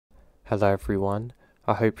Hello everyone,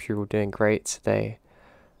 I hope you're all doing great today.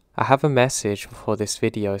 I have a message before this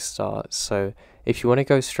video starts, so if you want to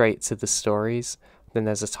go straight to the stories, then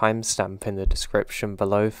there's a timestamp in the description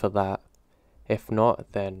below for that. If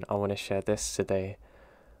not, then I want to share this today,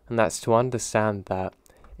 and that's to understand that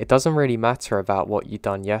it doesn't really matter about what you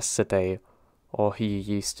done yesterday or who you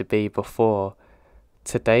used to be before.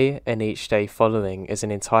 Today and each day following is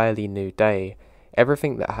an entirely new day.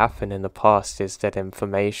 Everything that happened in the past is dead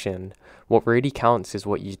information. What really counts is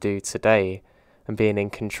what you do today, and being in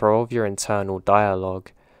control of your internal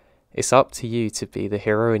dialogue. It's up to you to be the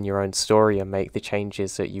hero in your own story and make the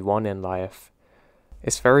changes that you want in life.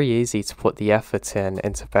 It's very easy to put the effort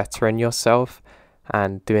into bettering yourself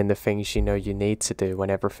and doing the things you know you need to do when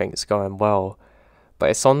everything's going well. But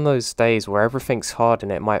it's on those days where everything's hard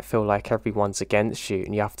and it might feel like everyone's against you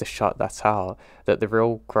and you have to shut that out, that the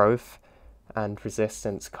real growth and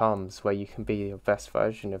resistance comes, where you can be your best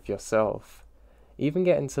version of yourself. Even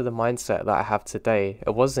getting to the mindset that I have today,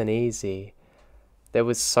 it wasn't easy. There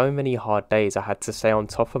was so many hard days I had to stay on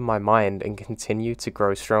top of my mind and continue to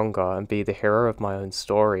grow stronger and be the hero of my own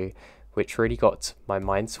story, which really got my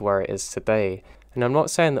mind to where it is today. And I'm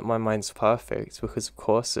not saying that my mind's perfect, because of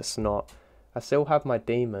course it's not. I still have my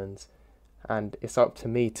demons, and it's up to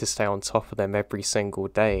me to stay on top of them every single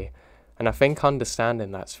day. And I think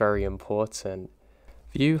understanding that's very important.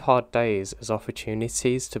 View hard days as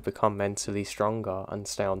opportunities to become mentally stronger and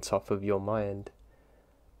stay on top of your mind.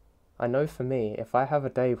 I know for me, if I have a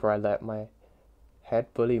day where I let my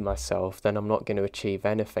head bully myself, then I'm not going to achieve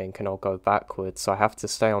anything and I'll go backwards, so I have to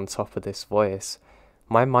stay on top of this voice.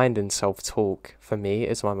 My mind and self-talk, for me,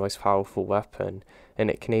 is my most powerful weapon,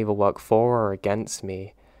 and it can either work for or against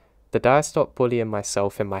me. The day I stopped bullying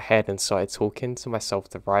myself in my head and started talking to myself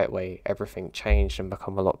the right way, everything changed and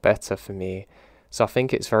become a lot better for me. So I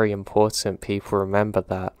think it's very important people remember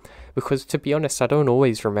that, because to be honest I don't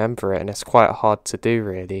always remember it and it's quite hard to do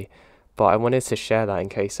really, but I wanted to share that in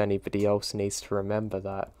case anybody else needs to remember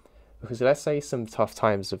that. Because let's say some tough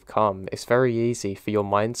times have come, it's very easy for your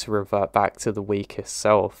mind to revert back to the weakest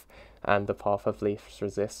self and the path of least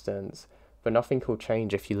resistance, but nothing will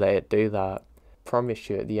change if you let it do that. Promise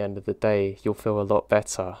you at the end of the day you'll feel a lot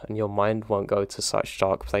better and your mind won't go to such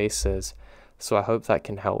dark places, so I hope that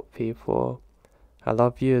can help people. I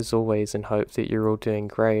love you as always and hope that you're all doing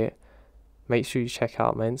great. Make sure you check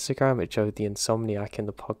out my Instagram at Joe the Insomniac in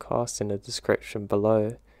the podcast in the description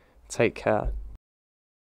below. Take care.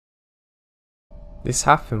 This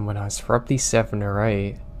happened when I was probably 7 or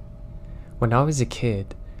 8. When I was a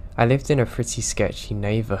kid, I lived in a pretty sketchy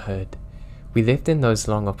neighbourhood. We lived in those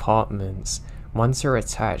long apartments. Ones are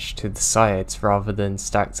attached to the sides rather than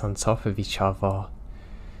stacked on top of each other.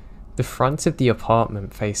 The front of the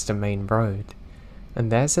apartment faced a main road, and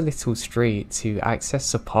there's a little street to access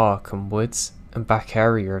the park and woods and back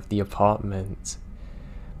area of the apartment.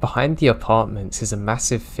 Behind the apartment is a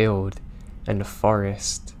massive field and a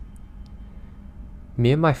forest.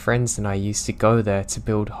 Me and my friends and I used to go there to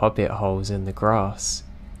build hobbit holes in the grass.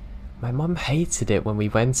 My mum hated it when we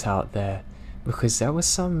went out there because there were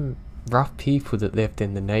some rough people that lived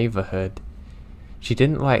in the neighbourhood. She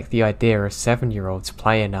didn't like the idea of 7-year-olds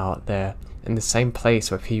playing out there in the same place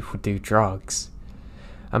where people do drugs.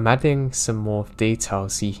 I'm adding some more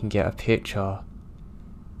details so you can get a picture.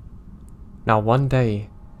 Now one day,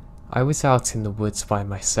 I was out in the woods by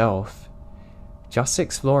myself, just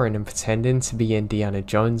exploring and pretending to be Indiana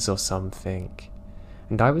Jones or something,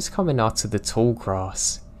 and I was coming out of the tall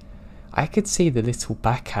grass. I could see the little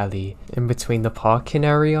back alley in between the parking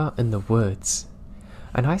area and the woods,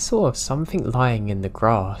 and I saw something lying in the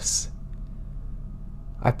grass.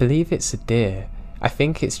 I believe it's a deer. I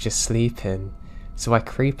think it's just sleeping, so I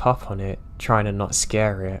creep up on it, trying to not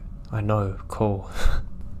scare it. I know, cool.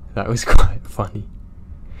 That was quite funny.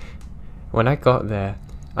 When I got there,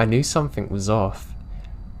 I knew something was off.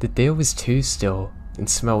 The deer was too still and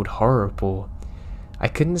smelled horrible. I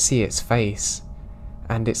couldn't see its face,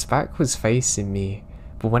 and its back was facing me,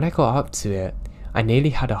 but when I got up to it, I nearly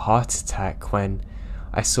had a heart attack when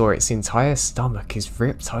I saw its entire stomach is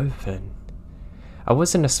ripped open. I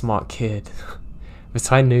wasn't a smart kid,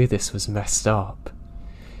 but I knew this was messed up.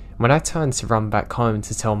 When I turned to run back home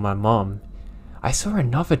to tell my mum, I saw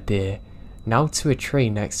another deer nailed to a tree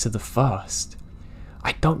next to the first.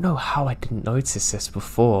 I don't know how I didn't notice this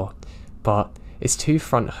before, but its 2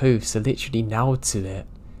 front hoofs are literally nailed to it.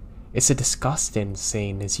 It's a disgusting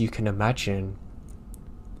scene, as you can imagine.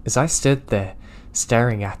 As I stood there,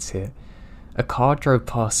 staring at it, a car drove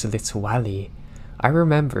past a little alley. I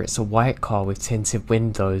remember it's a white car with tinted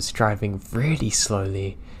windows driving really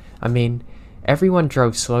slowly. I mean, Everyone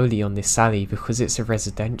drove slowly on this alley because it's a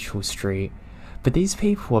residential street, but these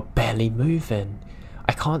people were barely moving.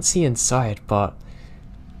 I can't see inside, but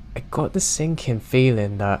I got the sinking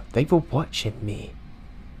feeling that they were watching me.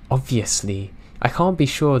 Obviously, I can't be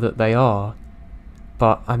sure that they are,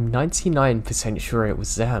 but I'm 99% sure it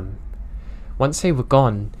was them. Once they were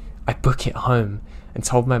gone, I booked it home and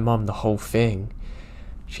told my mum the whole thing.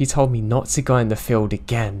 She told me not to go in the field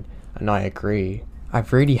again, and I agree. I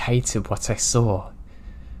really hated what I saw.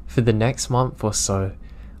 For the next month or so,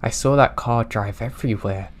 I saw that car drive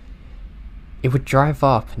everywhere. It would drive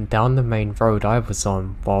up and down the main road I was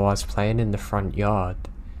on while I was playing in the front yard.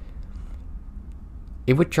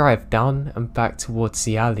 It would drive down and back towards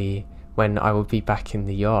the alley when I would be back in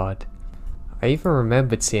the yard. I even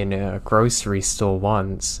remembered seeing it at a grocery store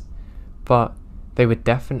once, but they were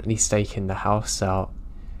definitely staking the house out.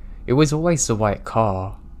 It was always the white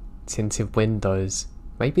car, tinted windows,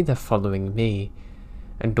 maybe they're following me,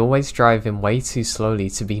 and always driving way too slowly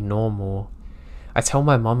to be normal. I tell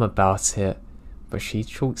my mum about it, but she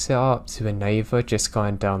chalks it up to a neighbour just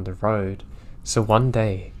going down the road. So one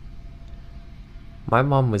day, my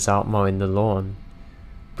mum was out mowing the lawn.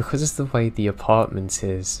 Because of the way the apartment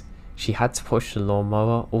is, she had to push the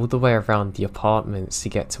lawnmower all the way around the apartments to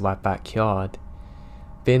get to our backyard.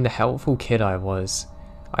 Being the helpful kid I was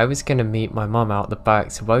going to meet my mum out the back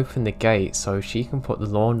to open the gate so she can put the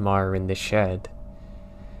lawnmower in the shed.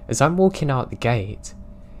 As I'm walking out the gate,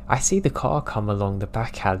 I see the car come along the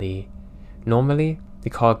back alley. Normally, the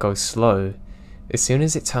car goes slow. As soon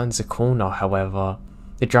as it turns a corner, however,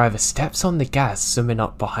 the driver steps on the gas, zooming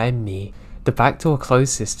up behind me. The back door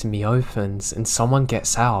closest to me opens and someone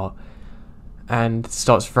gets out and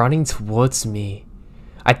starts running towards me.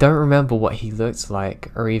 I don't remember what he looked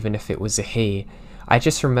like or even if it was a he. I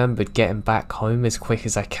just remembered getting back home as quick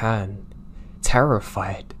as I can,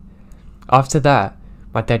 terrified. After that,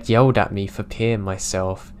 my dad yelled at me for peeing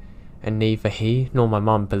myself, and neither he nor my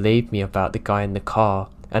mum believed me about the guy in the car,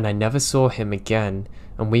 and I never saw him again,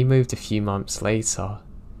 and we moved a few months later.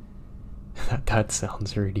 That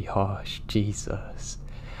sounds really harsh, Jesus.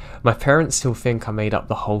 My parents still think I made up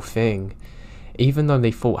the whole thing, even though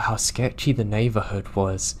they thought how sketchy the neighbourhood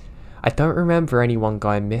was. I don't remember anyone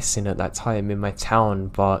going missing at that time in my town,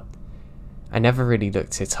 but I never really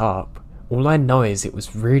looked it up. All I know is it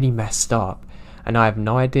was really messed up, and I have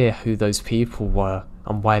no idea who those people were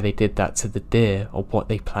and why they did that to the deer or what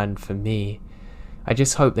they planned for me. I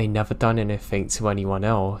just hope they never done anything to anyone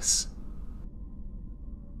else.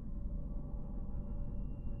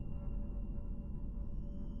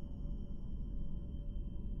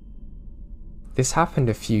 This happened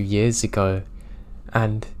a few years ago,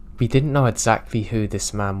 and we didn't know exactly who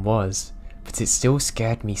this man was, but it still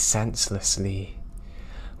scared me senselessly.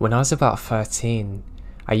 When I was about 13,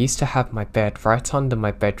 I used to have my bed right under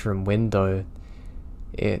my bedroom window.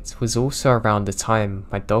 It was also around the time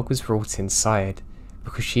my dog was brought inside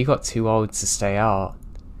because she got too old to stay out.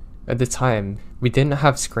 At the time, we didn't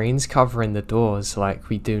have screens covering the doors like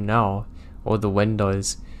we do now, or the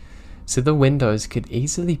windows, so the windows could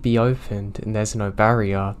easily be opened and there's no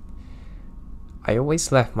barrier. I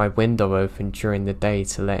always left my window open during the day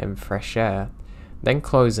to let in fresh air, then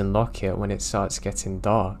close and lock it when it starts getting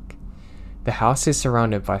dark. The house is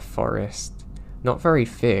surrounded by forest, not very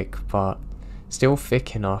thick, but still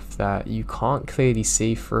thick enough that you can't clearly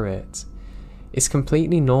see through it. It's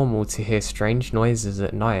completely normal to hear strange noises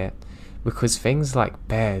at night, because things like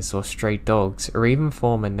bears or stray dogs or even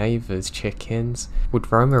former neighbours' chickens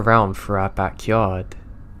would roam around through our backyard.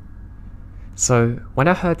 So when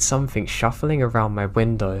I heard something shuffling around my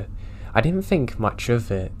window, I didn't think much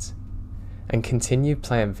of it, and continued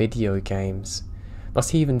playing video games.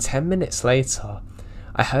 Not even 10 minutes later,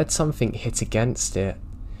 I heard something hit against it.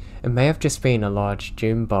 It may have just been a large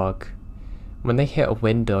June bug. When they hit a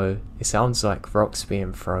window, it sounds like rocks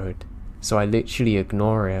being thrown, so I literally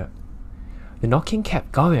ignore it. The knocking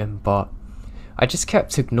kept going, but I just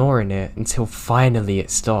kept ignoring it until finally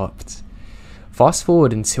it stopped. Fast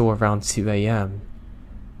forward until around 2 AM.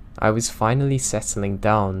 I was finally settling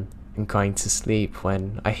down and going to sleep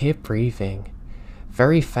when I hear breathing.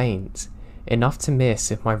 Very faint, enough to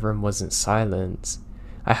miss if my room wasn't silent.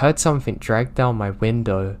 I heard something drag down my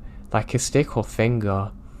window, like a stick or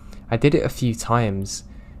finger. I did it a few times,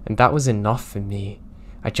 and that was enough for me.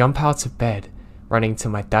 I jump out of bed, running to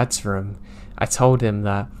my dad's room. I told him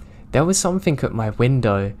that there was something at my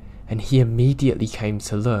window, and he immediately came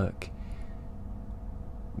to look.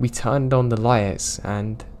 We turned on the lights,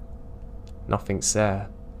 and nothing's there.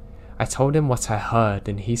 I told him what I heard,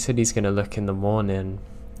 and he said he's gonna look in the morning.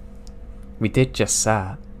 We did just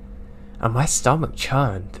that, and my stomach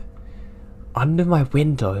churned. under my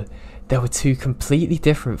window there were two completely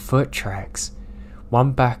different foot tracks,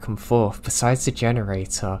 one back and forth besides the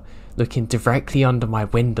generator, looking directly under my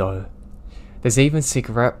window. There's even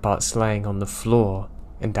cigarette butts laying on the floor,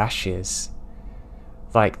 and ashes.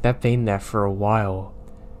 Like they've been there for a while.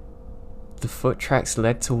 The foot tracks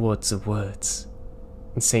led towards the woods,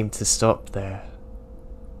 and seemed to stop there.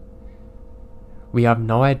 We have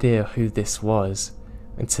no idea who this was,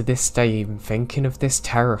 and to this day even thinking of this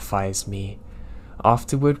terrifies me.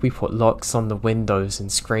 Afterward we put locks on the windows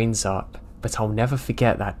and screens up, but I'll never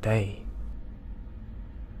forget that day.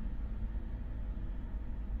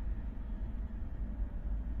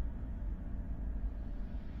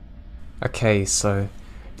 Okay, so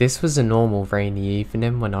this was a normal rainy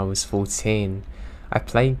evening when I was 14. I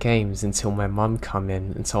played games until my mum come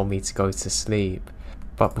in and told me to go to sleep.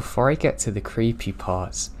 But before I get to the creepy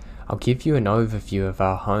parts, I'll give you an overview of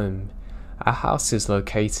our home. Our house is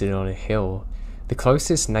located on a hill. The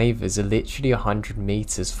closest neighbours are literally 100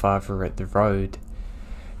 meters further at the road.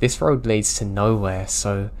 This road leads to nowhere,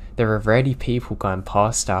 so there are rarely people going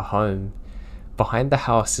past our home. Behind the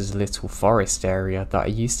house is a little forest area that I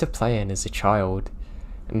used to play in as a child.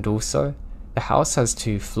 And also, the house has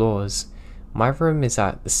 2 floors. My room is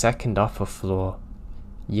at the second upper floor.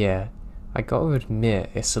 Yeah, I gotta admit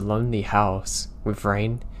it's a lonely house, with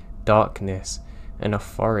rain, darkness, and a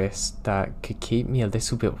forest that could keep me a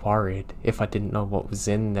little bit worried if I didn't know what was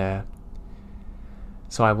in there.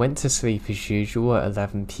 So I went to sleep as usual at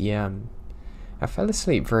 11 PM. I fell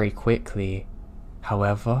asleep very quickly.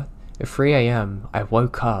 However, at 3 AM I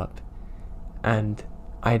woke up, and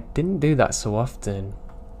I didn't do that so often.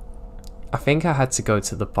 I think I had to go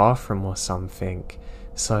to the bathroom or something,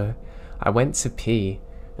 so I went to pee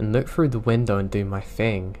and look through the window and do my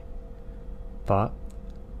thing. But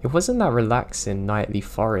it wasn't that relaxing nightly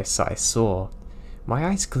forest that I saw. My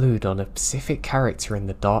eyes glued on a specific character in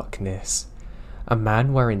the darkness. A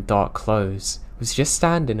man wearing dark clothes was just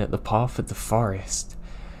standing at the path of the forest.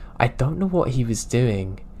 I don't know what he was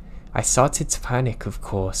doing. I started to panic, of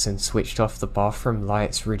course, and switched off the bathroom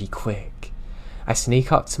lights really quick. I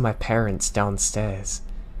sneak up to my parents downstairs,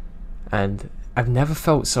 and I've never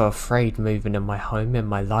felt so afraid moving in my home in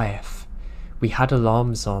my life. We had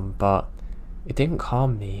alarms on, but it didn't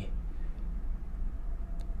calm me.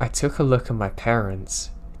 I took a look at my parents.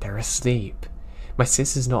 They're asleep. My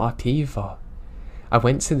sister's not up either. I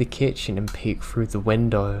went to the kitchen and peeked through the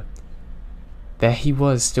window. There he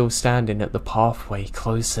was, still standing at the pathway,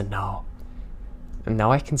 closer now. And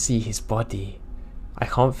now I can see his body. I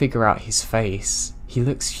can't figure out his face. He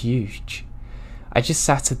looks huge. I just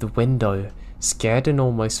sat at the window, scared and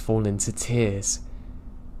almost falling to tears.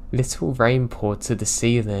 Little rain poured to the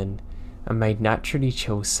ceiling and made naturally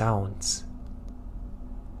chill sounds.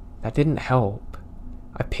 That didn't help.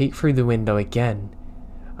 I peeked through the window again,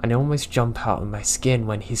 and I almost jump out of my skin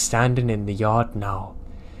when he's standing in the yard now.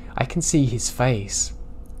 I can see his face.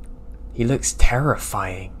 He looks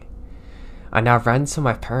terrifying. I now ran to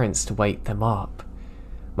my parents to wake them up.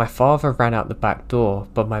 My father ran out the back door,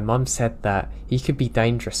 but my mum said that he could be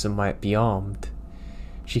dangerous and might be armed.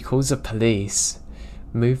 She calls the police.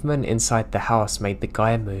 Movement inside the house made the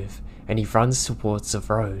guy move, and he runs towards the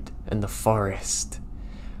road and the forest.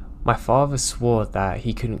 My father swore that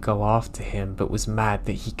he couldn't go after him, but was mad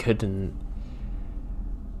that he couldn't.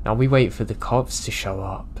 Now we wait for the cops to show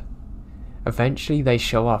up. Eventually they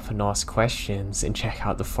show up and ask questions and check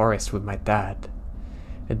out the forest with my dad.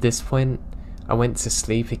 At this point, I went to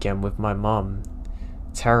sleep again with my mum,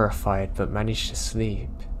 terrified but managed to sleep.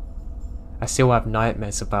 I still have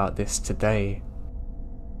nightmares about this today.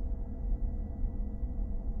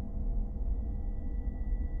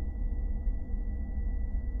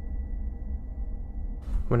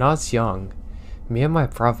 When I was young, me and my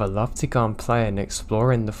brother loved to go and play and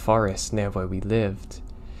explore in the forest near where we lived.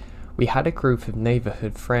 We had a group of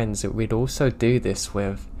neighbourhood friends that we'd also do this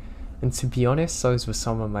with, and to be honest, those were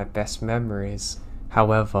some of my best memories.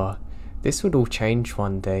 However, this would all change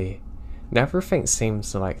one day, and everything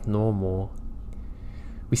seems like normal.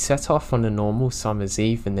 We set off on a normal summer's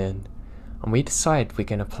evening, and we decide we're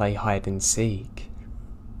going to play hide and seek.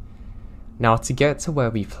 Now to get to where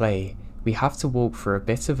we play, we have to walk through a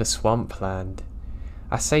bit of a swampland.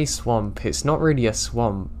 I say swamp, it's not really a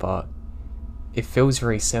swamp, but it feels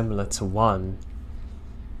very similar to one.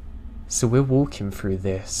 So we're walking through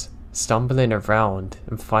this, stumbling around,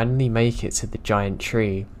 and finally make it to the giant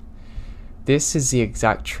tree. This is the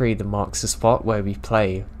exact tree that marks the spot where we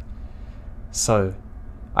play. So,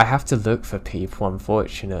 I have to look for people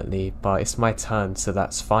unfortunately, but it's my turn, so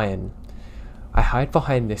that's fine. I hide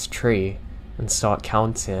behind this tree and start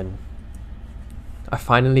counting. I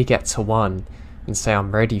finally get to one and say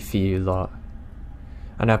I'm ready for you lot.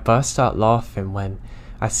 And I burst out laughing when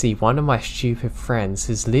I see one of my stupid friends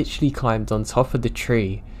has literally climbed on top of the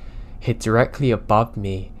tree, hit directly above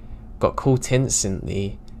me, got caught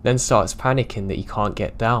instantly, then starts panicking that he can't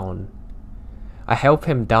get down. I help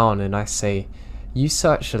him down and I say, "You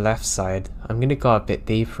search the left side, I'm gonna go a bit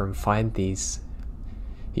deeper and find these."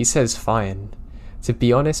 He says fine. To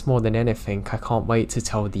be honest, more than anything, I can't wait to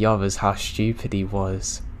tell the others how stupid he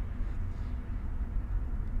was.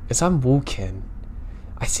 As I'm walking,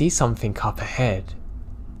 I see something up ahead.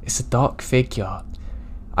 It's a dark figure.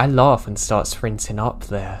 I laugh and start sprinting up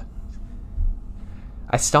there.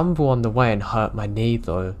 I stumble on the way and hurt my knee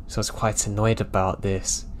though, so I was quite annoyed about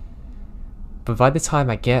this. But by the time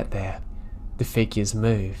I get there, the figure's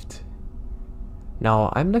moved.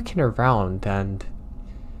 Now I'm looking around and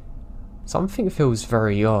something feels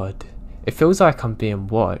very odd. It feels like I'm being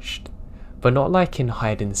watched, but not like in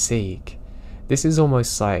hide and seek. This is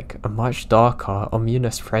almost like a much darker,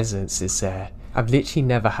 ominous presence is there. I've literally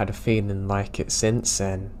never had a feeling like it since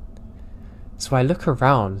then. So I look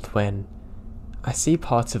around when I see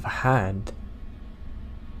part of a hand.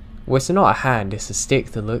 Well, it's not a hand, it's a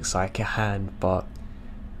stick that looks like a hand, but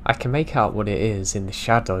I can make out what it is in the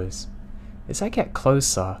shadows. As I get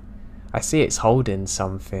closer, I see it's holding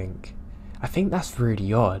something. I think that's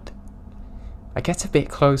really odd. I get a bit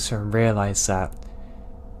closer and realise that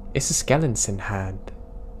it's a skeleton hand.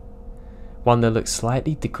 One that looks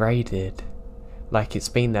slightly degraded, like it's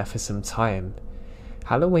been there for some time.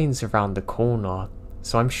 Halloween's around the corner,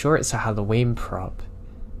 so I'm sure it's a Halloween prop.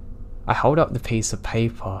 I hold up the piece of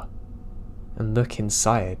paper and look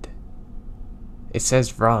inside. It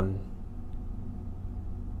says run.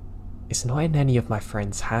 It's not in any of my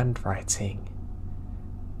friend's handwriting.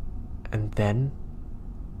 And then,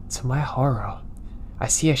 to my horror, I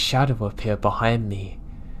see a shadow appear behind me.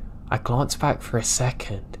 I glance back for a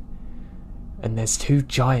second, and there's two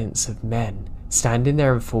giants of men standing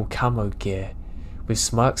there in full camo gear, with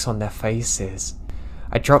smirks on their faces.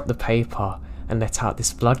 I drop the paper and let out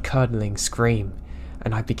this blood-curdling scream,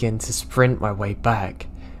 and I begin to sprint my way back.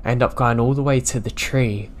 I end up going all the way to the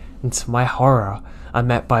tree, and to my horror, I'm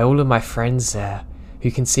met by all of my friends there,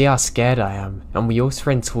 who can see how scared I am, and we all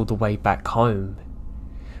sprint all the way back home.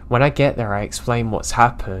 When I get there, I explain what's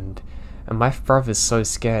happened, and my brother's so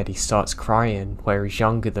scared he starts crying, where he's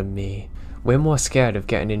younger than me. We're more scared of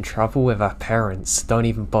getting in trouble with our parents, don't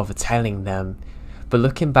even bother telling them. But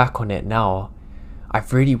looking back on it now, I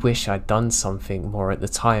really wish I'd done something more at the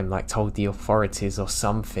time, like told the authorities or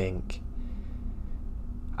something.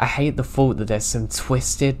 I hate the thought that there's some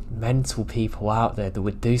twisted, mental people out there that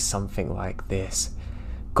would do something like this.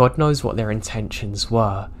 God knows what their intentions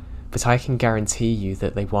were, but I can guarantee you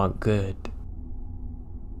that they weren't good.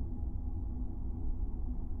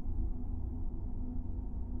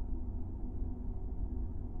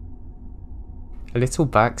 A little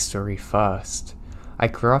backstory first. I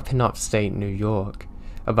grew up in upstate New York,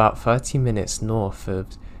 about 30 minutes north of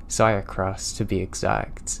Syracuse to be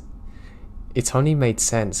exact. It only made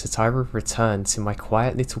sense that I would return to my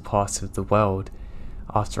quiet little part of the world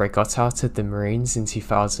after I got out of the Marines in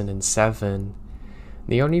 2007.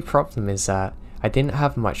 The only problem is that I didn't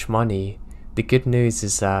have much money. The good news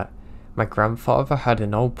is that my grandfather had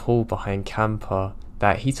an old pool behind camper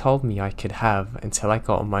that he told me I could have until I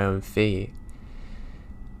got on my own feet.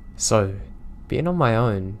 So, being on my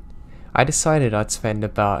own, I decided I'd spend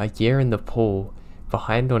about a year in the pool,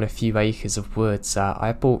 behind on a few acres of woods that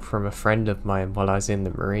I bought from a friend of mine while I was in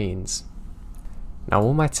the Marines. Now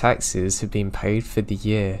all my taxes had been paid for the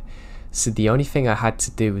year, so the only thing I had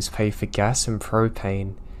to do was pay for gas and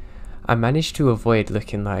propane. I managed to avoid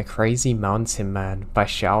looking like a crazy mountain man by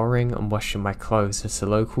showering and washing my clothes at a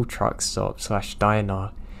local truck stop /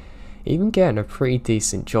 diner, even getting a pretty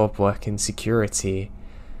decent job working security.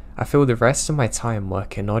 I filled the rest of my time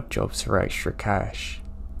working odd jobs for extra cash.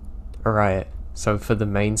 Alright, so for the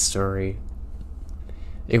main story.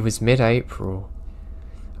 It was mid-April.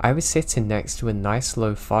 I was sitting next to a nice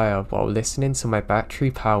low fire while listening to my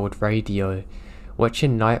battery-powered radio,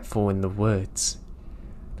 watching nightfall in the woods.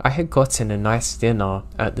 I had gotten a nice dinner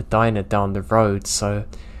at the diner down the road, so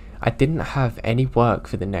I didn't have any work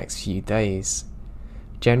for the next few days.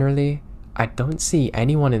 Generally, I don't see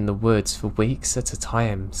anyone in the woods for weeks at a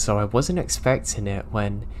time, so I wasn't expecting it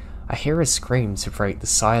when I hear a scream to break the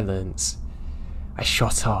silence. I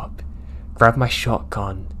shot up, grab my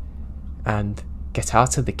shotgun, and get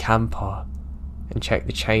out of the camper and check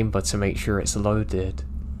the chamber to make sure it's loaded.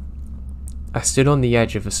 I stood on the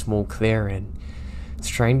edge of a small clearing,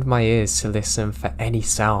 strained my ears to listen for any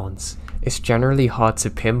sounds, It's generally hard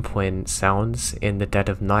to pinpoint sounds in the dead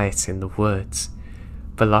of night in the woods,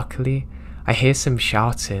 but luckily I hear some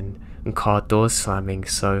shouting and car doors slamming,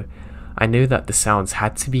 so I knew that the sounds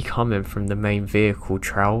had to be coming from the main vehicle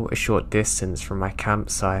trail a short distance from my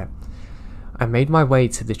campsite. I made my way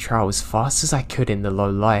to the trail as fast as I could in the low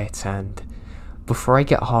light, and before I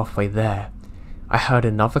get halfway there, I heard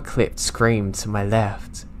another clipped scream to my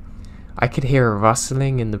left. I could hear a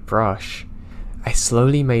rustling in the brush. I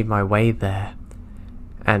slowly made my way there,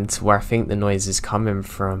 and to where I think the noise is coming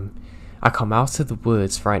from. I come out of the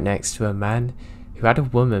woods right next to a man who had a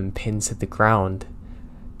woman pinned to the ground,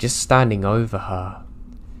 just standing over her.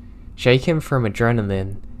 Shaking from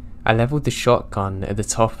adrenaline, I leveled the shotgun at the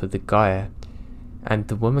top of the guy, and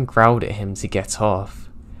the woman growled at him to get off.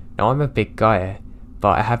 Now I'm a big guy,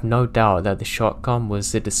 but I have no doubt that the shotgun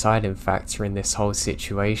was the deciding factor in this whole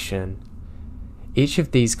situation. Each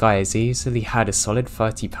of these guys easily had a solid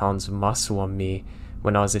 30 pounds of muscle on me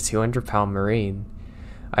when I was a 200-pound Marine.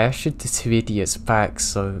 I ushered the two idiots back,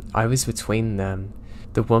 so I was between them.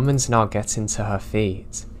 The woman's now getting to her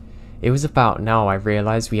feet. It was about now I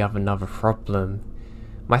realised we have another problem.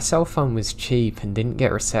 My cell phone was cheap and didn't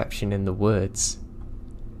get reception in the woods,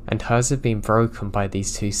 and hers had been broken by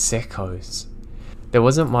these two sickos. There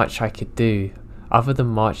wasn't much I could do other than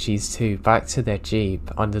march these two back to their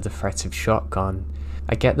jeep under the threat of shotgun.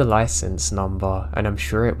 I get the license number, and I'm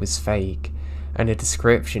sure it was fake, and a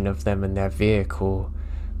description of them and their vehicle.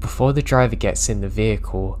 Before the driver gets in the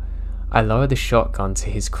vehicle, I lower the shotgun to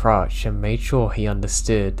his crotch and made sure he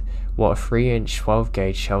understood what a 3-inch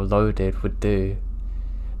 12-gauge shell loaded would do.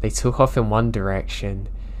 They took off in one direction.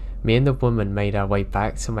 Me and the woman made our way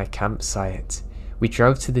back to my campsite. We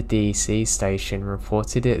drove to the DEC station and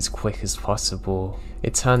reported it as quick as possible.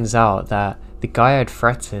 It turns out that the guy I'd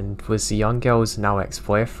threatened was the young girl's now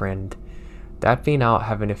ex-boyfriend. They'd been out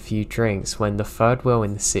having a few drinks when the third wheel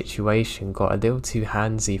in the situation got a little too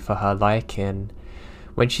handsy for her liking.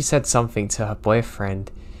 When she said something to her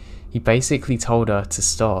boyfriend, he basically told her to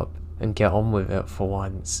stop and get on with it for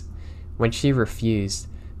once. When she refused,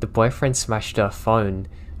 the boyfriend smashed her phone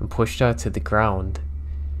and pushed her to the ground.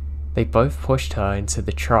 They both pushed her into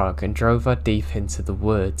the truck and drove her deep into the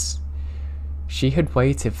woods. She had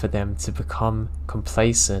waited for them to become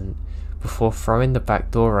complacent before throwing the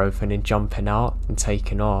back door open and jumping out and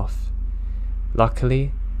taking off.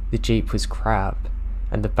 Luckily, the Jeep was crap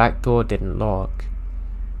and the back door didn't lock.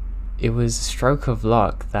 It was a stroke of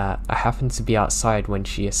luck that I happened to be outside when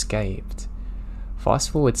she escaped.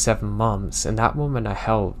 Fast forward 7 months, and that woman I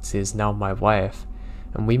helped is now my wife,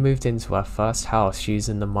 and we moved into our first house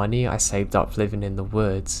using the money I saved up living in the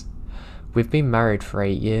woods. We've been married for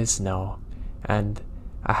 8 years now, and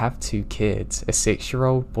I have 2 kids, a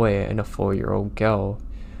 6-year-old boy and a 4-year-old girl.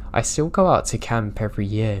 I still go out to camp every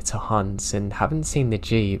year to hunt and haven't seen the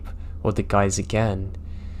Jeep or the guys again.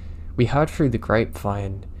 We heard through the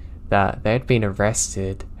grapevine that they had been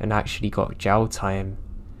arrested and actually got jail time.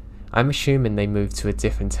 I'm assuming they moved to a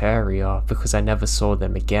different area because I never saw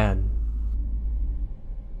them again.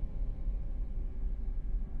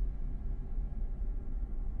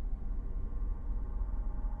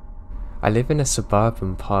 I live in a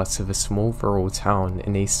suburban part of a small rural town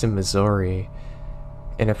in eastern Missouri,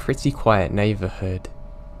 in a pretty quiet neighborhood.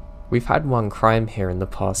 We've had one crime here in the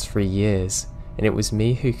past 3 years, and it was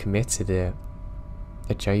me who committed it.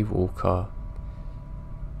 A jaywalker.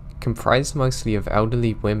 Comprised mostly of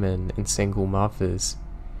elderly women and single mothers.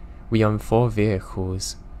 We own 4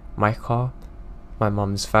 vehicles: my car, my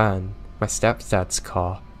mum's van, my stepdad's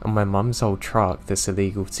car, and my mum's old truck that's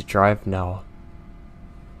illegal to drive now.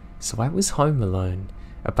 So I was home alone,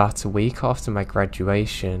 about a week after my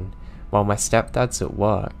graduation, while my stepdad's at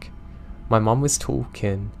work. My mum was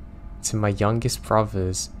talking to my youngest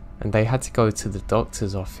brothers, and they had to go to the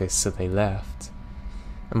doctor's office, so they left.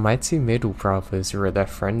 And my 2 middle brothers were at their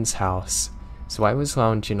friend's house, so I was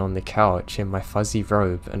lounging on the couch in my fuzzy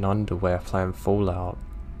robe and underwear playing Fallout.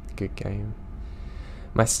 Good game.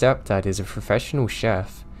 My stepdad is a professional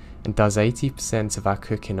chef and does 80% of our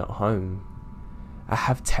cooking at home. I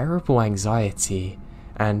have terrible anxiety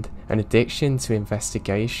and an addiction to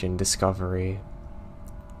investigation discovery.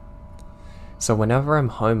 So whenever I'm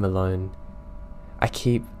home alone, I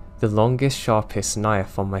keep the longest, sharpest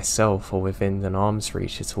knife on myself or within an arm's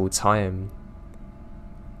reach at all time.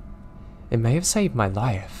 It may have saved my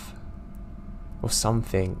life, or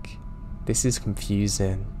something. This is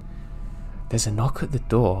confusing. There's a knock at the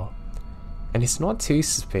door, and it's not too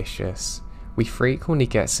suspicious. We frequently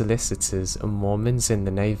get solicitors and Mormons in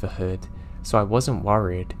the neighborhood, so I wasn't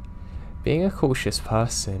worried. Being a cautious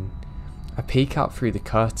person, I peek out through the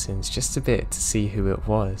curtains just a bit to see who it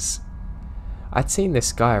was. I'd seen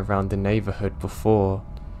this guy around the neighborhood before,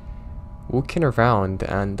 walking around,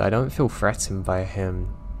 and I don't feel threatened by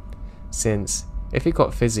him, since if it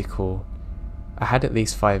got physical, I had at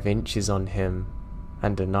least 5 inches on him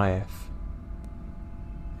and a knife.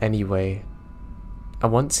 Anyway, I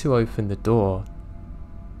want to open the door,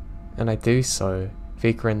 and I do so,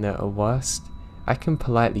 figuring that at worst, I can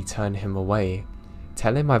politely turn him away,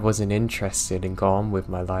 tell him I wasn't interested and go on with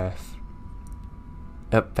my life.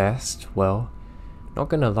 At best, well, not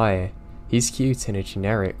gonna lie, he's cute in a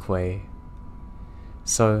generic way.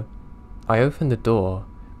 So, I open the door,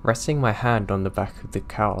 resting my hand on the back of the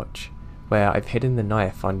couch, where I've hidden the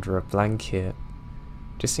knife under a blanket,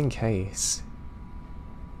 just in case.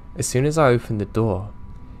 As soon as I opened the door,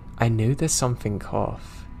 I knew there's something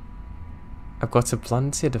off. I've got a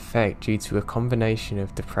blunted effect due to a combination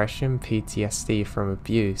of depression, PTSD from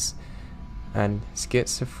abuse, and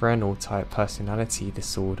schizophrenic type personality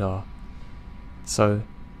disorder. So,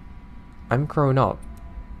 I'm grown up,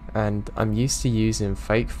 and I'm used to using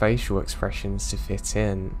fake facial expressions to fit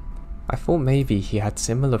in. I thought maybe he had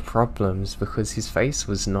similar problems because his face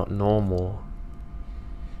was not normal.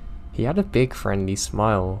 He had a big friendly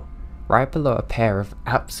smile, right below a pair of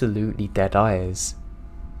absolutely dead eyes.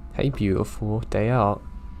 "Hey beautiful, day out.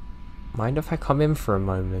 Mind if I come in for a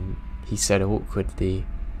moment?" he said awkwardly.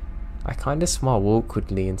 I kinda smile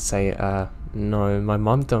awkwardly and say, no, my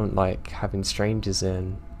mum don't like having strangers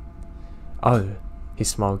in. "Oh," his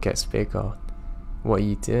smile gets bigger. "What are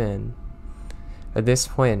you doing?" At this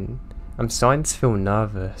point, I'm starting to feel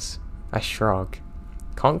nervous. I shrug.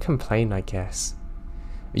 Can't complain, I guess.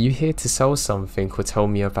 "Are you here to sell something or tell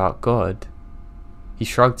me about God?" He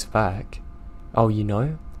shrugged back. "Oh, you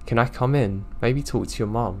know? Can I come in? Maybe talk to your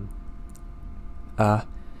mum?"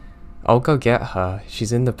 I'll go get her.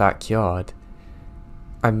 She's in the backyard."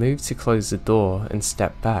 I moved to close the door and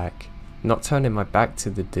step back, not turning my back to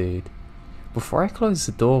the dude. Before I close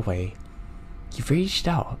the doorway, he reached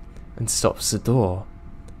out and stops the door.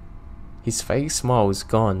 His fake smile is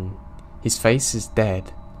gone. His face is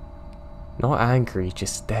dead. Not angry,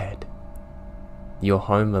 just dead. "You're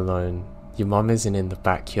home alone. Your mum isn't in the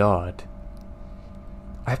backyard."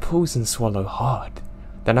 I pause and swallow hard.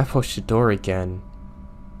 Then I push the door again.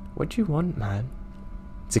 "What do you want, man?"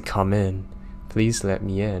 "To come in. Please let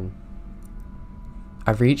me in."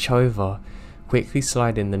 I reach over, quickly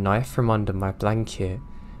sliding the knife from under my blanket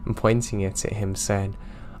and pointing it at him, saying,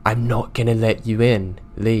 "I'm not gonna let you in.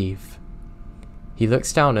 Leave." He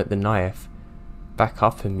looks down at the knife, back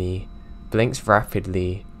up at me, blinks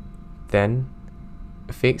rapidly, then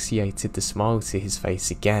affixated the smile to his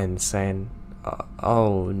face again, saying,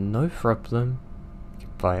 "Oh, no problem.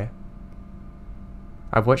 Goodbye."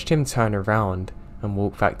 I watched him turn around and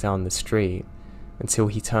walk back down the street until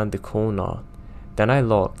he turned the corner. Then I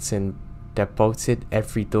locked and deadbolted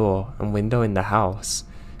every door and window in the house,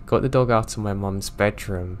 got the dog out of my mum's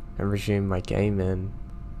bedroom and resumed my gaming.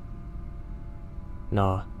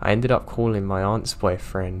 I ended up calling my aunt's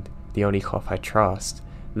boyfriend, the only cop I trust,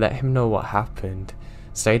 let him know what happened,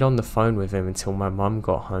 stayed on the phone with him until my mum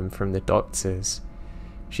got home from the doctors.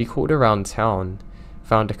 She called around town,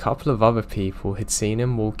 found a couple of other people had seen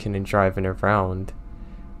him walking and driving around,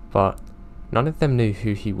 but none of them knew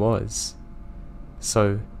who he was.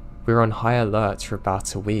 So we were on high alert for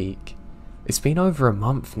about a week. It's been over a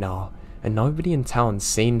month now, and nobody in town's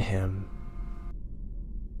seen him.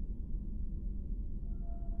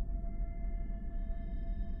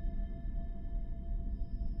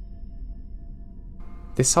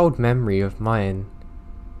 This old memory of mine,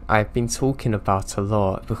 I've been talking about a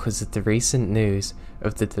lot because of the recent news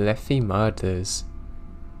of the Delefi murders.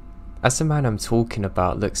 As the man I'm talking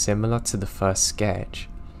about looks similar to the first sketch,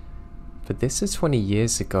 but this is 20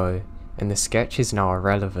 years ago and the sketch is now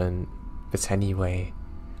irrelevant. But anyway,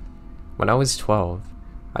 when I was 12,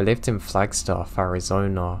 I lived in Flagstaff,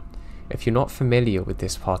 Arizona. If you're not familiar with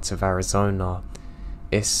this part of Arizona,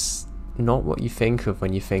 it's not what you think of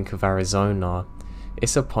when you think of Arizona.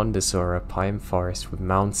 It's a Pondasora pine forest with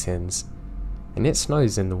mountains, and it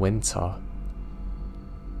snows in the winter.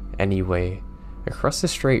 Anyway, across the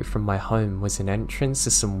street from my home was an entrance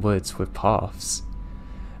to some woods with paths.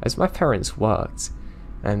 As my parents worked,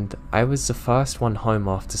 and I was the first one home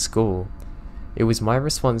after school, it was my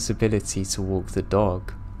responsibility to walk the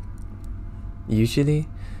dog. Usually,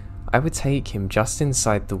 I would take him just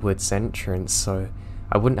inside the woods entrance so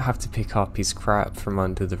I wouldn't have to pick up his crap from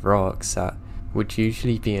under the rocks that would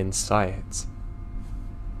usually be in sight.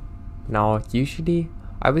 Now, usually,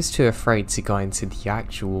 I was too afraid to go into the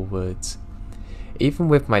actual woods, even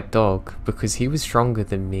with my dog, because he was stronger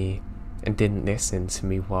than me and didn't listen to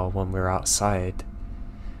me well when we were outside.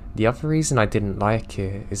 The other reason I didn't like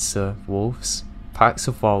it is the wolves, packs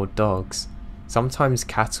of wild dogs, sometimes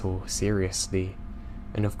cattle, seriously,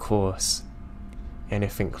 and of course,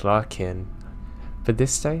 anything lurking. But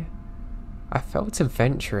this day, I felt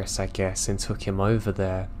adventurous, I guess, and took him over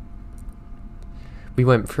there. We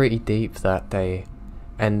went pretty deep that day,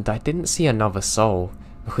 and I didn't see another soul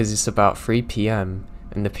because it's about 3 PM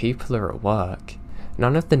and the people are at work.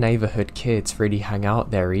 None of the neighborhood kids really hang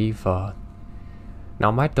out there either.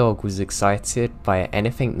 Now my dog was excited by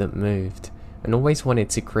anything that moved and always wanted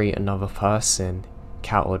to greet another person,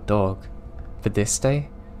 cat or dog. But this day,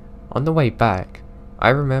 on the way back, I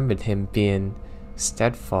remembered him being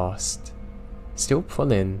steadfast, still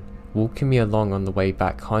pulling, walking me along on the way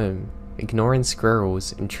back home, ignoring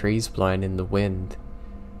squirrels and trees blowing in the wind.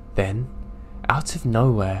 Then, out of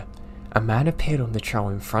nowhere, a man appeared on the trail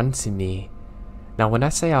in front of me. Now when I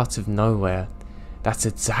say out of nowhere, that's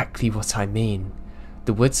exactly what I mean.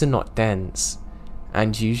 The woods are not dense,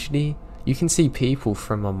 and usually you can see people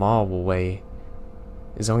from a mile away,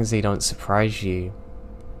 as long as they don't surprise you.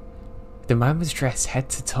 The man was dressed head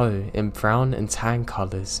to toe in brown and tan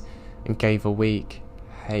colours and gave a weak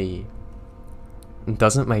 "hey" and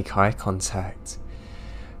doesn't make eye contact.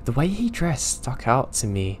 The way he dressed stuck out to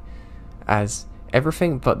me, as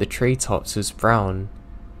everything but the treetops was brown,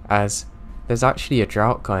 as there's actually a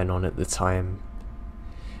drought going on at the time.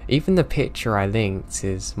 Even the picture I linked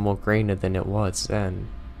is more greener than it was then.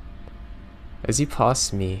 As he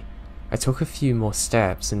passed me, I took a few more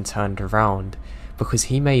steps and turned around because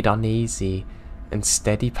he made uneasy and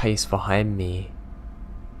steady pace behind me.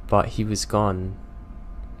 But he was gone.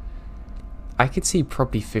 I could see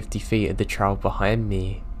probably 50 feet of the trail behind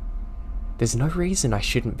me. There's no reason I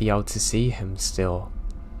shouldn't be able to see him still.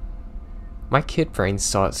 My kid brain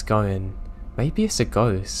starts going, maybe it's a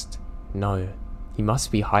ghost. No, he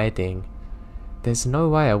must be hiding. There's no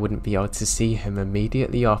way I wouldn't be able to see him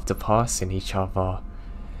immediately after passing each other.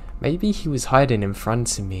 Maybe he was hiding in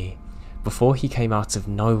front of me, before he came out of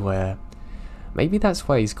nowhere. Maybe that's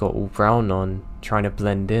why he's got all brown on, trying to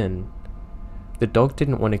blend in. The dog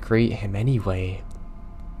didn't want to greet him anyway.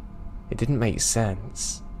 It didn't make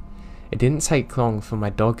sense. It didn't take long for my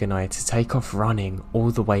dog and I to take off running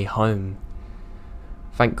all the way home.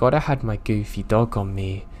 Thank God I had my goofy dog on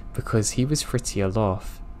me, because he was pretty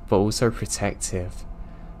aloft, but also protective.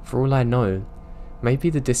 For all I know, maybe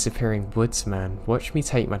the disappearing woodsman watched me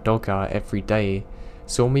take my dog out every day,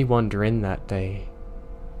 saw me wander in that day.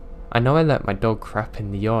 I know I let my dog crap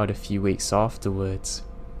in the yard a few weeks afterwards.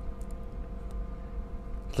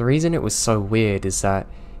 The reason it was so weird is that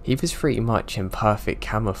he was pretty much in perfect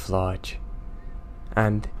camouflage,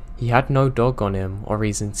 and he had no dog on him or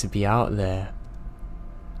reason to be out there.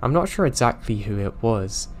 I'm not sure exactly who it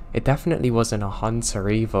was. It definitely wasn't a hunter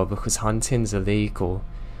either, because hunting's illegal,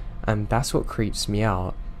 and that's what creeps me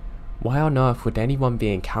out. Why on earth would anyone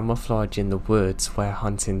be in camouflage in the woods where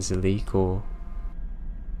hunting's illegal?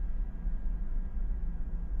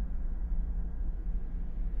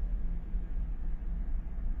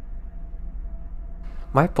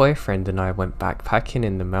 My boyfriend and I went backpacking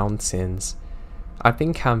in the mountains. I've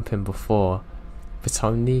been camping before, but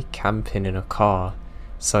only camping in a car,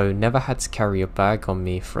 so never had to carry a bag on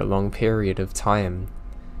me for a long period of time.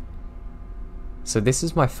 So this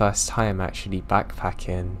is my first time actually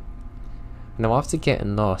backpacking. Now after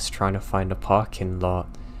getting lost trying to find a parking lot,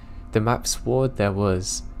 the map swore there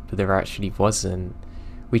was, but there actually wasn't.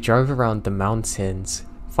 We drove around the mountains,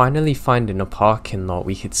 finally finding a parking lot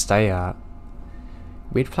we could stay at.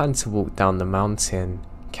 We'd planned to walk down the mountain,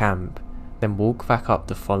 camp, then walk back up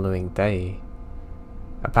the following day.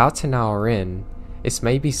 About an hour in, it's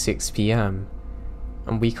maybe 6 PM,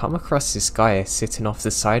 and we come across this guy sitting off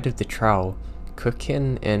the side of the trail,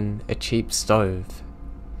 cooking in a cheap stove.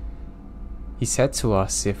 He said to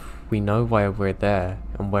us if we know why we're there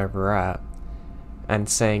and where we're at, and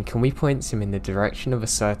saying can we point him in the direction of a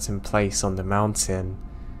certain place on the mountain.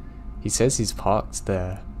 He says he's parked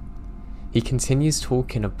there. He continues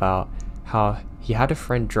talking about how he had a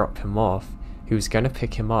friend drop him off who was going to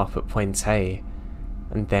pick him up at point A,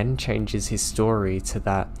 and then changes his story to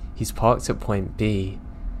that he's parked at point B,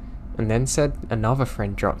 and then said another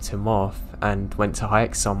friend dropped him off and went to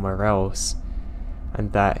hike somewhere else,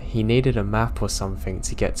 and that he needed a map or something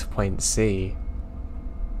to get to point C.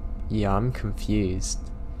 Yeah, I'm confused,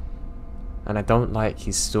 and I don't like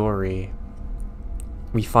his story.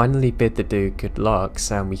 We finally bid the dude good luck,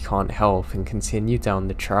 saying we can't help, and continue down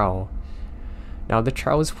the trail. Now the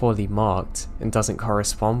trail is poorly marked and doesn't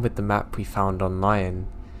correspond with the map we found online,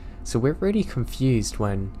 so we're really confused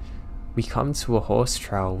when we come to a horse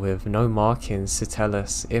trail with no markings to tell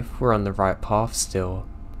us if we're on the right path still.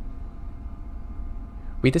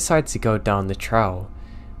 We decide to go down the trail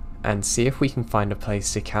and see if we can find a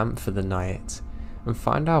place to camp for the night and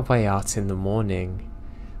find our way out in the morning.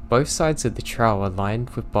 Both sides of the trail are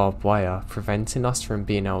lined with barbed wire, preventing us from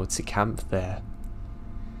being able to camp there.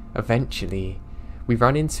 Eventually, we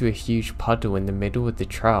run into a huge puddle in the middle of the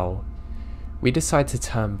trail. We decide to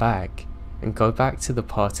turn back and go back to the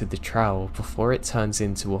part of the trail before it turns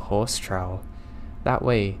into a horse trail. That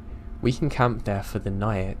way, we can camp there for the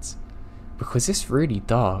night, because it's really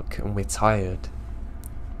dark and we're tired.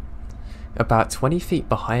 About 20 feet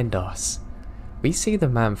behind us, we see the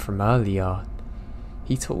man from earlier.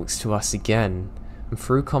 He talks to us again, and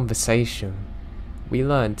through conversation, we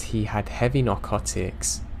learned he had heavy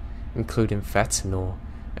narcotics, including fentanyl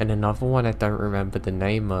and another one I don't remember the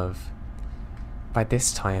name of. By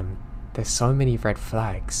this time, there's so many red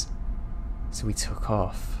flags, so we took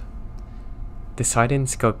off, deciding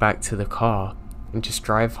to go back to the car and just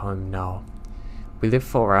drive home now. We live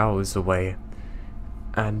 4 hours away,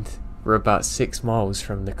 and we're about 6 miles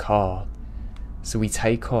from the car, so we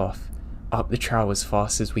take off up the trail as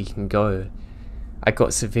fast as we can go. I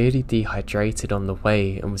got severely dehydrated on the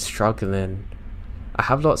way and was struggling. I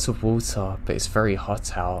have lots of water, but it's very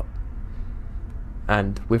hot out,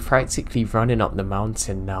 and we're practically running up the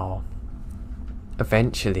mountain now.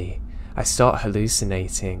 Eventually, I start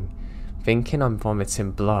hallucinating, thinking I'm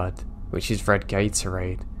vomiting blood, which is red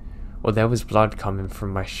Gatorade, or there was blood coming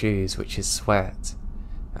from my shoes, which is sweat,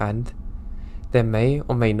 and there may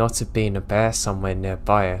or may not have been a bear somewhere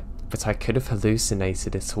nearby, but I could have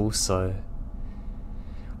hallucinated it also.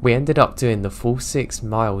 We ended up doing the full 6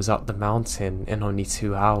 miles up the mountain in only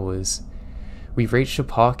 2 hours. We reached a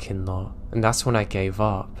parking lot, and that's when I gave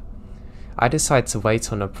up. I decided to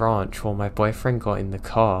wait on a branch while my boyfriend got in the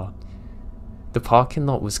car. The parking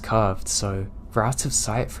lot was curved, so we're out of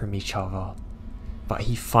sight from each other. But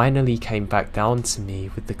he finally came back down to me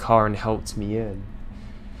with the car and helped me in.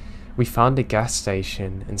 We found a gas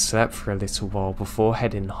station and slept for a little while before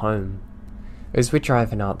heading home. As we're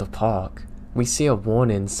driving out the park, we see a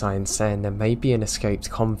warning sign saying there may be an escaped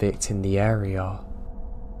convict in the area.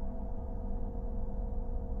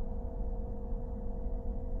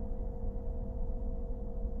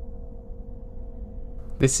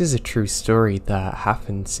 This is a true story that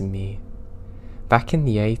happened to me. Back in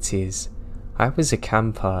the 80s, I was a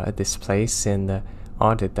camper at this place in the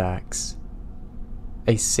Adirondacks,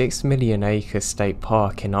 a 6 million acre state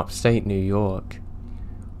park in upstate New York.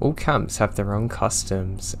 All camps have their own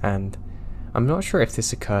customs, and I'm not sure if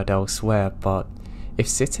this occurred elsewhere, but if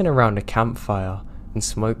sitting around a campfire and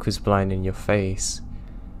smoke was blowing in your face,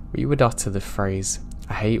 we would utter the phrase,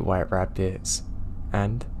 "I hate white rabbits,"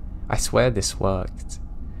 and I swear this worked.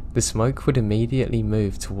 The smoke would immediately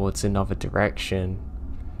move towards another direction.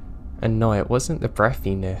 And no, it wasn't the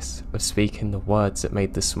breathiness of speaking the words that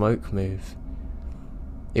made the smoke move.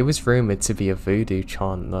 It was rumoured to be a voodoo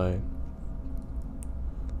chant though.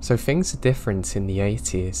 So things are different in the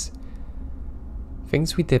 80s.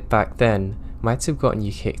 Things we did back then might have gotten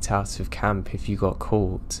you kicked out of camp if you got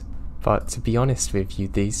caught, but to be honest with you,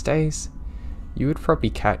 these days, you would probably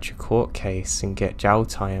catch a court case and get jail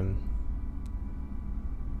time.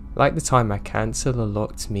 Like the time my counsellor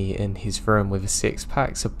locked me in his room with a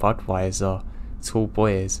 6-pack of Budweiser, tall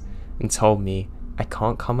boys, and told me I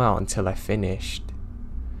can't come out until I finished.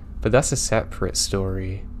 But that's a separate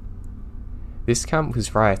story. This camp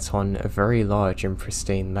was right on a very large and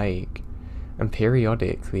pristine lake, and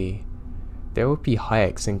periodically, there would be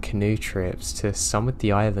hikes and canoe trips to some of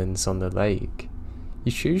the islands on the lake.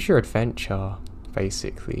 You choose your adventure,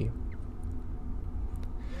 basically.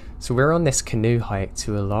 So we're on this canoe hike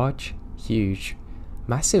to a large, huge,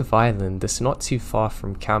 massive island that's not too far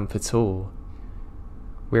from camp at all.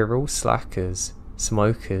 We're all slackers,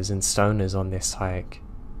 smokers and stoners on this hike.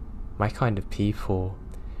 My kind of people.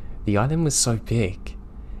 The island was so big,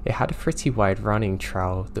 it had a pretty wide running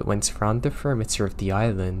trail that went around the perimeter of the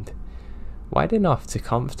island, wide enough to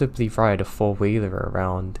comfortably ride a 4-wheeler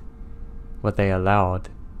around. Were they allowed?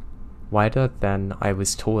 Wider than I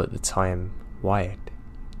was tall at the time, wide.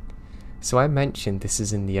 So I mentioned this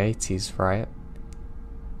is in the 80s, right?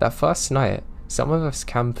 That first night, some of us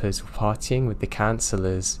campers were partying with the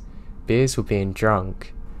counsellors, beers were being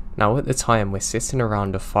drunk. Now at the time we're sitting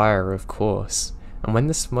around a fire, of course, and when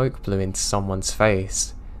the smoke blew into someone's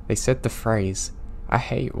face, they said the phrase, "I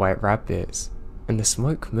hate white rabbits," and the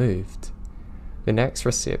smoke moved. The next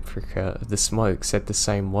reciprocate of the smoke said the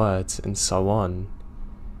same words, and so on.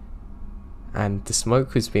 And the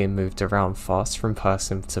smoke was being moved around fast from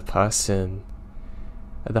person to person.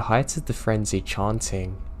 At the height of the frenzied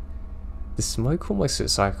chanting, the smoke almost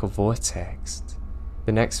looks like a vortex.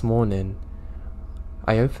 The next morning,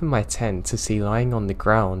 I opened my tent to see lying on the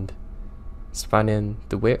ground, spanning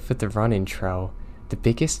the width of the running trail, the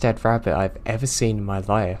biggest dead rabbit I've ever seen in my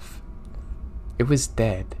life. It was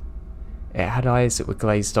dead. It had eyes that were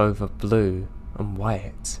glazed over blue and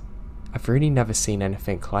white. I've really never seen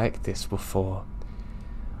anything like this before.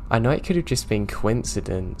 I know it could have just been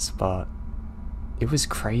coincidence, but it was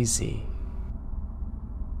crazy.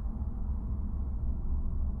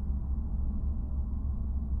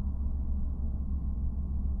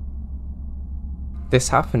 This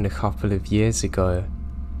happened a couple of years ago.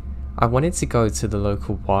 I wanted to go to the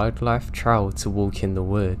local wildlife trail to walk in the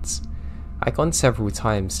woods. I'd gone several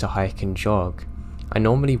times to hike and jog. I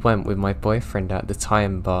normally went with my boyfriend at the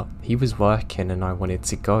time, but he was working and I wanted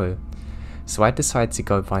to go, so I decided to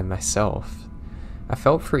go by myself. I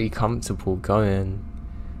felt pretty comfortable going.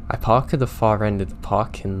 I park at the far end of the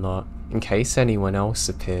parking lot in case anyone else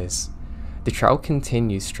appears. The trail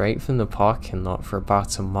continues straight from the parking lot for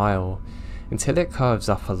about a mile until it curves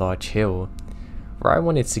up a large hill. Where I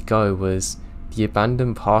wanted to go was the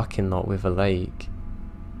abandoned parking lot with a lake.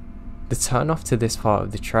 The turn off to this part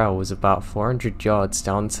of the trail was about 400 yards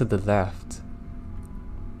down to the left.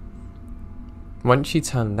 Once you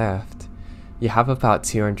turn left, you have about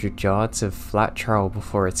 200 yards of flat trail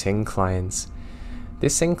before it inclines.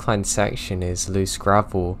 This inclined section is loose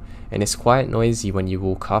gravel and it's quite noisy when you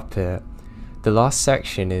walk up it. The last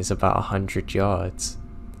section is about 100 yards.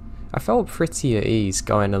 I felt pretty at ease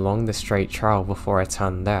going along the straight trail before I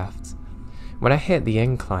turned left. When I hit the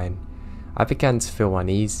incline, I began to feel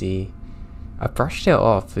uneasy. I brushed it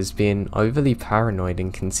off as being overly paranoid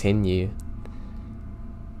and continued.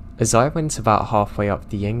 As I went about halfway up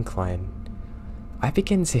the incline, I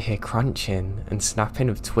began to hear crunching and snapping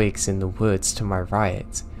of twigs in the woods to my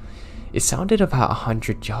right. It sounded about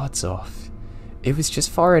 100 yards off. It was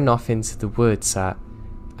just far enough into the woods that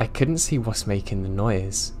I couldn't see what's making the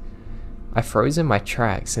noise. I froze in my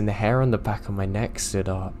tracks and the hair on the back of my neck stood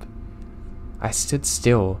up. I stood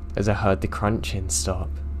still as I heard the crunching stop.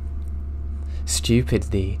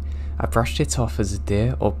 Stupidly, I brushed it off as a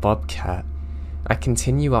deer or bobcat. I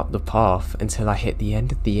continue up the path until I hit the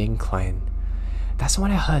end of the incline. That's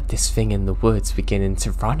when I heard this thing in the woods beginning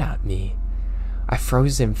to run at me. I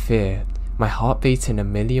froze in fear, my heart beating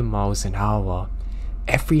 1,000,000 miles an hour.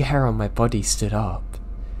 Every hair on my body stood up.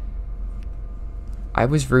 I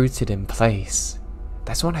was rooted in place.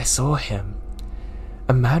 That's when I saw him.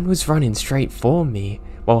 A man was running straight for me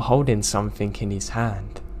while holding something in his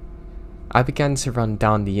hand. I began to run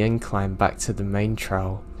down the incline back to the main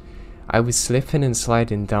trail. I was slipping and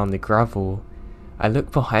sliding down the gravel. I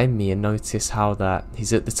looked behind me and noticed how that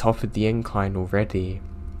he's at the top of the incline already.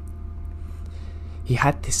 He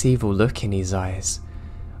had this evil look in his eyes.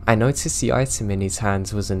 I noticed the item in his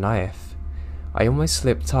hands was a knife. I almost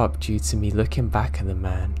slipped up due to me looking back at the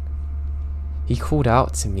man. He called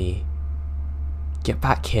out to me, "Get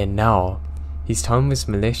back here now." His tone was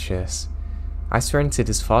malicious. I sprinted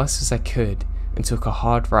as fast as I could and took a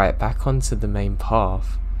hard right back onto the main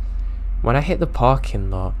path. When I hit the parking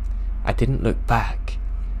lot, I didn't look back.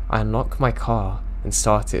 I unlocked my car and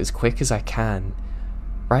started as quick as I can.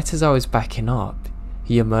 Right as I was backing up,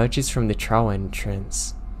 he emerges from the trail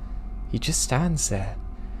entrance. He just stands there,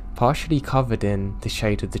 partially covered in the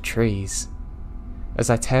shade of the trees. As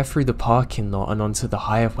I tear through the parking lot and onto the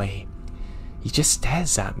highway, he just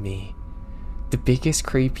stares at me. The biggest,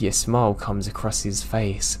 creepiest smile comes across his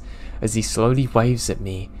face as he slowly waves at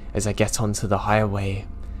me as I get onto the highway.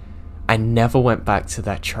 I never went back to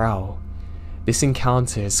that trail. This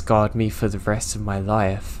encounter has scarred me for the rest of my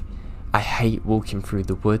life. I hate walking through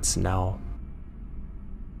the woods now.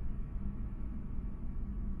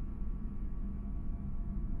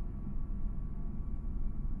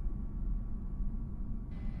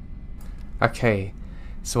 Okay,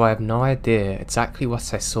 so I have no idea exactly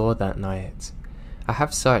what I saw that night. I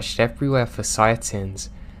have searched everywhere for sightings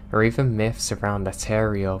or even myths around that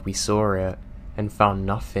area we saw it and found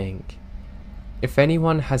nothing. If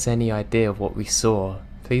anyone has any idea what we saw,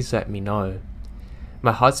 please let me know.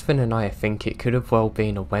 My husband and I think it could have well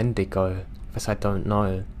been a Wendigo, but I don't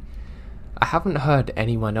know. I haven't heard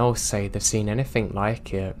anyone else say they've seen anything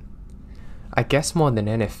like it. I guess more than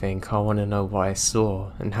anything I want to know what I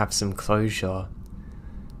saw and have some closure.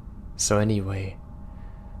 So anyway,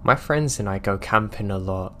 my friends and I go camping a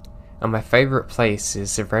lot, and my favourite place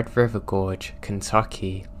is the Red River Gorge,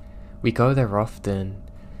 Kentucky. We go there often.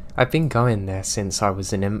 I've been going there since I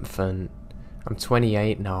was an infant. I'm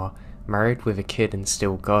 28 now, married with a kid and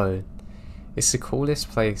still go. It's the coolest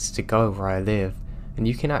place to go where I live, and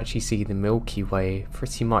you can actually see the Milky Way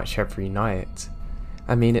pretty much every night.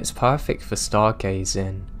 I mean, it's perfect for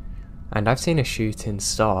stargazing. and I've seen a shooting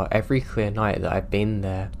star every clear night that I've been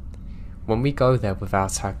there. When we go there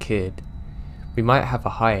without our kid, we might have a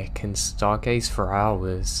hike and stargaze for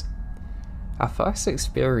hours. Our first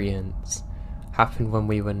experience happened when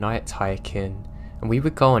we were night hiking, and we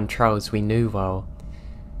would go on trails we knew well,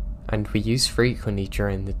 and we used frequently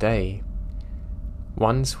during the day.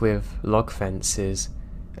 Ones with log fences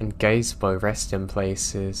and gazebo resting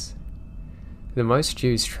places. The most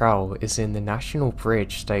used trail is in the National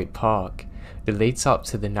Bridge State Park that leads up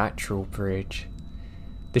to the Natural Bridge.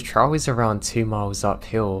 The trail is around 2 miles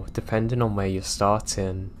uphill depending on where you're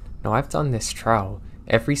starting. Now I've done this trail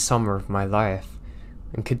every summer of my life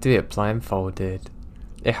and could do it blindfolded.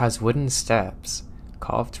 It has wooden steps,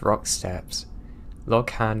 carved rock steps, log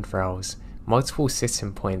handrails, multiple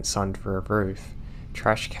sitting points under a roof,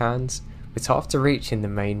 trash cans, but after reaching the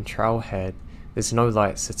main trailhead there's no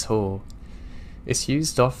lights at all. It's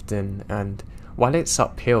used often, and while it's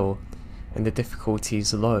uphill and the difficulty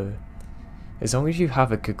is low, as long as you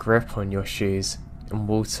have a good grip on your shoes and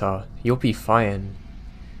water, you'll be fine.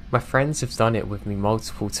 My friends have done it with me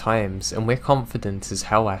multiple times and we're confident as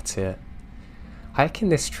hell at it. Hiking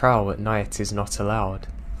this trail at night is not allowed,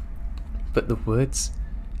 but the woods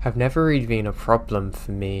have never really been a problem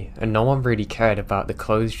for me and no one really cared about the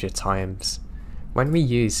closure times. When we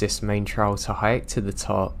use this main trail to hike to the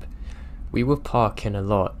top, we would park in a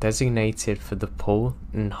lot designated for the pool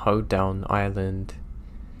and Hoedown Island.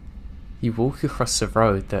 You walk across the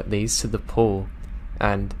road that leads to the pool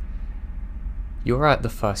and you're at the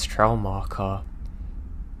first trail marker.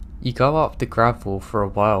 You go up the gravel for a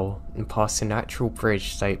while and pass the Natural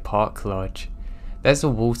Bridge State Park Lodge. There's a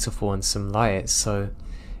waterfall and some lights, so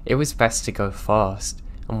it was best to go fast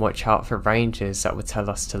and watch out for rangers that would tell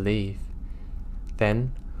us to leave.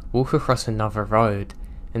 Then walk across another road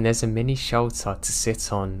and there's a mini shelter to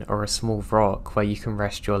sit on or a small rock where you can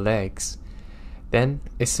rest your legs. Then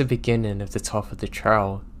it's the beginning of the top of the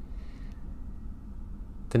trail.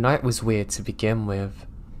 The night was weird to begin with.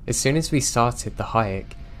 As soon as we started the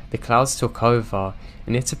hike, the clouds took over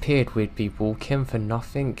and it appeared we'd be walking for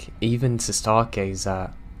nothing even to stargaze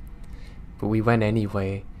at. But we went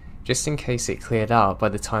anyway, just in case it cleared out by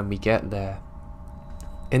the time we get there.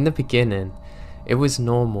 In the beginning, it was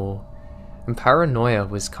normal, and paranoia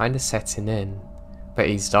was kinda setting in, but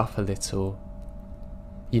eased up a little.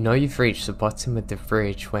 You know you've reached the bottom of the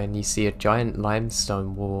bridge when you see a giant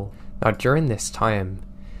limestone wall. Now during this time,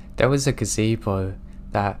 there was a gazebo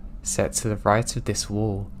that sat to the right of this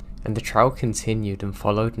wall, and the trail continued and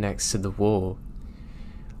followed next to the wall.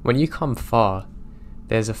 When you come far,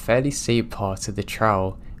 there's a fairly steep part of the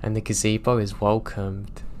trail and the gazebo is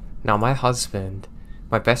welcomed. Now my husband,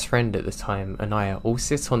 my best friend at the time, and I all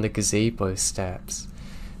sit on the gazebo steps.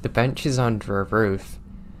 The bench is under a roof,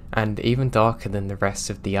 and even darker than the rest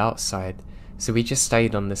of the outside, so we just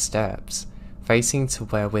stayed on the steps, facing to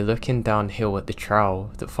where we're looking downhill at the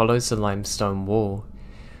trail that follows the limestone wall.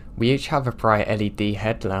 We each have a bright LED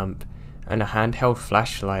headlamp and a handheld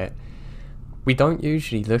flashlight. We don't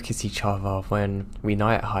usually look at each other when we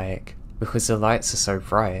night hike because the lights are so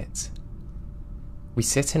bright. We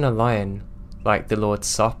sit in a line like the Lord's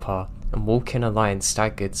Supper and walk in a line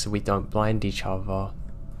staggered so we don't blind each other.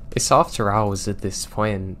 It's after hours at this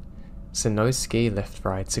point, so no ski lift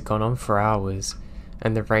rides had gone on for hours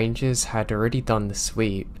and the rangers had already done the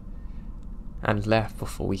sweep and left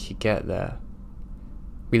before we could get there.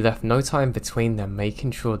 We left no time between them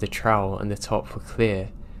making sure the trail and the top were clear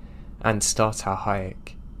and start our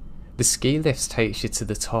hike. The ski lifts takes you to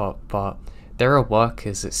the top, but there are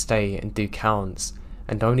workers that stay and do counts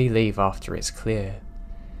and only leave after it's clear.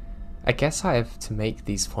 I guess I have to make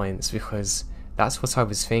these points because that's what I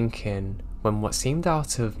was thinking when what seemed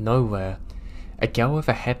out of nowhere, a girl with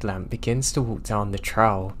a headlamp begins to walk down the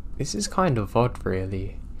trail. This is kind of odd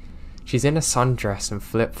really. She's in a sundress and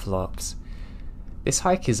flip-flops. This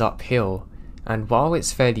hike is uphill, and while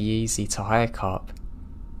it's fairly easy to hike up,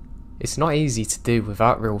 it's not easy to do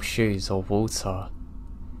without real shoes or water.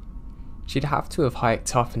 She'd have to have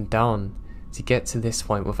hiked up and down to get to this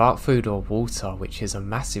point without food or water, which is a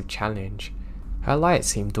massive challenge. Her light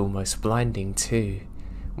seemed almost blinding too.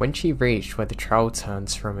 When she reached where the trail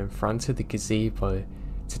turns from in front of the gazebo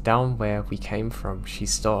to down where we came from, she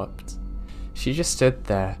stopped. She just stood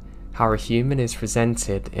there, how a human is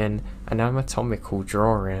presented in an anatomical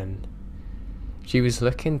drawing. She was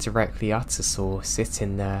looking directly at us all,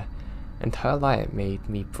 sitting there, and her light made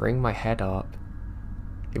me bring my head up.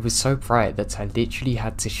 It was so bright that I literally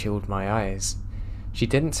had to shield my eyes. She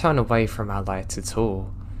didn't turn away from our light at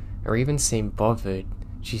all, or even seem bothered.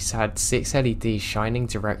 She had 6 LEDs shining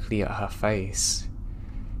directly at her face.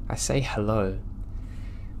 I say hello.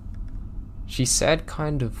 She said,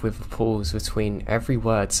 kind of with a pause between every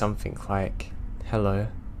word, something like, "Hello,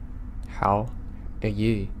 how are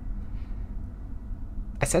you?"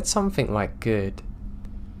 I said something like, "Good,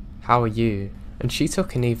 how are you?" And she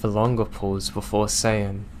took an even longer pause before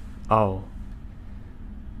saying, "Oh,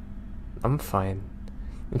 I'm fine."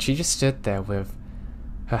 And she just stood there with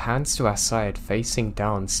her hands to her side, facing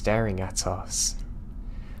down, staring at us.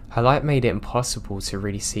 Her light made it impossible to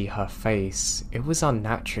really see her face. It was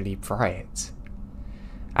unnaturally bright.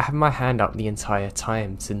 I had my hand up the entire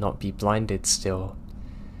time to not be blinded still,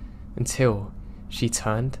 until she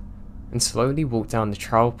turned and slowly walked down the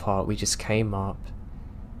trail part we just came up.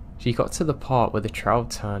 She got to the part where the trail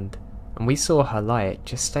turned, and we saw her light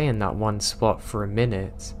just stay in that one spot for a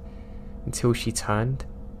minute, until she turned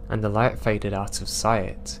and the light faded out of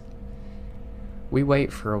sight. We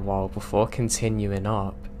wait for a while before continuing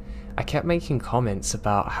up. I kept making comments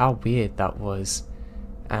about how weird that was,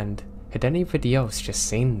 and had anybody else just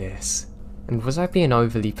seen this? And was I being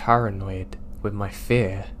overly paranoid with my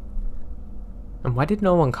fear? And why did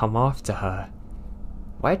no one come after her?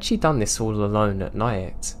 Why had she done this all alone at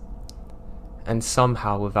night? And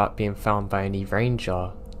somehow without being found by any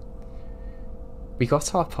ranger. We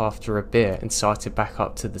got up after a bit and started back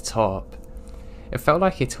up to the top. It felt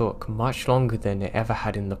like it took much longer than it ever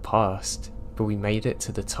had in the past, but we made it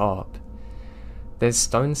to the top. There's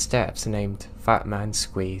stone steps named Fat Man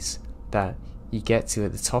Squeeze that you get to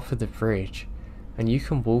at the top of the bridge, and you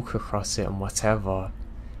can walk across it and whatever.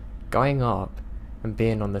 Going up and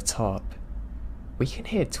being on the top, we can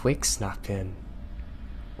hear twigs snapping,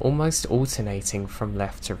 almost alternating from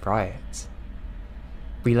left to right.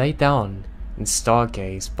 We lay down and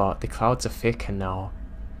stargaze, but the clouds are thicker now.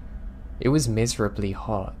 It was miserably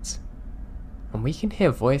hot, and we can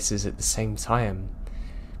hear voices at the same time.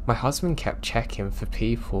 My husband kept checking for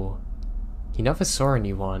people. He never saw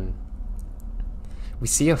anyone. We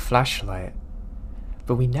see a flashlight,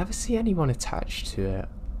 but we never see anyone attached to it.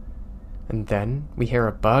 And then we hear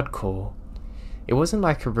a bird call. It wasn't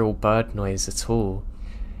like a real bird noise at all.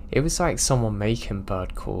 It was like someone making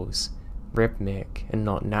bird calls, rhythmic and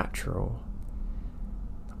not natural.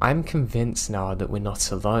 I'm convinced now that we're not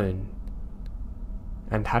alone,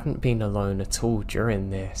 and hadn't been alone at all during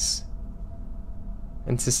this.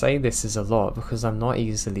 And to say this is a lot because I'm not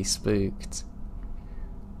easily spooked.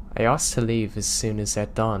 I asked to leave as soon as they're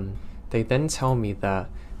done. They then tell me that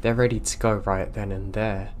they're ready to go right then and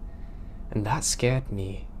there, and that scared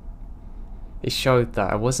me. It showed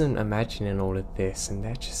that I wasn't imagining all of this and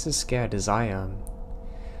they're just as scared as I am.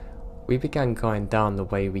 We began going down the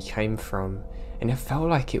way we came from, and it felt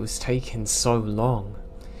like it was taking so long.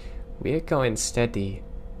 We were going steady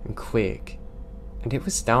and quick, and it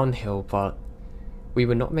was downhill, but we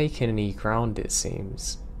were not making any ground, it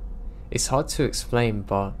seems. It's hard to explain,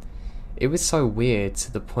 but it was so weird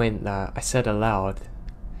to the point that I said aloud,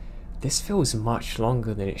 "This feels much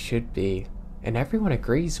longer than it should be," and everyone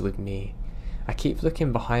agrees with me. I keep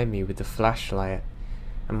looking behind me with the flashlight,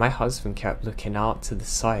 and my husband kept looking out to the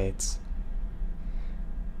sides.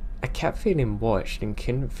 I kept feeling watched and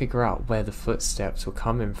couldn't figure out where the footsteps were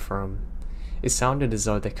coming from. It sounded as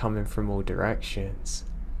though they're coming from all directions.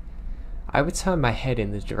 I would turn my head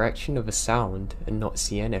in the direction of a sound and not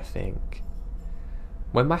see anything.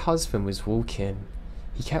 When my husband was walking,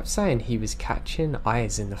 he kept saying he was catching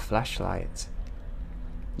eyes in the flashlight.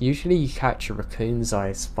 Usually you catch a raccoon's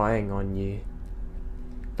eyes spying on you,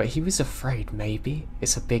 but he was afraid maybe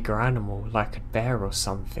it's a bigger animal like a bear or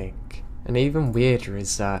something. And even weirder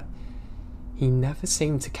is that he never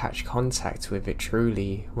seemed to catch contact with it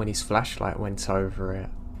truly when his flashlight went over it.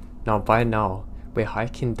 By now, we're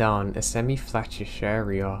hiking down a semi-flattish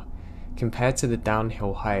area, compared to the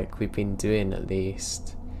downhill hike we've been doing at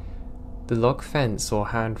least. The log fence or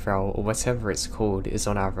handrail or whatever it's called is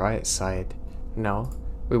on our right side. Now,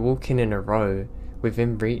 we're walking in a row,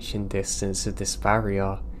 within reaching distance of this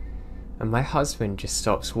barrier, and my husband just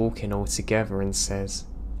stops walking altogether and says,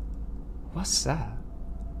 "What's that?"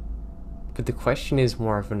 But the question is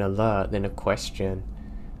more of an alert than a question.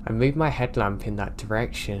 I move my headlamp in that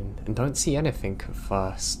direction and don't see anything at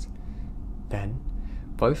first. Then,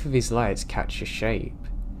 both of his lights catch a shape,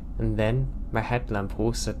 and then my headlamp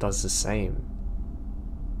also does the same.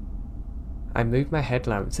 I move my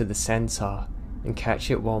headlamp to the center and catch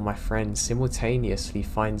it while my friend simultaneously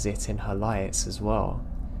finds it in her lights as well.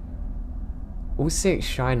 All six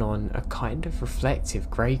shine on a kind of reflective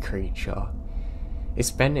grey creature. It's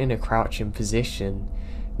bent in a crouching position,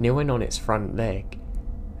 kneeling on its front leg,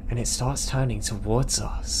 and it starts turning towards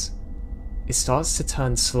us. It starts to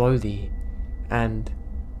turn slowly, and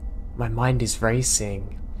my mind is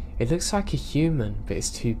racing. It looks like a human, but it's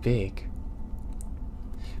too big.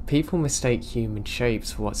 People mistake human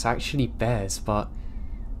shapes for what's actually bears, but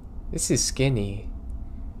this is skinny.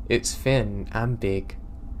 It's thin and big,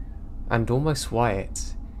 and almost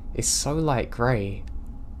white. It's so light grey.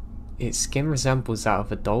 Its skin resembles that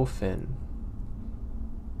of a dolphin.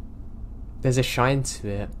 There's a shine to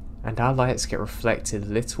it, and our lights get reflected a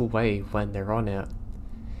little way when they're on it.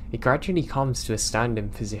 It gradually comes to a standing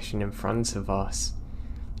position in front of us.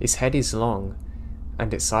 Its head is long,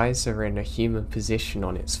 and its eyes are in a human position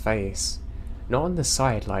on its face, not on the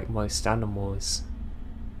side like most animals.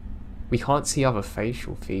 We can't see other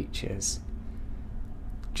facial features,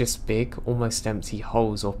 just big, almost empty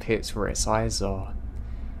holes or pits where its eyes are.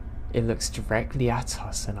 It looks directly at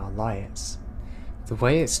us and our lights. The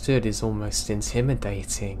way it stood is almost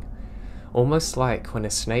intimidating, almost like when a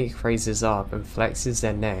snake raises up and flexes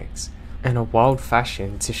their necks in a wild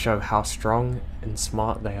fashion to show how strong and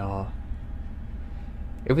smart they are.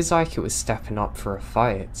 It was like it was stepping up for a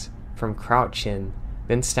fight, from crouching,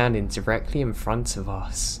 then standing directly in front of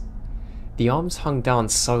us. The arms hung down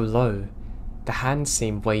so low, the hands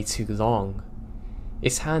seemed way too long.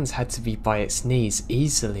 Its hands had to be by its knees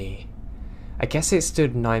easily. I guess it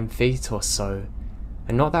stood 9 feet or so,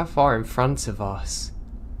 and not that far in front of us.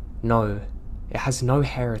 No, it has no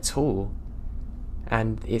hair at all,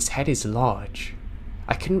 and its head is large.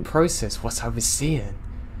 I couldn't process what I was seeing.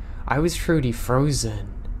 I was truly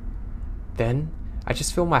frozen. Then, I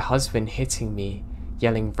just feel my husband hitting me,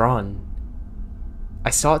 yelling "run." I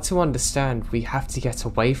start to understand we have to get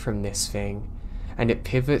away from this thing, and it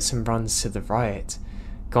pivots and runs to the right,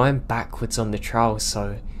 going backwards on the trail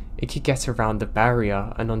so it could get around the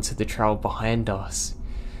barrier and onto the trail behind us.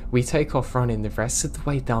 We take off running the rest of the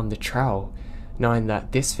way down the trail, knowing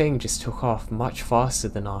that this thing just took off much faster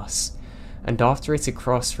than us, and after it had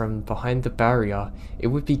crossed from behind the barrier, it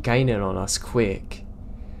would be gaining on us quick.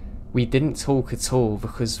 We didn't talk at all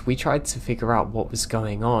because we tried to figure out what was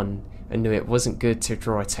going on and knew it wasn't good to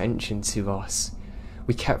draw attention to us.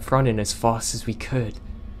 We kept running as fast as we could,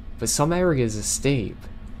 but some areas are steep.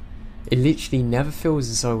 It literally never feels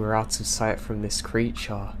as though we're out of sight from this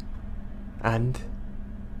creature. And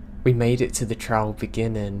we made it to the trail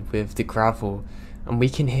beginning with the gravel, and we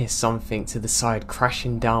can hear something to the side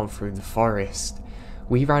crashing down through the forest.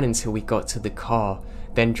 We ran until we got to the car,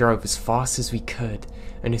 then drove as fast as we could,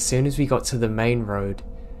 and as soon as we got to the main road,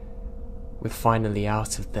 we're finally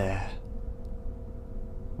out of there.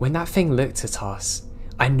 When that thing looked at us,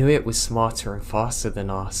 I knew it was smarter and faster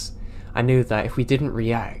than us. I knew that if we didn't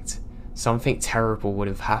react, something terrible would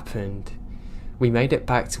have happened. We made it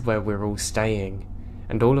back to where we're all staying,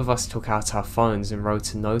 and all of us took out our phones and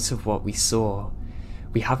wrote a note of what we saw.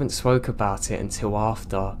 We haven't spoke about it until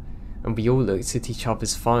after, and we all looked at each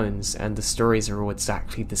other's phones and the stories are all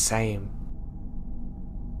exactly the same.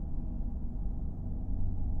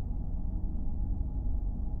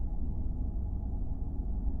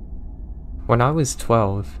 When I was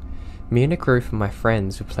 12, me and a group of my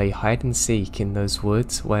friends would play hide and seek in those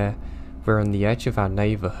woods where we're on the edge of our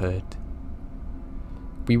neighbourhood.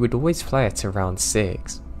 We would always play at around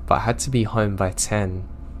 6, but had to be home by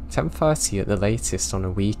 10:30 at the latest on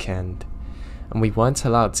a weekend, and we weren't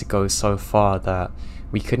allowed to go so far that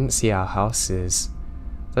we couldn't see our houses.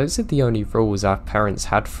 Those are the only rules our parents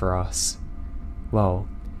had for us. Well,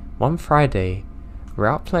 one Friday, we're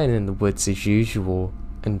out playing in the woods as usual,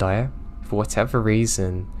 and I, for whatever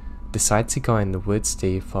reason, decide to go in the woods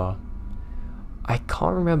deeper. I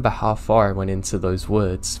can't remember how far I went into those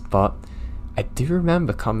woods, but I do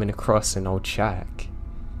remember coming across an old shack.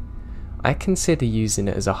 I considered using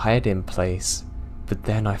it as a hiding place, but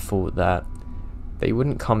then I thought that they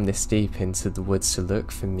wouldn't come this deep into the woods to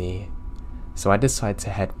look for me, so I decided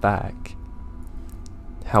to head back.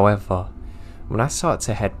 However, when I start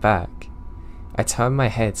to head back, I turn my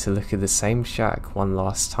head to look at the same shack one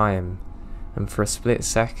last time, and for a split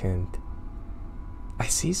second, I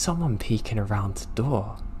see someone peeking around the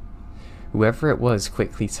door. Whoever it was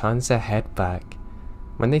quickly turns their head back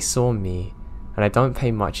when they saw me, and I don't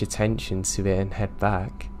pay much attention to it and head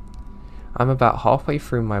back. I'm about halfway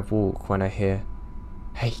through my walk when I hear,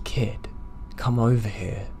 "Hey kid, come over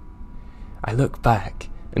here." I look back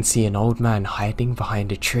and see an old man hiding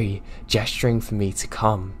behind a tree, gesturing for me to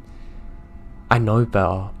come. I know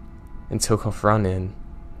better, and took off running.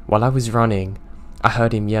 While I was running, I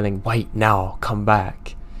heard him yelling, "Wait now, come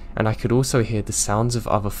back," and I could also hear the sounds of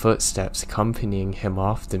other footsteps accompanying him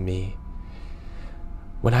after me.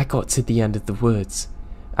 When I got to the end of the woods,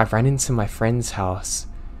 I ran into my friend's house,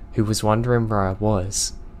 who was wondering where I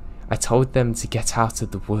was. I told them to get out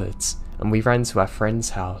of the woods, and we ran to our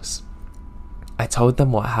friend's house. I told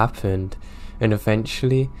them what happened, and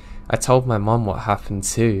eventually, I told my mum what happened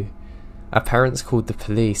too. Our parents called the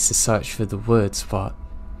police to search for the woods, but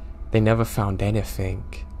they never found anything.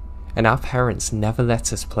 And our parents never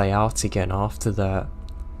let us play out again after that.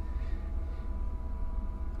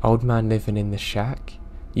 Old man living in the shack,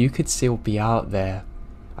 you could still be out there.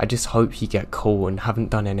 I just hope you get caught and haven't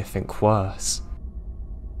done anything worse.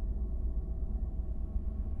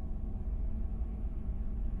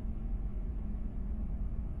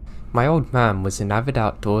 My old man was an avid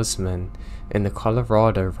outdoorsman in the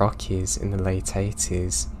Colorado Rockies in the late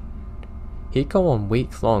 80s. He'd go on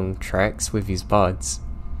week-long treks with his buds.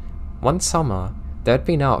 One summer, they'd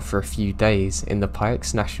been out for a few days in the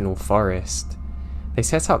Pikes National Forest. They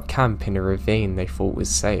set up camp in a ravine they thought was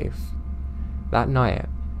safe. That night,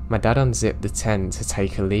 my dad unzipped the tent to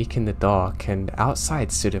take a leak in the dark, and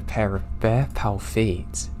outside stood a pair of bare pale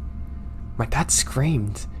feet. My dad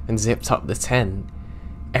screamed and zipped up the tent.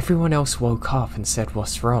 Everyone else woke up and said,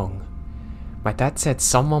 "What's wrong?" My dad said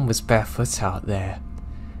someone was barefoot out there,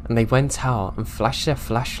 and they went out and flashed their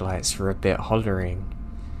flashlights for a bit, hollering.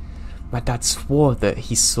 My dad swore that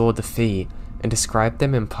he saw the feet and described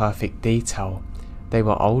them in perfect detail. They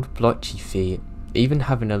were old blotchy feet, even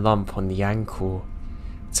having a lump on the ankle.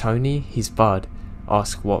 Tony, his bud,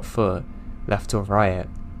 asked what foot, left or right,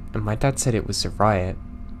 and my dad said it was the right.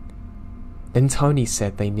 Then Tony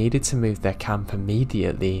said they needed to move their camp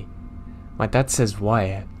immediately. My dad says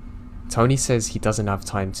why. Tony says he doesn't have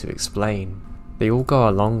time to explain. They all go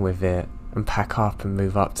along with it and pack up and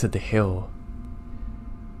move up to the hill.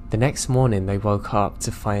 The next morning they woke up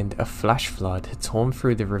to find a flash flood had torn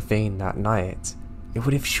through the ravine that night. It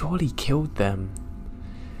would have surely killed them.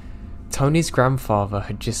 Tony's grandfather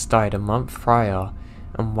had just died a month prior,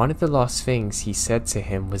 and one of the last things he said to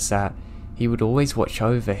him was that he would always watch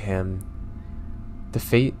over him. The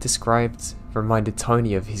feet described reminded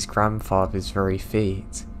Tony of his grandfather's very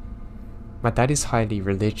feet. My dad is highly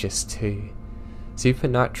religious too.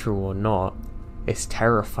 Supernatural or not, it's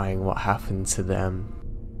terrifying what happened to them.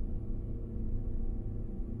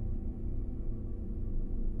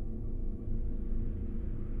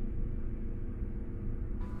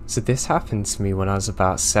 So this happened to me when I was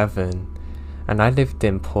about 7, and I lived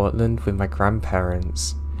in Portland with my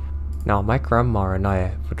grandparents. Now my grandma and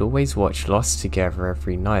I would always watch Lost together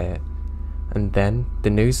every night, and then the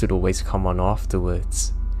news would always come on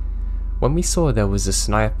afterwards. When we saw there was a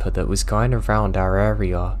sniper that was going around our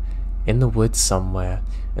area, in the woods somewhere,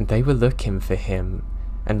 and they were looking for him,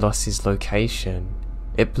 and lost his location,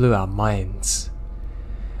 it blew our minds.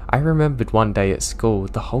 I remembered one day at school,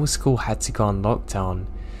 the whole school had to go on lockdown,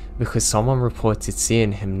 because someone reported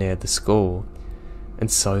seeing him near the school,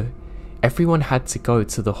 and so everyone had to go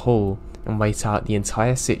to the hall and wait out the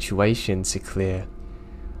entire situation to clear.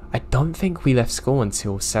 I don't think we left school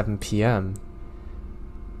until 7 PM.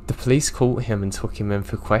 The police caught him and took him in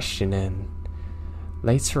for questioning.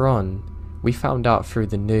 Later on, we found out through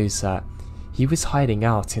the news that he was hiding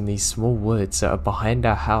out in these small woods that are behind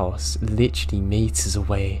our house, literally meters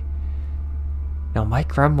away. Now my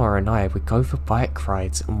grandma and I would go for bike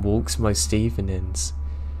rides and walks most evenings.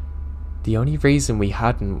 The only reason we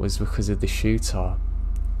hadn't was because of the shooter.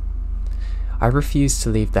 I refused to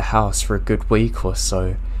leave the house for a good week or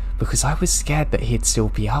so because I was scared that he'd still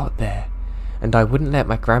be out there, and I wouldn't let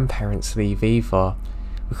my grandparents leave either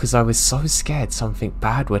because I was so scared something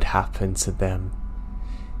bad would happen to them.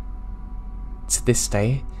 To this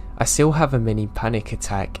day, I still have a mini panic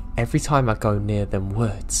attack every time I go near them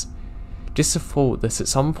woods. Just the thought that at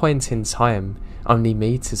some point in time, only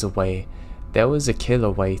meters away, there was a killer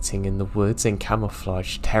waiting in the woods in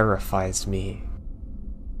camouflage terrifies me.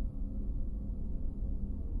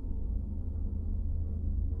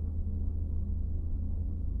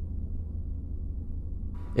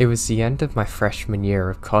 It was the end of my freshman year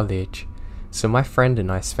of college, so my friend and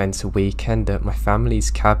I spent a weekend at my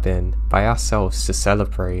family's cabin by ourselves to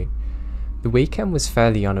celebrate. The weekend was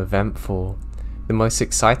fairly uneventful. The most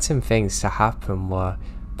exciting things to happen were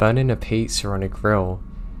burning a pizza on a grill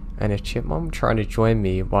and a chipmunk trying to join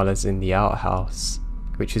me while I was in the outhouse,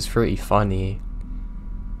 which was pretty funny.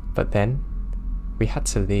 But then, we had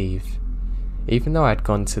to leave. Even though I'd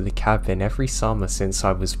gone to the cabin every summer since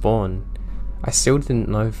I was born, I still didn't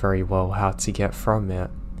know very well how to get from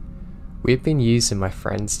it. We had been using my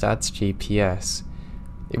friend's dad's GPS.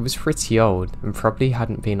 It was pretty old and probably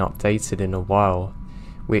hadn't been updated in a while,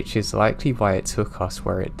 which is likely why it took us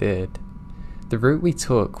where it did. The route we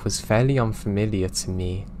took was fairly unfamiliar to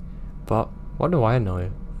me, but what do I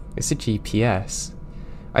know? It's a GPS.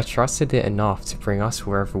 I trusted it enough to bring us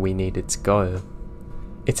wherever we needed to go.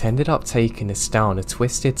 It ended up taking us down a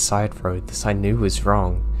twisted side road that I knew was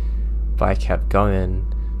wrong, but I kept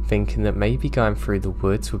going, thinking that maybe going through the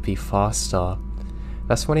woods would be faster.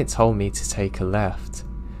 That's when it told me to take a left.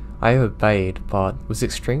 I obeyed, but was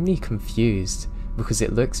extremely confused because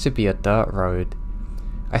it looks to be a dirt road.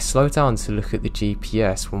 I slowed down to look at the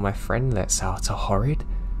GPS when my friend lets out a horrid,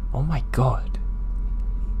 "Oh my god."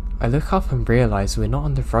 I look up and realise we're not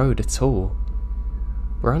on the road at all.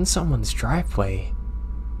 We're on someone's driveway.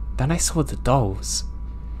 Then I saw the dolls.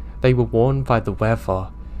 They were worn by the weather,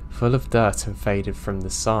 full of dirt and faded from the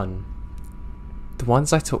sun. The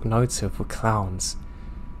ones I took note of were clowns,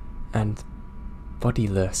 and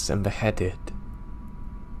bodiless and beheaded.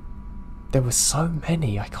 There were so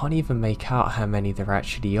many, I can't even make out how many there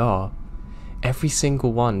actually are. Every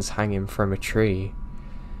single one's hanging from a tree.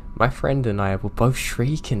 My friend and I were both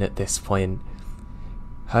shrieking at this point.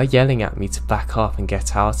 Her yelling at me to back up and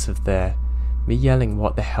get out of there, me yelling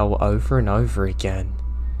what the hell over and over again.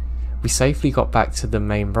 We safely got back to the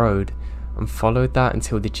main road and followed that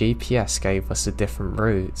until the GPS gave us a different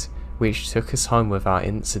route, which took us home without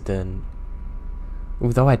incident.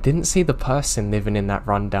 Although I didn't see the person living in that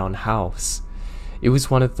rundown house, it was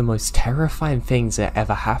one of the most terrifying things that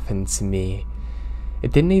ever happened to me.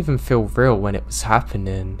 It didn't even feel real when it was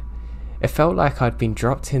happening. It felt like I'd been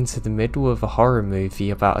dropped into the middle of a horror movie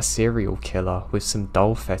about a serial killer with some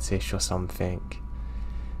doll fetish or something.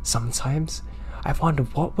 Sometimes I wonder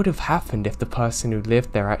what would have happened if the person who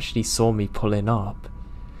lived there actually saw me pulling up,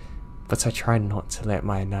 but I try not to let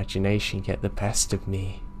my imagination get the best of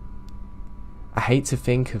me. I hate to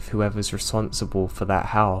think of whoever's responsible for that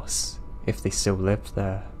house, if they still lived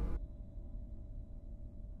there.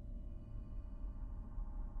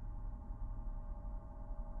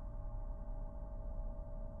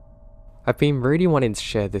 I've been really wanting to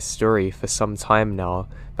share this story for some time now,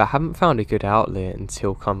 but haven't found a good outlet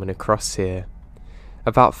until coming across here.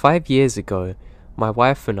 About 5 years ago, my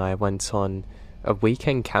wife and I went on a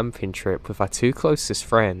weekend camping trip with our two closest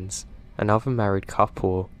friends, another married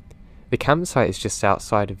couple. The campsite is just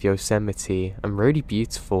outside of Yosemite and really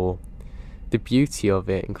beautiful. The beauty of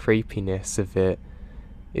it and creepiness of it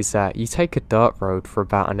is that you take a dirt road for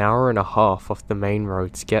about an hour and a half off the main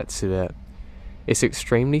road to get to it. It's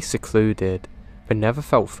extremely secluded, but never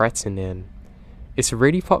felt threatening. It's a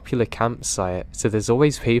really popular campsite, so there's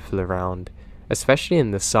always people around, especially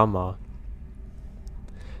in the summer.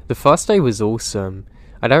 The first day was awesome.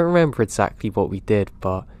 I don't remember exactly what we did,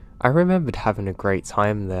 but I remembered having a great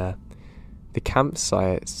time there. The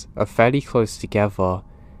campsites are fairly close together,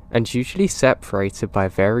 and usually separated by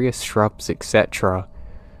various shrubs, etc.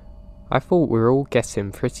 I thought we were all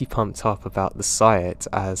getting pretty pumped up about the site,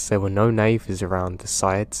 as there were no neighbours around the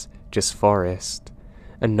sites, just forest,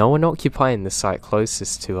 and no one occupying the site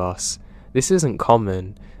closest to us. This isn't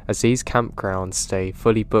common, as these campgrounds stay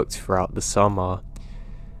fully booked throughout the summer.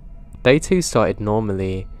 Day 2 started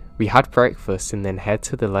normally. We had breakfast and then head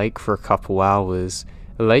to the lake for a couple hours.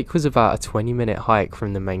 The lake was about a 20-minute hike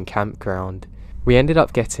from the main campground. We ended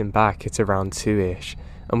up getting back at around 2ish,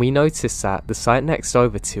 and we noticed that the site next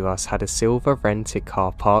over to us had a silver rented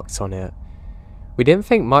car parked on it. We didn't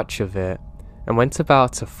think much of it, and went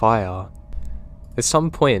about a fire. At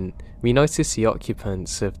some point, we noticed the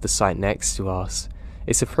occupants of the site next to us.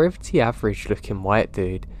 It's a pretty average looking white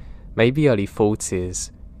dude, maybe early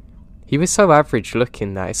 40s. He was so average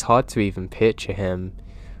looking that it's hard to even picture him.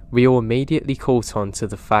 We all immediately caught on to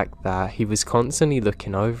the fact that he was constantly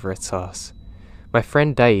looking over at us. My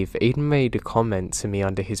friend Dave even made a comment to me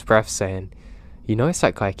under his breath saying, "You notice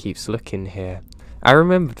that guy keeps looking here." I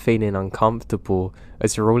remembered feeling uncomfortable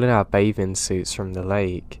as we're all in our bathing suits from the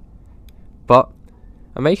lake. But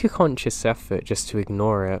I make a conscious effort just to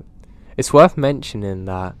ignore it. It's worth mentioning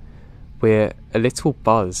that we're a little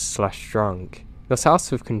buzzed/drunk, not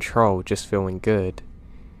out of control, just feeling good.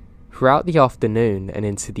 Throughout the afternoon and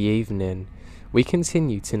into the evening, we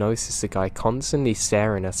continued to notice the guy constantly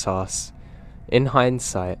staring at us. In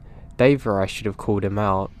hindsight, Dave or I should have called him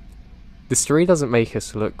out. The story doesn't make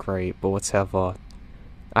us look great, but whatever.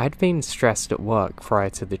 I had been stressed at work prior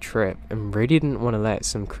to the trip and really didn't want to let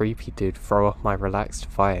some creepy dude throw off my relaxed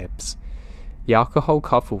vibes. The alcohol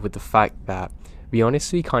coupled with the fact that we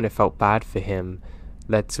honestly kind of felt bad for him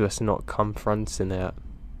led to us not confronting it.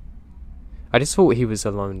 I just thought he was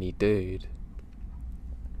a lonely dude.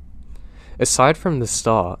 Aside from the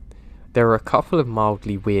start, there were a couple of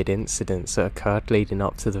mildly weird incidents that occurred leading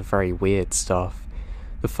up to the very weird stuff.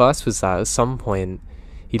 The first was that at some point,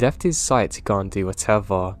 he left his site to go and do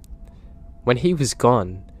whatever. When he was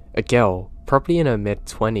gone, a girl, probably in her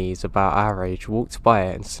mid-20s, about our age, walked by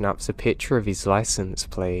it and snapped a picture of his license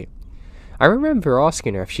plate. I remember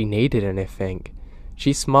asking her if she needed anything.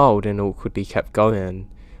 She smiled and awkwardly kept going.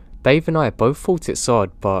 Dave and I both thought it's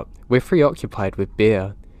odd, but we're preoccupied with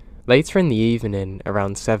beer. Later in the evening,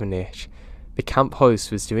 around 7ish, the camp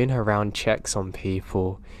host was doing her round checks on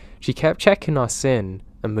people. She kept checking us in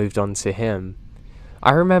and moved on to him.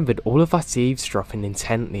 I remembered all of us eavesdropping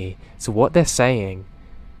intently to what they're saying.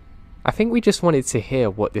 I think we just wanted to hear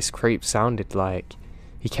what this creep sounded like.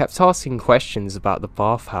 He kept asking questions about the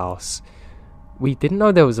bathhouse. We didn't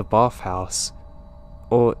know there was a bathhouse,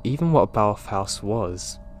 or even what a bathhouse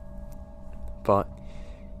was. But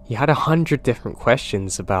he had 100 different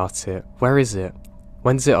questions about it. Where is it?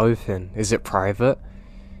 When's it open? Is it private?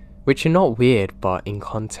 Which are not weird, but in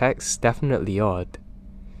context, definitely odd.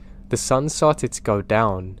 The sun started to go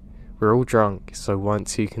down. We're all drunk, so weren't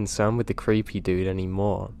too concerned with the creepy dude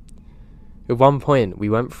anymore. At one point, we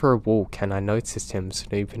went for a walk and I noticed him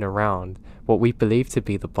snooping around what we believed to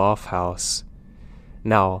be the bathhouse.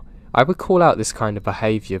 Now, I would call out this kind of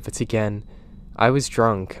behaviour, but again, I was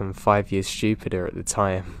drunk and 5 years stupider at the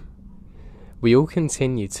time. We all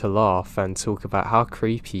continued to laugh and talk about how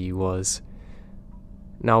creepy he was.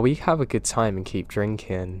 Now, we have a good time and keep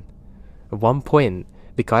drinking. At one point,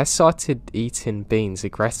 the guy started eating beans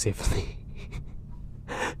aggressively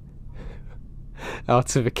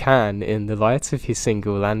out of a can in the light of his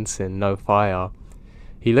single lantern, no fire.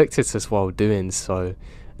 He looked at us while doing so,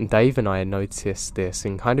 and Dave and I noticed this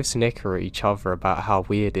and kind of snicker at each other about how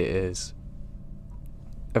weird it is.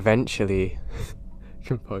 Eventually,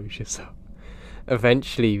 compose yourself.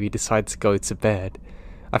 Eventually we decided to go to bed.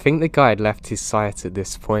 I think the guy had left his sight at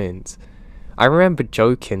this point. I remember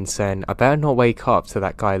joking, saying I better not wake up to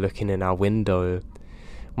that guy looking in our window.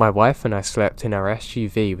 My wife and I slept in our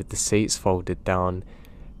SUV with the seats folded down.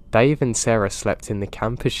 Dave and Sarah slept in the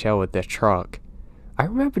camper shell of their truck. I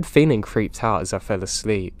remembered feeling creeped out as I fell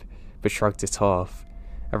asleep, but shrugged it off.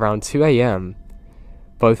 Around 2 AM,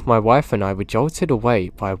 both my wife and I were jolted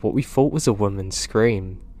awake by what we thought was a woman's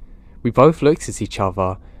scream. We both looked at each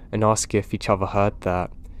other and asked if each other heard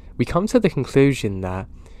that. We come to the conclusion that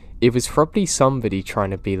it was probably somebody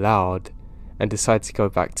trying to be loud, and decided to go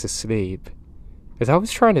back to sleep. As I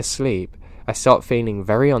was trying to sleep, I start feeling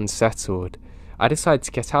very unsettled. I decided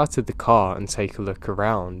to get out of the car and take a look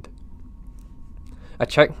around. I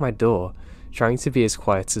checked my door, trying to be as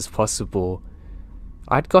quiet as possible.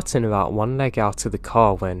 I'd gotten about one leg out of the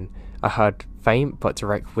car when I heard faint but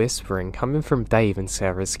direct whispering coming from Dave and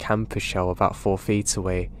Sarah's camper shell about 4 feet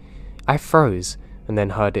away. I froze and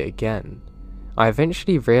then heard it again. I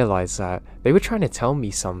eventually realised that they were trying to tell me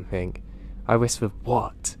something. I whispered,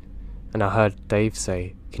 "What?" And I heard Dave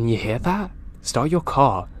say, "Can you hear that? Start your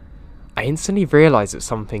car." I instantly realised that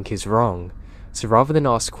something is wrong, so rather than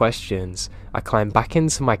ask questions, I climbed back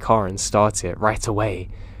into my car and started it right away.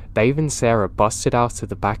 Dave and Sarah busted out of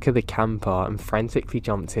the back of the camper and frantically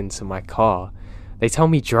jumped into my car. They tell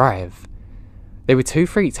me drive. They were too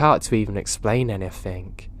freaked out to even explain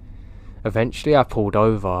anything. Eventually I pulled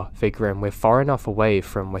over, figuring we're far enough away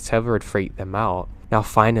from whatever had freaked them out. Now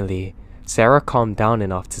finally, Sarah calmed down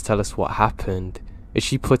enough to tell us what happened. As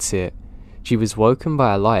she put it, she was woken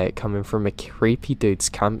by a light coming from a creepy dude's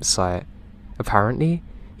campsite. Apparently,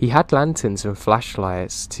 he had lanterns and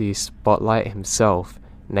flashlights to spotlight himself,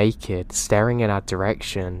 naked, staring in our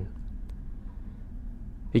direction.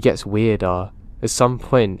 It gets weirder. At some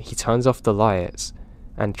point, he turns off the lights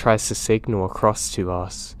and tries to signal across to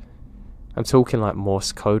us. I'm talking like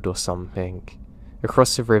Morse code or something.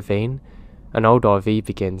 Across the ravine, an old RV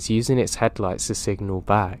begins using its headlights to signal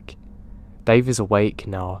back. Dave is awake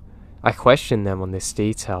now. I question them on this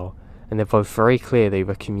detail, and they're both very clear they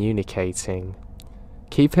were communicating.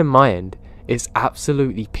 Keep in mind, it's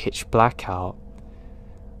absolutely pitch black out.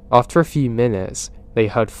 After a few minutes, they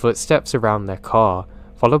heard footsteps around their car,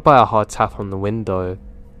 followed by a hard tap on the window.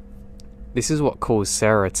 This is what caused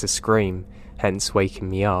Sarah to scream, hence waking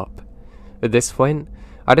me up. At this point,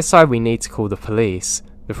 I decide we need to call the police.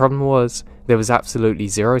 The problem was, there was absolutely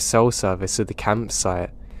zero cell service at the campsite.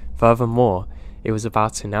 Furthermore, it was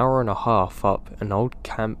about an hour and a half up an old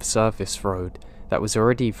camp service road that was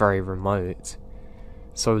already very remote.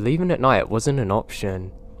 So leaving at night wasn't an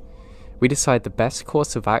option. We decided the best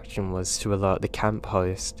course of action was to alert the camp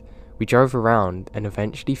host. We drove around and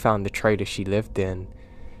eventually found the trailer she lived in.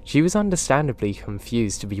 She was understandably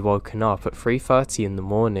confused to be woken up at 3:30 in the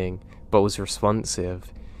morning, but was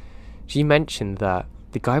responsive. She mentioned that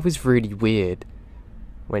the guy was really weird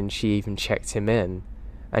when she even checked him in,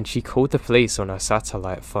 and she called the police on her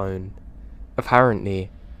satellite phone. Apparently,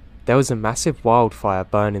 there was a massive wildfire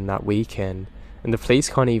burning that weekend, and the police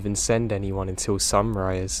can't even send anyone until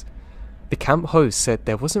sunrise. The camp host said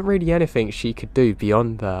there wasn't really anything she could do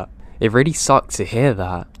beyond that. It really sucked to hear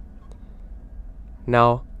that.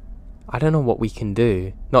 Now, I don't know what we can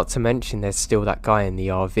do, not to mention there's still that guy in the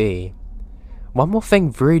RV. One more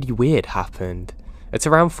thing really weird happened. It's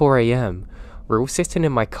around 4 AM. We're all sitting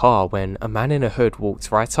in my car when a man in a hood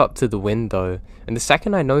walked right up to the window, and the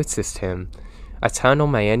second I noticed him, I turned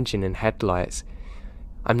on my engine and headlights.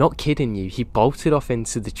 I'm not kidding you, he bolted off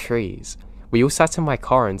into the trees. We all sat in my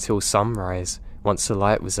car until sunrise, once the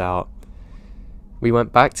light was out. We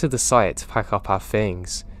went back to the site to pack up our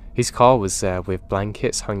things. His car was there with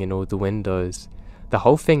blankets hung in all the windows. The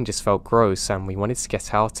whole thing just felt gross and we wanted to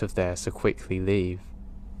get out of there, so quickly leave.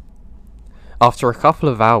 After a couple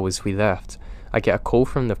of hours we left, I get a call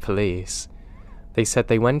from the police. They said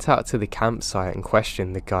they went out to the campsite and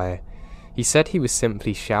questioned the guy. He said he was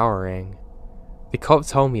simply showering. The cop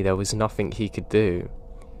told me there was nothing he could do.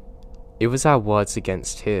 It was our words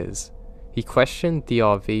against his. He questioned the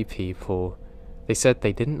RV people. They said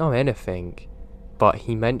they didn't know anything, but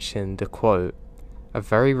he mentioned a quote, "A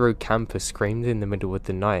very rude camper screamed in the middle of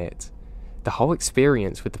the night." The whole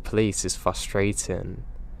experience with the police is frustrating.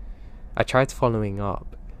 I tried following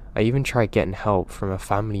up. I even tried getting help from a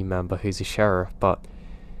family member who's a sheriff, but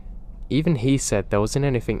even he said there wasn't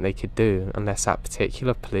anything they could do unless that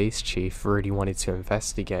particular police chief really wanted to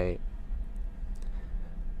investigate.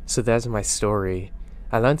 So there's my story.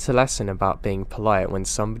 I learned a lesson about being polite when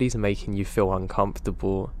somebody's making you feel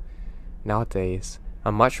uncomfortable. Nowadays,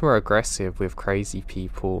 I'm much more aggressive with crazy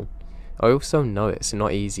people. I also know it's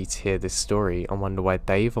not easy to hear this story and wonder why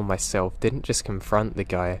Dave or myself didn't just confront the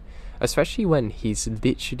guy, especially when he's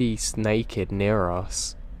literally naked near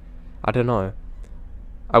us. I don't know.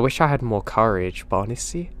 I wish I had more courage, but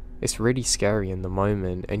honestly, it's really scary in the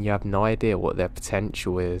moment and you have no idea what their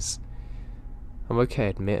potential is. I'm okay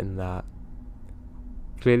admitting that.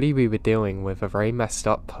 Clearly we were dealing with a very messed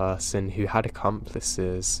up person who had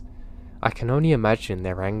accomplices. I can only imagine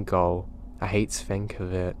their end goal. I hate to think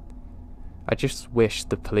of it. I just wish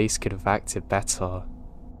the police could have acted better.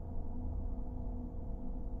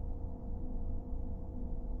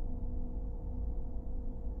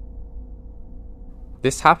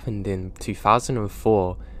 This happened in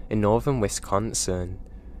 2004 in northern Wisconsin.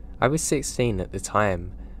 I was 16 at the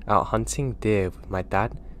time, out hunting deer with my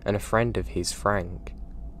dad and a friend of his, Frank.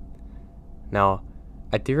 Now,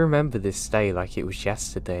 I do remember this day like it was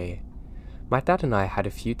yesterday. My dad and I had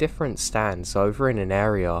a few different stands over in an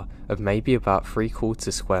area of maybe about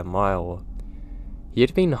 3/4 square mile. He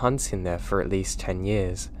had been hunting there for at least 10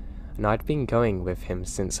 years, and I'd been going with him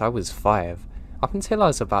since I was 5, up until I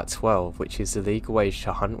was about 12, which is the legal age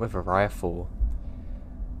to hunt with a rifle.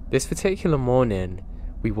 This particular morning,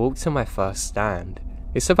 we walked to my first stand.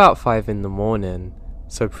 It's about 5 in the morning,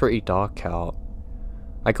 so pretty dark out.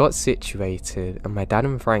 I got situated and my dad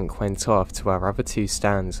and Frank went off to our other 2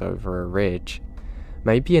 stands over a ridge,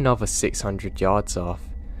 maybe another 600 yards off.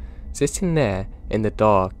 Sitting there in the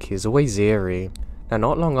dark is always eerie. Now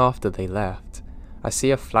not long after they left, I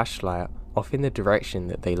see a flashlight off in the direction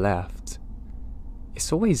that they left.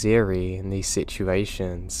 It's always eerie in these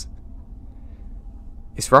situations.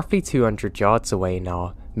 It's roughly 200 yards away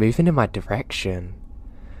now, moving in my direction.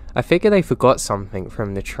 I figure they forgot something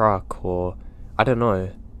from the truck or I don't know,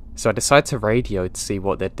 so I decide to radio to see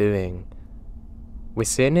what they're doing. We're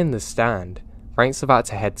sitting in the stand. Frank's about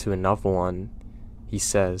to head to another one. He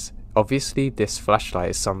says, obviously this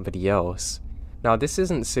flashlight is somebody else. Now this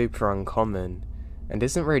isn't super uncommon, and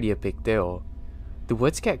isn't really a big deal. The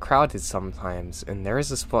woods get crowded sometimes, and there is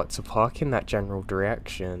a spot to park in that general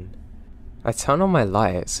direction. I turn on my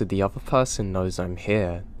light so the other person knows I'm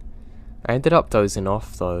here. I ended up dozing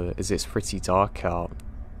off though, as it's pretty dark out.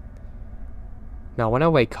 Now when I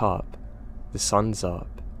wake up, the sun's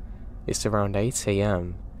up. It's around 8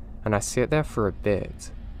 AM, and I sit there for a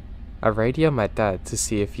bit. I radio my dad to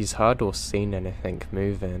see if he's heard or seen anything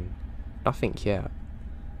moving. Nothing yet.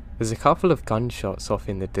 There's a couple of gunshots off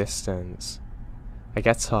in the distance. I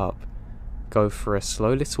get up, go for a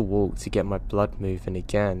slow little walk to get my blood moving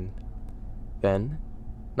again. Then,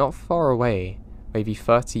 not far away, maybe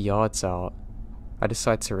 30 yards out, I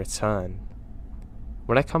decide to return.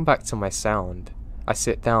 When I come back to my sound, I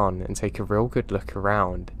sit down and take a real good look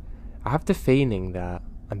around. I have the feeling that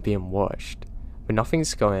I'm being watched, but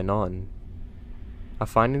nothing's going on. I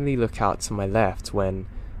finally look out to my left when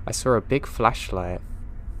I saw a big flashlight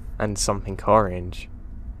and something orange.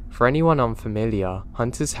 For anyone unfamiliar,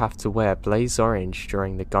 hunters have to wear blaze orange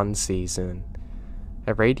during the gun season.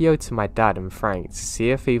 I radio to my dad and Frank to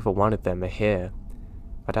see if either one of them are here.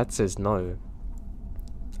 My dad says no.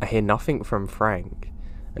 I hear nothing from Frank,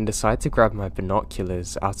 and decide to grab my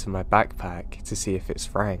binoculars out of my backpack to see if it's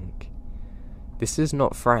Frank. This is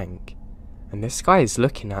not Frank, and this guy is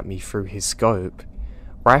looking at me through his scope.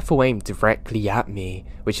 Rifle aimed directly at me,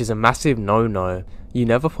 which is a massive no-no. You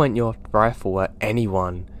never point your rifle at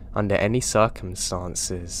anyone under any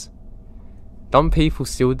circumstances. Dumb people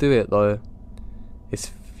still do it though. It's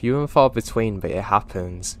few and far between, but it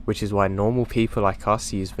happens, which is why normal people like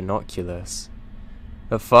us use binoculars.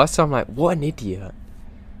 At first I'm like, what an idiot.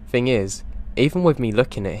 Thing is, even with me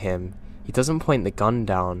looking at him, he doesn't point the gun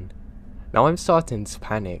down. Now I'm starting to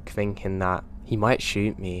panic, thinking that he might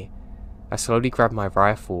shoot me. I slowly grab my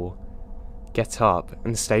rifle, get up,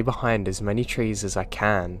 and stay behind as many trees as I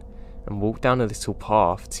can, and walk down a little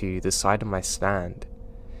path to the side of my stand.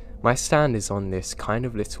 My stand is on this kind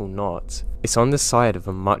of little knot. It's on the side of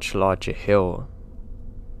a much larger hill.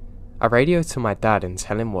 I radio to my dad and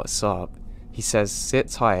tell him what's up. He says sit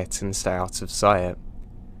tight and stay out of sight.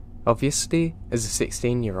 Obviously, as a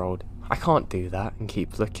 16-year-old, I can't do that and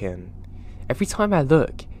keep looking. Every time I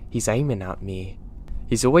look, he's aiming at me.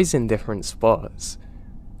 He's always in different spots,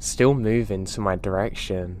 still moving to my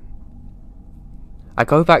direction. I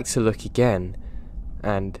go back to look again,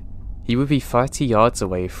 and he would be 30 yards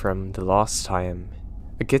away from the last time.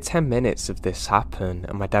 A good 10 minutes of this happened,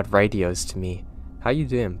 and my dad radios to me, "How you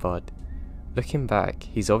doing, bud?" Looking back,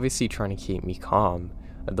 he's obviously trying to keep me calm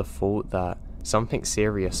at the thought that something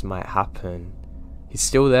serious might happen. He's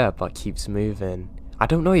still there but keeps moving. I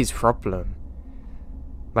don't know his problem.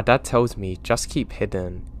 My dad tells me just keep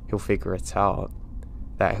hidden, he'll figure it out,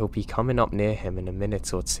 that he'll be coming up near him in a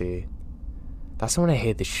minute or two. That's when I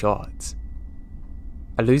hear the shot.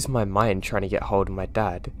 I lose my mind trying to get hold of my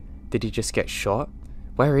dad. Did he just get shot?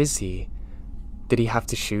 Where is he? Did he have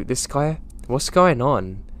to shoot this guy? What's going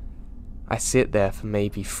on? I sit there for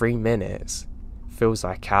maybe 3 minutes. Feels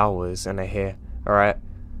like hours, and I hear, "Alright,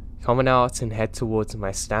 coming out and head towards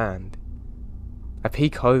my stand." I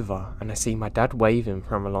peek over and I see my dad waving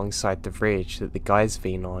from alongside the ridge that the guy's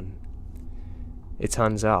been on. It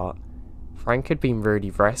turns out, Frank had been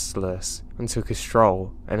really restless and took a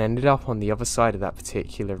stroll and ended up on the other side of that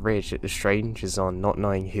particular ridge that the stranger's on, not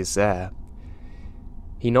knowing he's there.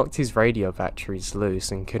 He knocked his radio batteries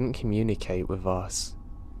loose and couldn't communicate with us.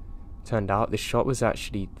 Turned out the shot was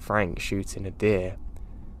actually Frank shooting a deer.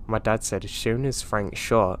 My dad said as soon as Frank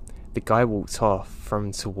shot, the guy walked off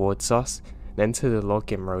from towards us, then to the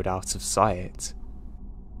logging road out of sight.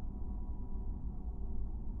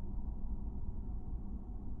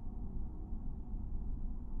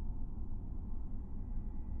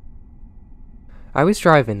 I was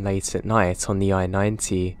driving late at night on the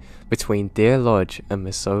I-90 between Deer Lodge and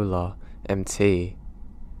Missoula, MT.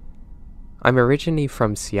 I'm originally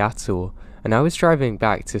from Seattle, and I was driving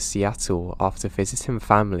back to Seattle after visiting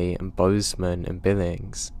family in Bozeman and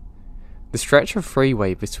Billings. The stretch of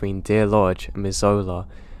freeway between Deer Lodge and Missoula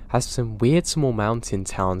has some weird small mountain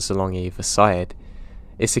towns along either side.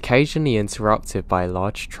 It's occasionally interrupted by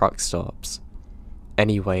large truck stops.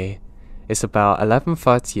 Anyway, it's about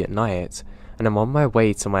 11:30 at night, and I'm on my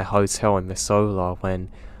way to my hotel in Missoula when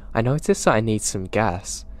I notice that I need some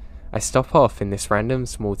gas. I stop off in this random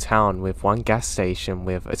small town with one gas station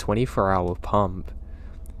with a 24-hour pump.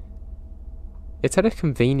 It had a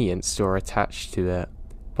convenience store attached to it,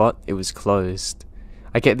 but it was closed.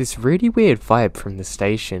 I get this really weird vibe from the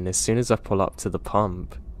station as soon as I pull up to the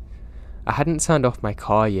pump. I hadn't turned off my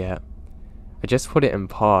car yet. I just put it in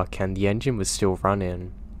park and the engine was still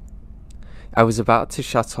running. I was about to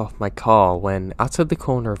shut off my car when, out of the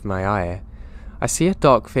corner of my eye, I see a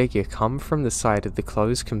dark figure come from the side of the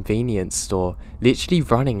closed convenience store, literally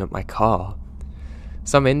running at my car.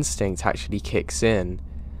 Some instinct actually kicks in,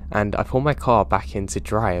 and I pull my car back into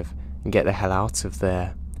drive and get the hell out of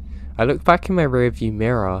there. I look back in my rearview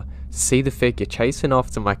mirror to see the figure chasing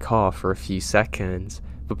after my car for a few seconds,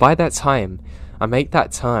 but by that time, I make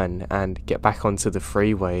that turn and get back onto the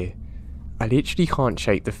freeway. I literally can't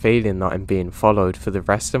shake the feeling that I'm being followed for the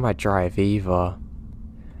rest of my drive either.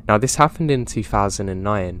 Now this happened in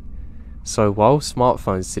 2009, so while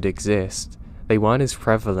smartphones did exist, they weren't as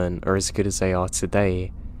prevalent or as good as they are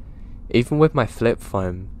today. Even with my flip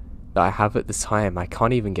phone that I have at the time, I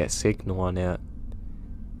can't even get signal on it.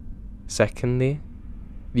 Secondly,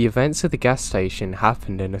 the events at the gas station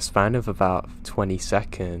happened in a span of about 20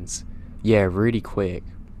 seconds. Yeah, really quick.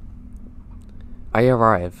 I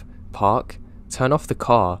arrive, park, turn off the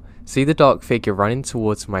car, see the dark figure running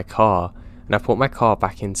towards my car, and I put my car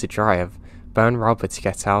back into drive, burn rubber to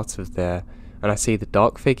get out of there, and I see the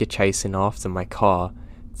dark figure chasing after my car,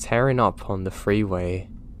 tearing up on the freeway.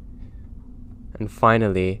 And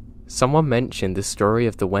finally, someone mentioned the story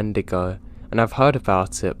of the Wendigo, and I've heard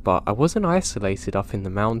about it, but I wasn't isolated up in the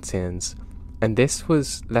mountains, and this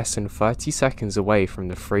was less than 30 seconds away from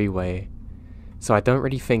the freeway, so I don't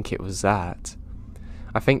really think it was that.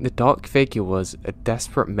 I think the dark figure was a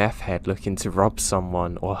desperate meth head looking to rob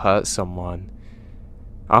someone or hurt someone.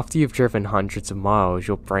 After you've driven hundreds of miles,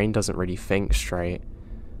 your brain doesn't really think straight,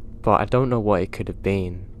 but I don't know what it could have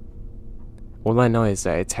been. All I know is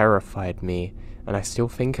that it terrified me, and I still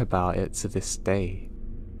think about it to this day.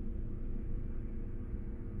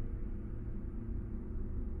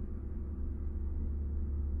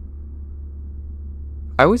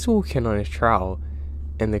 I was walking on a trail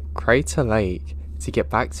in the crater lake to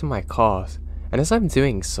get back to my car, and as I'm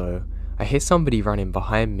doing so, I hear somebody running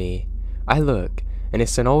behind me. I look, and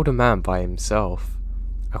it's an older man by himself.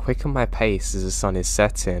 I quicken my pace as the sun is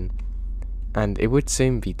setting, and it would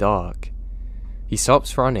soon be dark. He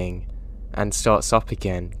stops running and starts up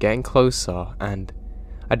again, getting closer, and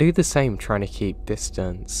I do the same, trying to keep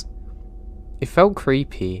distance. It felt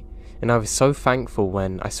creepy, and I was so thankful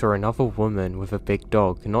when I saw another woman with a big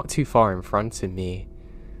dog not too far in front of me.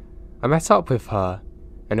 I met up with her,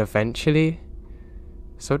 and eventually,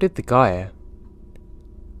 so did the guy.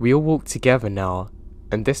 We all walk together now,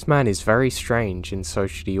 and this man is very strange and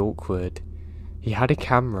socially awkward. He had a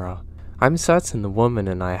camera. I'm certain the woman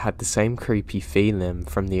and I had the same creepy feeling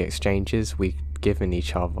from the exchanges we'd given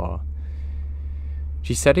each other.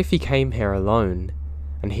 She said if he came here alone,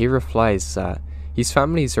 and he replies that his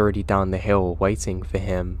family's already down the hill waiting for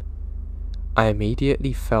him. I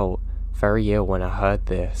immediately felt very ill when I heard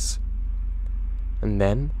this. And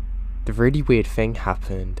then, the really weird thing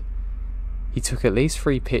happened. He took at least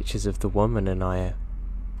 3 pictures of the woman and I.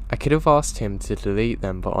 I could have asked him to delete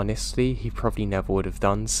them, but honestly, he probably never would have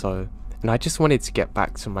done so. And I just wanted to get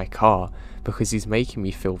back to my car, because he's making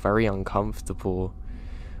me feel very uncomfortable.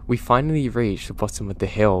 We finally reached the bottom of the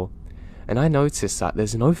hill, and I noticed that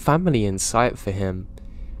there's no family in sight for him.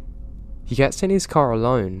 He gets in his car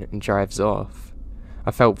alone and drives off.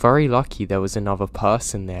 I felt very lucky there was another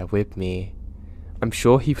person there with me. I'm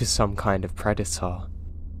sure he was some kind of predator.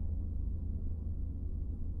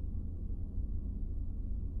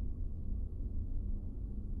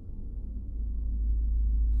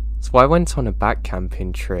 So I went on a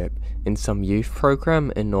backcamping trip in some youth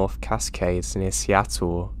program in North Cascades near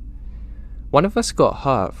Seattle. One of us got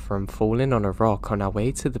hurt from falling on a rock on our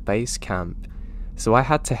way to the base camp, so I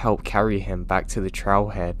had to help carry him back to the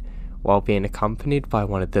trailhead while being accompanied by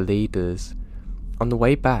one of the leaders. On the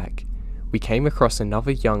way back, we came across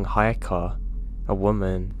another young hiker, a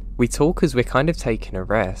woman. We talked as we're kind of taking a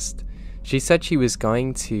rest. She said she was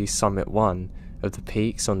going to summit one of the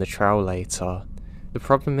peaks on the trail later. The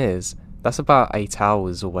problem is, that's about 8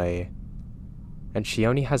 hours away, and she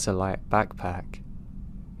only has a light backpack.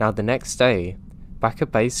 Now the next day, back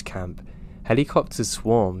at base camp, helicopters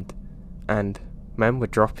swarmed, and men were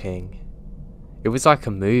dropping. It was like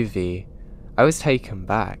a movie. I was taken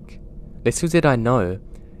back. Little did I know,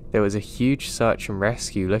 there was a huge search and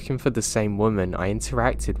rescue looking for the same woman I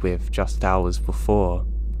interacted with just hours before.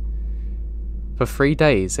 For 3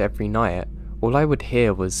 days every night, all I would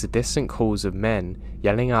hear was the distant calls of men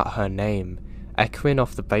yelling out her name, echoing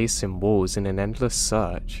off the basin walls in an endless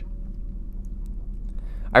search.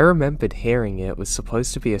 I remembered hearing it was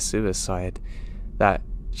supposed to be a suicide, that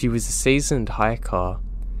she was a seasoned hiker,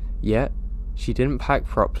 yet she didn't pack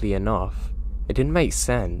properly enough. It didn't make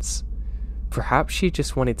sense. Perhaps she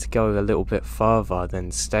just wanted to go a little bit further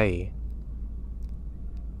than stay.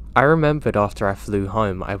 I remembered after I flew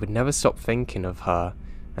home I would never stop thinking of her,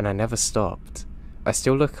 and I never stopped. I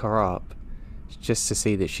still look her up, just to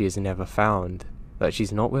see that she is never found, that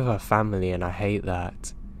she's not with her family, and I hate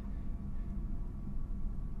that.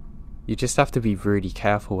 You just have to be really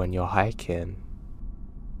careful when you're hiking.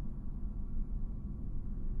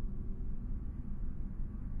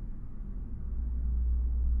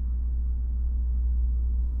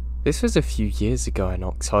 This was a few years ago in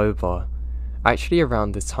October, actually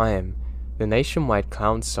around the time the nationwide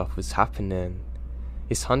clown stuff was happening.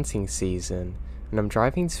 It's hunting season, and I'm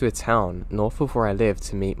driving to a town north of where I live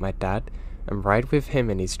to meet my dad and ride with him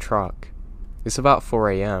in his truck. It's about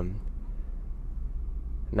 4 AM.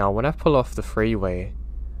 Now when I pull off the freeway,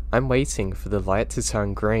 I'm waiting for the light to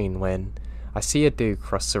turn green when I see a dude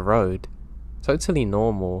cross the road. Totally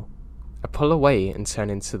normal. I pull away and turn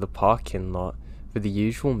into the parking lot for the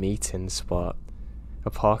usual meeting spot, a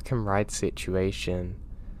park and ride situation.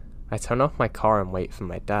 I turn off my car and wait for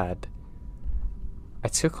my dad. I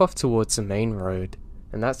took off towards the main road,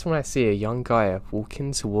 and that's when I see a young guy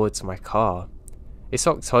walking towards my car. It's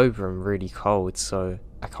October and really cold, so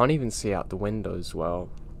I can't even see out the windows well.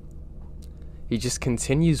 He just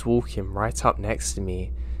continues walking right up next to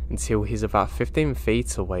me until he's about 15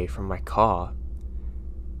 feet away from my car.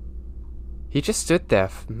 He just stood there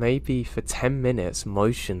maybe for 10 minutes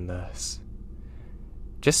motionless.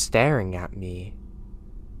 just staring at me.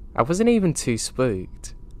 I wasn't even too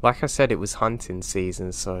spooked. Like I said, it was hunting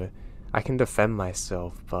season, so I can defend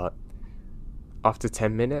myself, but after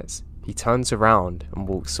 10 minutes, he turns around and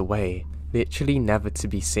walks away, literally never to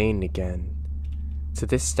be seen again. To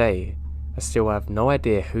this day, I still have no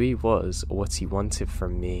idea who he was or what he wanted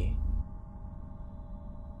from me.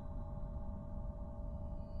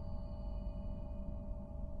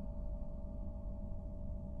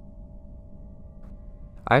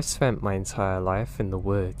 I've spent my entire life in the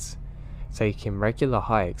woods, taking regular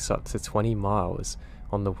hikes up to 20 miles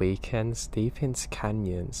on the weekends deep into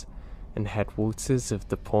canyons and headwaters of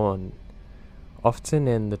the pond, often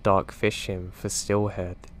in the dark fishing for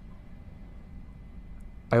steelhead.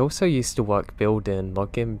 I also used to work building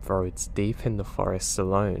logging roads deep in the forest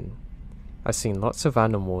alone. I've seen lots of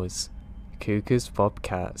animals: cougars,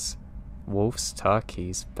 bobcats, wolves,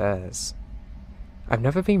 turkeys, bears. I've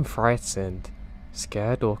never been frightened,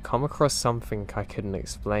 scared, or come across something I couldn't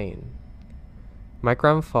explain. My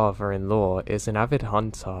grandfather-in-law is an avid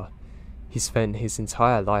hunter. He spent his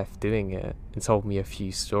entire life doing it and told me a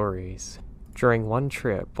few stories. During one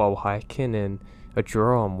trip while hiking in a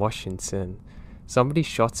draw on Washington, somebody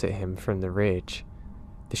shot at him from the ridge.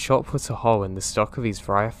 The shot put a hole in the stock of his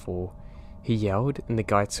rifle. He yelled and the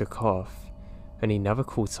guy took off, and he never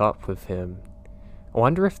caught up with him. I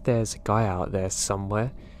wonder if there's a guy out there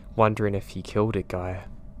somewhere wondering if he killed a guy.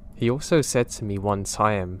 He also said to me one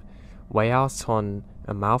time, way out on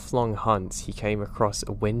a mouth-long hunt, he came across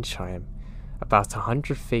a wind chime about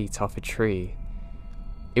 100 feet off a tree.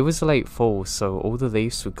 It was late fall, so all the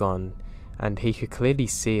leaves were gone, and he could clearly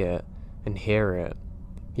see it and hear it.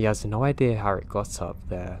 He has no idea how it got up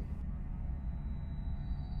there.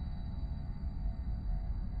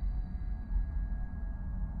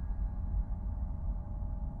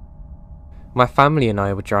 My family and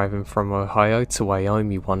I were driving from Ohio to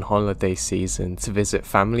Wyoming one holiday season to visit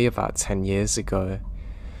family about 10 years ago.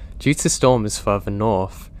 Due to storms further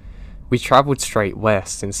north, we travelled straight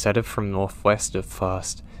west instead of from northwest at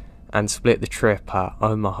first, and split the trip at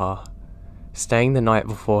Omaha, staying the night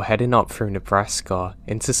before heading up through Nebraska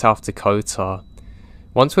into South Dakota.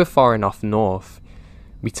 Once we're far enough north,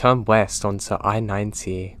 we turn west onto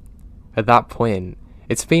I-90. At that point,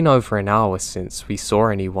 it's been over an hour since we saw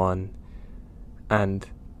anyone, and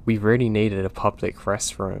we really needed a public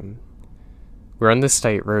restroom. We're on the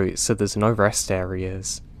state route, so there's no rest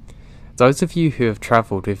areas. Those of you who have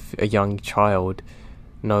travelled with a young child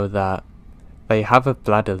know that they have a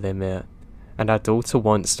bladder limit, and our daughter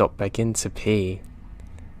won't stop begging to pee.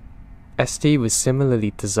 SD was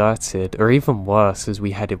similarly deserted, or even worse, as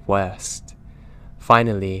we headed west.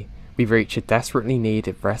 Finally, we reached a desperately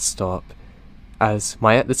needed rest stop, as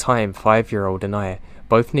my at the time 5-year-old and I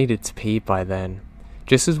both needed to pee by then.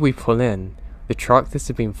 Just as we pull in, the truck that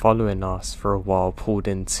had been following us for a while pulled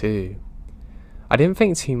in too. I didn't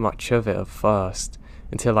think too much of it at first,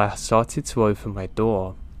 until I started to open my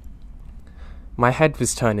door. My head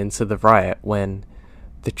was turning to the right when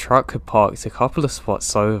the truck had parked a couple of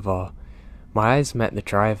spots over. My eyes met the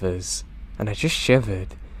driver's, and I just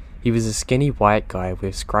shivered. He was a skinny white guy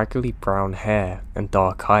with scraggly brown hair and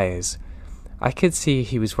dark eyes. I could see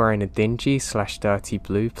he was wearing a dingy/dirty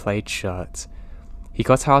blue plaid shirt. He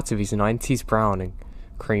got out of his 90s brown and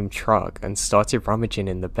cream truck and started rummaging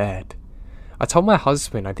in the bed. I told my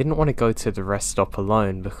husband I didn't want to go to the rest stop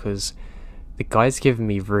alone because the guy's giving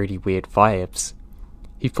me really weird vibes.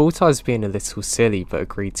 He thought I was being a little silly but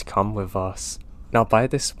agreed to come with us. Now by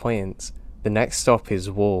this point, the next stop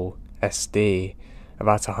is Wall, SD,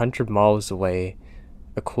 about 100 miles away,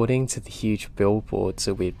 according to the huge billboards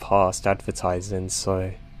that we'd passed advertising,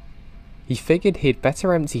 so he figured he'd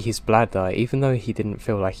better empty his bladder even though he didn't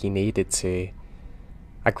feel like he needed to.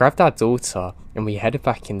 I grabbed our daughter and we headed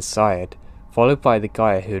back inside, followed by the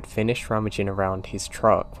guy who had finished rummaging around his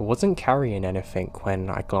truck but wasn't carrying anything when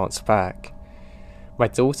I glanced back. My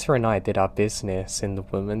daughter and I did our business in the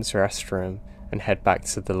women's restroom and head back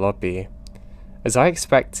to the lobby. As I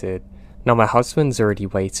expected, now my husband's already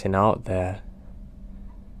waiting out there.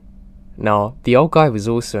 Now, the old guy was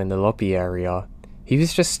also in the lobby area. He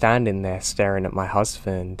was just standing there staring at my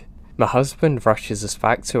husband. My husband rushes us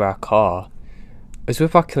back to our car. As we're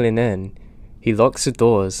buckling in, he locks the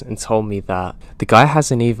doors and told me that the guy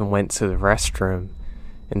hasn't even went to the restroom.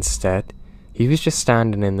 Instead, he was just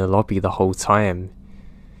standing in the lobby the whole time.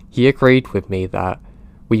 He agreed with me that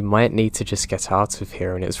we might need to just get out of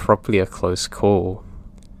here and it's probably a close call.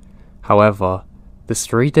 However, the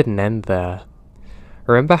story didn't end there.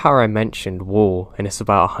 Remember how I mentioned Wall and it's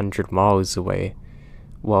about 100 miles away?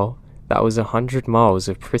 Well, that was 100 miles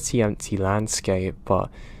of pretty empty landscape, but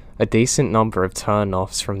a decent number of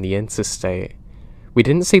turn-offs from the interstate. We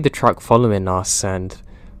didn't see the truck following us and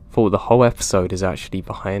thought the whole episode is actually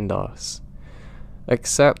behind us.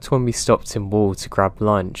 Except when we stopped in Wall to grab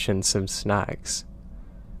lunch and some snacks.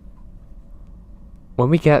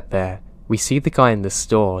 When we get there, we see the guy in the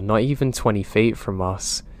store not even 20 feet from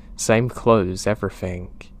us, same clothes,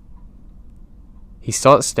 everything. He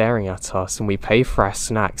starts staring at us and we pay for our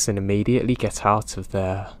snacks and immediately get out of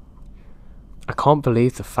there. I can't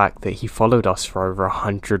believe the fact that he followed us for over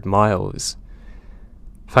 100 miles.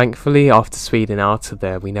 Thankfully, after speeding out of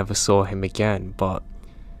there, we never saw him again, but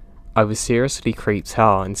I was seriously creeped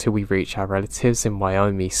out until we reached our relatives in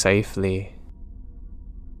Wyoming safely.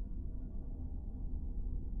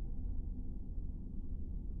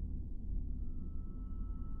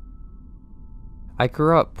 I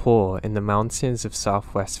grew up poor in the mountains of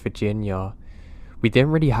southwest Virginia. We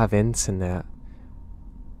didn't really have internet.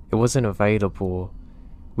 It wasn't available.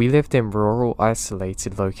 We lived in rural,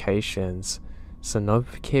 isolated locations, so no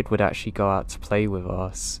kid would actually go out to play with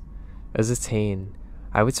us. As a teen,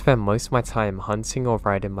 I would spend most of my time hunting or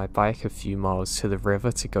riding my bike a few miles to the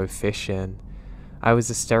river to go fishing. I was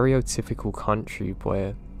a stereotypical country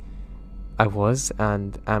boy. I was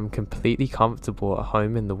and am completely comfortable at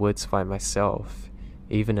home in the woods by myself,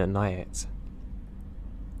 even at night.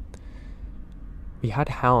 We had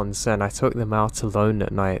hounds and I took them out alone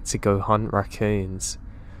at night to go hunt raccoons.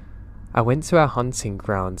 I went to our hunting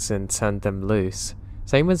grounds and turned them loose,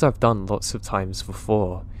 same as I've done lots of times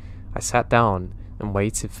before. I sat down and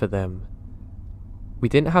waited for them. We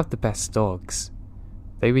didn't have the best dogs.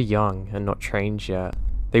 They were young and not trained yet.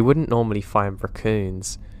 They wouldn't normally find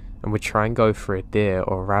raccoons and would try and go for a deer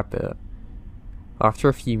or a rabbit. After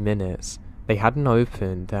a few minutes, they hadn't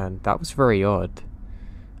opened and that was very odd.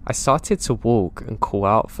 I started to walk and call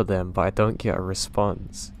out for them, but I don't get a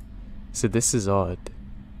response. So this is odd.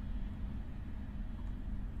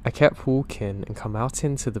 I kept walking and come out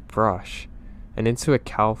into the brush and into a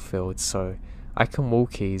cow field so I can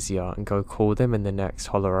walk easier and go call them in the next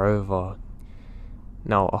holler over.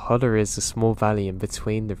 Now a holler is a small valley in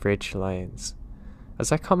between the ridge lines.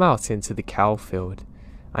 As I come out into the cow field,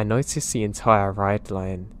 I notice the entire ride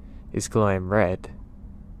line is glowing red.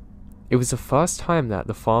 It was the first time that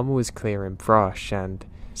the farmer was clearing brush and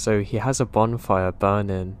so he has a bonfire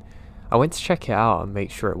burning. I went to check it out and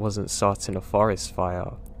make sure it wasn't starting a forest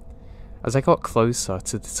fire. As I got closer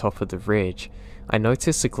to the top of the ridge, I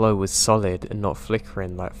noticed the glow was solid and not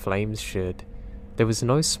flickering like flames should. There was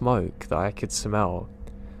no smoke that I could smell.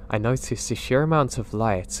 I noticed the sheer amount of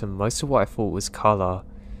light and most of what I thought was colour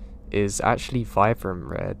is actually vibrant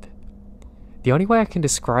red. The only way I can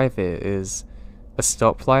describe it is a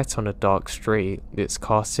stoplight on a dark street that's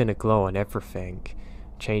casting a glow on everything,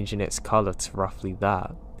 changing its colour to roughly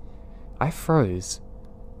that. I froze.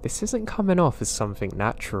 This isn't coming off as something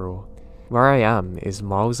natural. Where I am is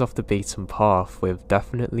miles off the beaten path with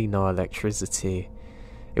definitely no electricity.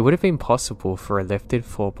 It would have been possible for a lifted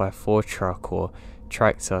 4x4 truck or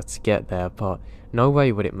tractor to get there, but no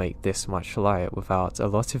way would it make this much light without a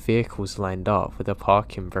lot of vehicles lined up with their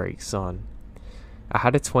parking brakes on. I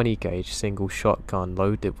had a 20 gauge single shotgun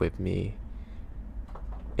loaded with me.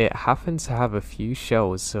 It happened to have a few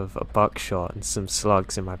shells of a buckshot and some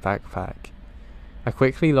slugs in my backpack. I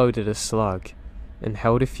quickly loaded a slug and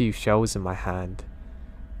held a few shells in my hand,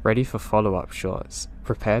 ready for follow-up shots,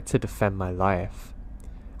 prepared to defend my life.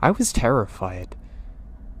 I was terrified.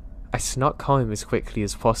 I snuck home as quickly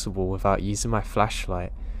as possible without using my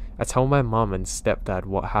flashlight. I told my mum and stepdad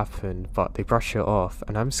what happened, but they brush it off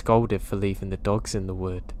and I'm scolded for leaving the dogs in the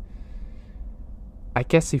wood. I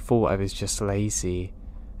guess he thought I was just lazy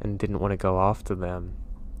and didn't want to go after them.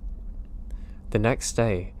 The next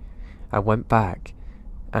day, I went back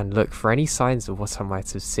and looked for any signs of what I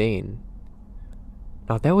might have seen.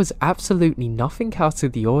 Now there was absolutely nothing out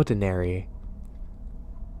of the ordinary.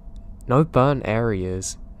 No burnt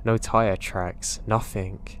areas, no tire tracks,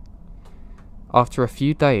 nothing. After a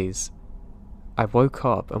few days, I woke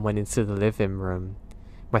up and went into the living room.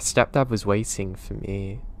 My stepdad was waiting for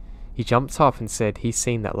me. He jumped up and said he'd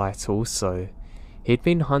seen that light also. He'd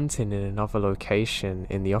been hunting in another location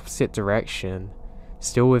in the opposite direction,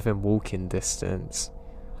 still within walking distance.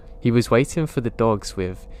 He was waiting for the dogs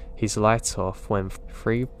with his light off when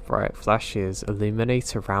 3 bright flashes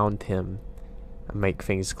illuminate around him and make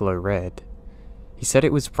things glow red. He said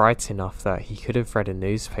it was bright enough that he could have read a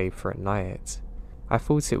newspaper at night. I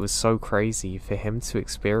thought it was so crazy for him to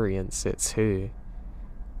experience it too.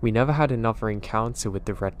 We never had another encounter with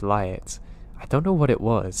the red light. I don't know what it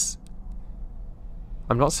was.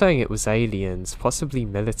 I'm not saying it was aliens, possibly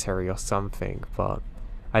military or something, but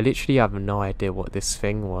I literally have no idea what this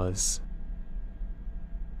thing was.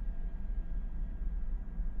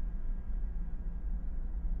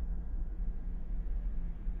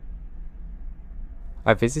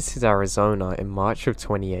 I visited Arizona in March of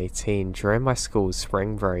 2018 during my school's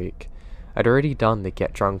spring break. I'd already done the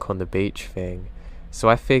get drunk on the beach thing, so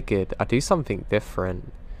I figured I'd do something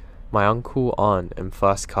different. My uncle, aunt, and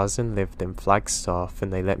first cousin lived in Flagstaff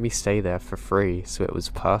and they let me stay there for free, so it was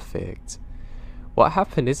perfect. What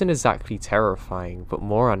happened isn't exactly terrifying, but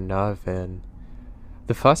more unnerving.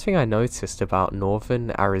 The first thing I noticed about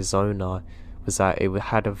northern Arizona was that it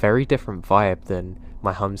had a very different vibe than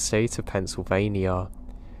my home state of Pennsylvania.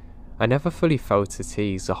 I never fully felt at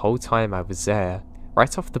ease the whole time I was there.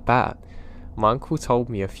 Right off the bat, my uncle told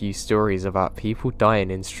me a few stories about people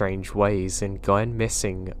dying in strange ways and going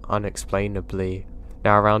missing unexplainably.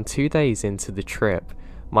 Now, around 2 days into the trip,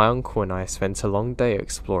 my uncle and I spent a long day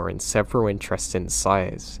exploring several interesting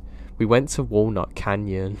sites. We went to Walnut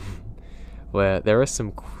Canyon, where there are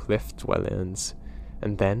some cliff dwellings,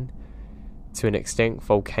 and then to an extinct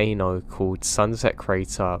volcano called Sunset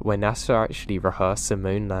Crater, where NASA actually rehearsed the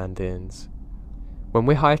moon landings. When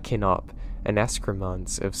we're hiking up an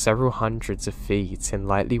escarpment of several hundreds of feet in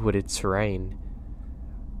lightly wooded terrain,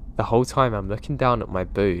 the whole time I'm looking down at my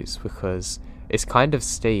boots because it's kind of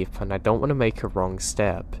steep and I don't want to make a wrong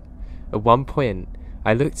step. At one point,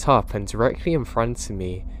 I looked up and directly in front of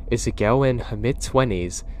me is a girl in her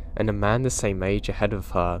mid-20s and a man the same age ahead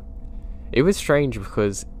of her. It was strange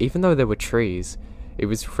because even though there were trees, it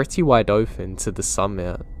was pretty wide open to the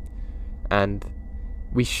summit, and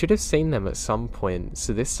we should have seen them at some point,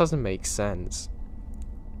 so this doesn't make sense.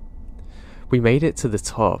 We made it to the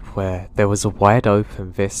top where there was a wide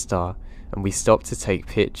open vista and we stopped to take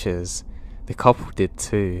pictures. The couple did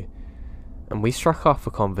too, and we struck up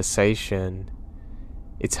a conversation.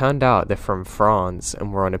 It turned out they're from France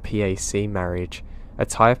and were on a PAC marriage, a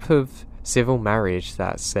type of civil marriage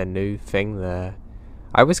that's their new thing there.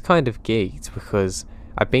 I was kind of geeked because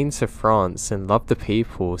I'd been to France and loved the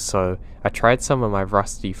people, so I tried some of my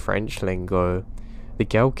rusty French lingo. The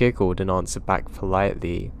girl giggled and answered back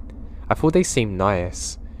politely. I thought they seemed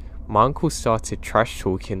nice. My uncle started trash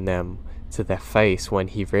talking them to their face when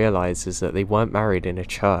he realizes that they weren't married in a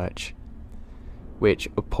church, which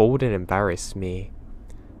appalled and embarrassed me.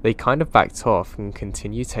 They kind of backed off and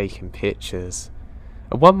continued taking pictures.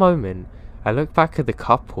 At one moment, I looked back at the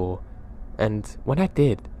couple, and when I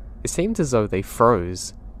did, it seemed as though they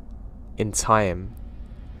froze in time.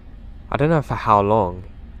 I don't know for how long.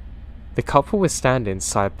 The couple was standing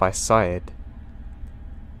side by side.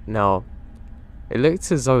 Now, it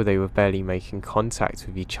looked as though they were barely making contact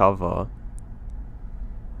with each other.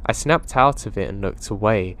 I snapped out of it and looked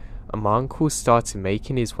away, and my uncle started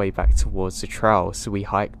making his way back towards the trail, so we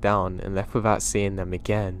hiked down and left without seeing them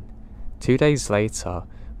again. 2 days later,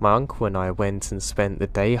 my uncle and I went and spent the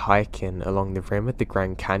day hiking along the rim of the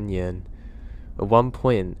Grand Canyon. At one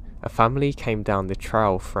point, a family came down the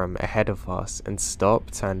trail from ahead of us and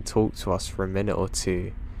stopped and talked to us for a minute or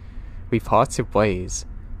two. We parted ways.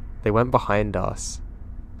 They went behind us.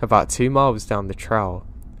 About 2 miles down the trail,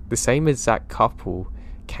 the same exact couple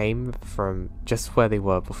came from just where they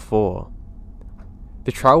were before.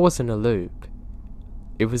 The trail wasn't a loop.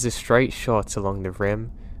 It was a straight shot along the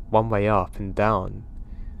rim, one way up and down.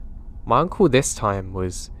 My uncle this time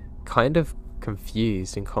was kind of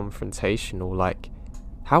confused and confrontational, like,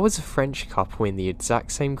 how was a French couple in the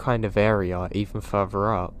exact same kind of area even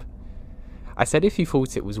further up? I said if he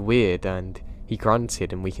thought it was weird, and he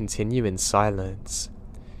grunted and we continued in silence.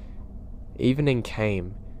 Evening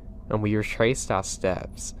came, and we retraced our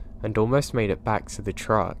steps and almost made it back to the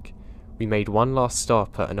truck. We made one last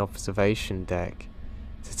stop at an observation deck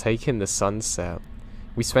to take in the sunset.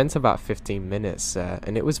 We spent about 15 minutes there,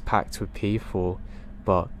 and it was packed with people,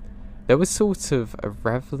 but there was sort of a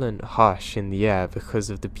relevant hush in the air because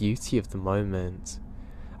of the beauty of the moment.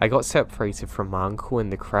 I got separated from my uncle in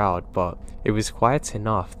the crowd, but it was quiet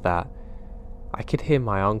enough that I could hear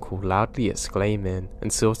my uncle loudly exclaiming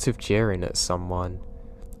and sort of jeering at someone.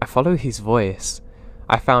 I followed his voice.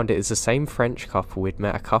 I found it is the same French couple we'd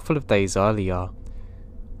met a couple of days earlier.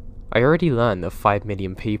 I already learned that 5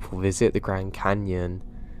 million people visit the Grand Canyon,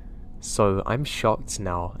 so I'm shocked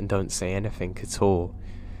now and don't say anything at all.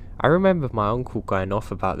 I remember my uncle going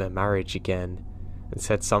off about their marriage again and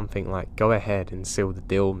said something like, "Go ahead and seal the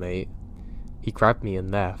deal, mate." He grabbed me and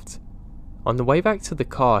left. On the way back to the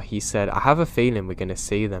car, he said, "I have a feeling we're gonna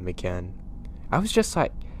see them again." I was just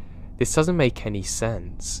like, this doesn't make any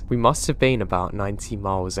sense. We must have been about 90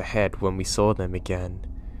 miles ahead when we saw them again.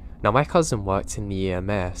 Now my cousin worked in the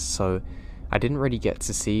EMS, so I didn't really get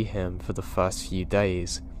to see him for the first few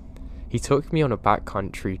days. He took me on a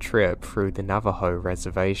backcountry trip through the Navajo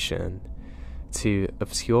reservation to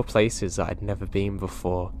obscure places that I'd never been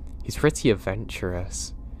before. He's pretty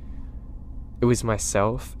adventurous. It was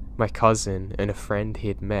myself, my cousin, and a friend he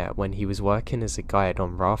had met when he was working as a guide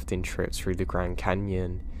on rafting trips through the Grand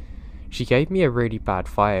Canyon. She gave me a really bad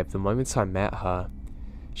vibe the moment I met her.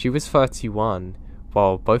 She was 31,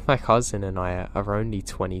 while both my cousin and I are only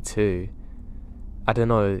 22. I don't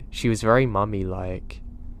know, she was very mummy-like.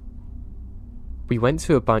 We went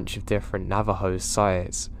to a bunch of different Navajo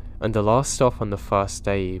sites, and the last stop on the first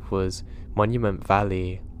day was Monument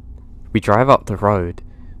Valley. We drive up the road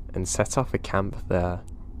and set up a camp there.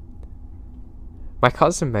 My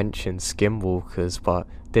cousin mentioned skinwalkers, but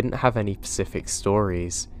didn't have any specific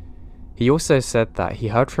stories. He also said that he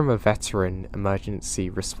heard from a veteran emergency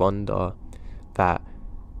responder that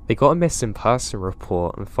they got a missing person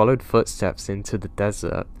report and followed footsteps into the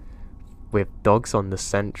desert with dogs on the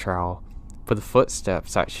scent trail, but the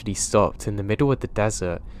footsteps actually stopped in the middle of the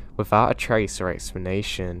desert without a trace or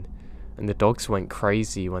explanation, and the dogs went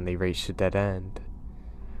crazy when they reached a dead end.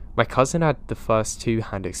 My cousin had the first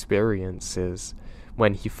two-hand experiences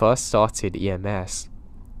when he first started EMS.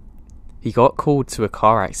 He got called to a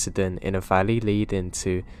car accident in a valley leading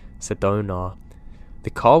to Sedona. The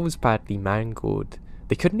car was badly mangled.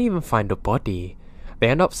 They couldn't even find a body. They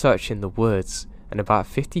end up searching the woods, and about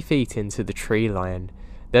 50 feet into the tree line,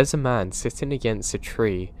 there's a man sitting against a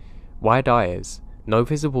tree, wide eyes, no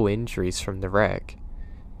visible injuries from the wreck.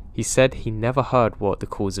 He said he never heard what the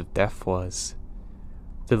cause of death was.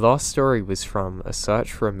 The last story was from a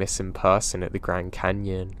search for a missing person at the Grand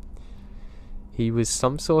Canyon. He was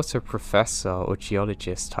some sort of professor or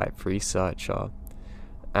geologist type researcher,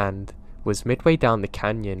 and was midway down the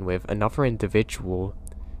canyon with another individual.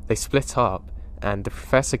 They split up, and the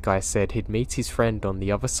professor guy said he'd meet his friend on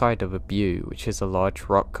the other side of a butte, which is a large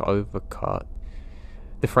rock overcut.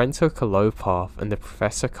 The friend took a low path, and the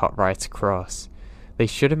professor cut right across. They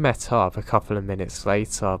should have met up a couple of minutes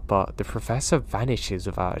later, but the professor vanishes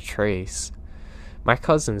without a trace. My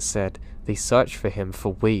cousin said they searched for him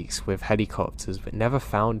for weeks with helicopters but never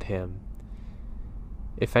found him.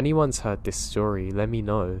 If anyone's heard this story, let me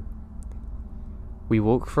know. We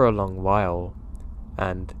walked for a long while,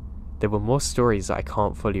 and there were more stories that I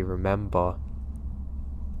can't fully remember.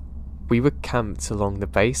 We were camped along the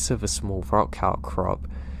base of a small rock outcrop.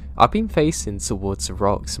 I'd been facing towards the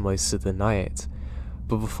rocks most of the night,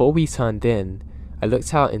 but before we turned in, I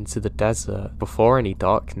looked out into the desert before any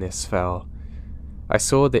darkness fell. I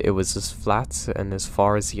saw that it was as flat and as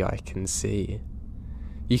far as the eye can see.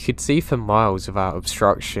 You could see for miles without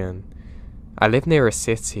obstruction. I live near a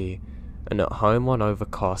city, and at home on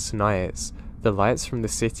overcast nights, the lights from the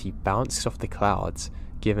city bounced off the clouds,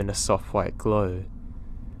 giving a soft white glow.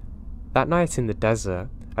 That night in the desert,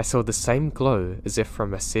 I saw the same glow as if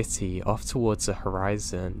from a city off towards the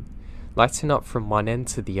horizon, lighting up from one end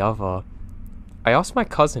to the other. I asked my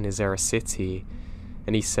cousin, is there a city?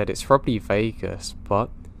 And he said it's probably Vegas, but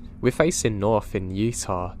we're facing north in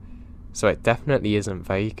Utah, so it definitely isn't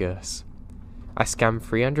Vegas. I scanned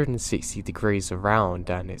 360 degrees around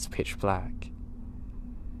and it's pitch black.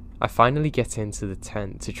 I finally get into the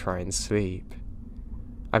tent to try and sleep.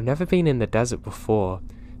 I've never been in the desert before,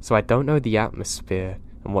 so I don't know the atmosphere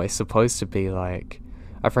and what it's supposed to be like.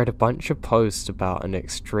 I've read a bunch of posts about an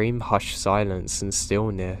extreme hushed silence and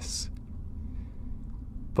stillness,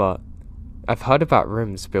 but I've heard about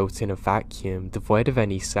rooms built in a vacuum, devoid of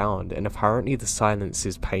any sound, and apparently the silence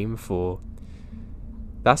is painful.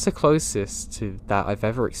 That's the closest to that I've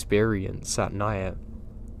ever experienced at night.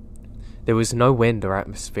 There was no wind or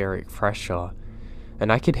atmospheric pressure,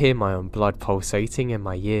 and I could hear my own blood pulsating in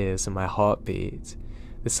my ears and my heartbeat.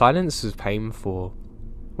 The silence was painful.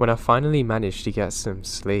 When I finally managed to get some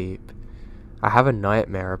sleep, I have a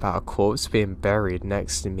nightmare about a corpse being buried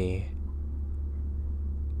next to me.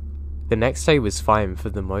 The next day was fine for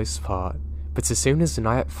the most part, but as soon as the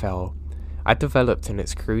night fell, I developed an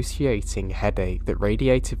excruciating headache that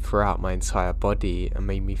radiated throughout my entire body and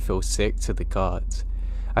made me feel sick to the gut.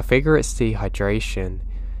 I figure it's dehydration.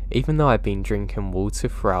 Even though I'd been drinking water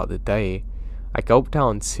throughout the day, I gulped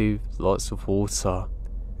down 2 lots of water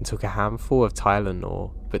and took a handful of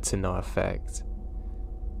Tylenol, but to no effect.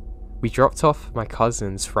 We dropped off my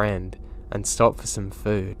cousin's friend and stopped for some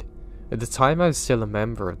food. At the time I was still a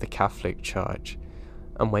member of the Catholic Church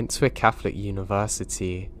and went to a Catholic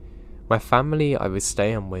university. My family I was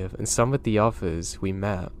staying with and some of the others we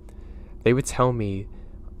met, they would tell me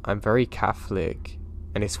I'm very Catholic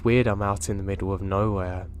and it's weird I'm out in the middle of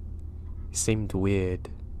nowhere. It seemed weird.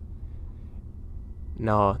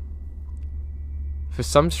 Now, For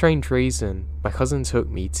some strange reason, my cousin took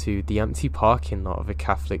me to the empty parking lot of a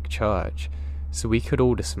Catholic church so we could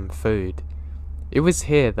order some food. It was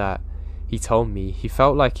here that he told me he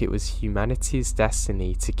felt like it was humanity's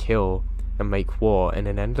destiny to kill and make war in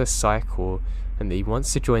an endless cycle, and that he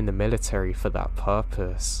wants to join the military for that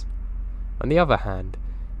purpose. On the other hand,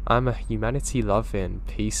 I'm a humanity-loving,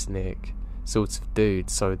 peacenik sort of dude,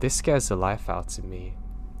 so this scares the life out of me.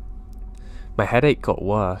 My headache got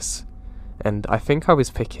worse, and I think I was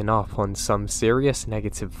picking up on some serious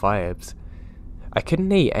negative vibes. I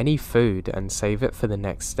couldn't eat any food and save it for the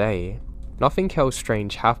next day. Nothing else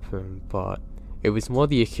strange happened, but it was more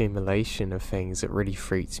the accumulation of things that really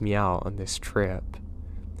freaked me out on this trip.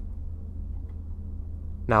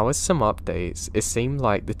 Now, as some updates, it seemed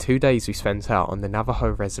like the 2 days we spent out on the Navajo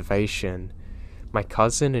reservation, my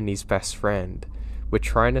cousin and his best friend were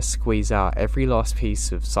trying to squeeze out every last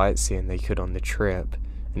piece of sightseeing they could on the trip,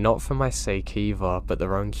 and not for my sake either, but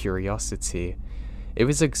their own curiosity. It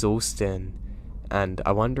was exhausting, and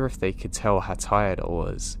I wonder if they could tell how tired I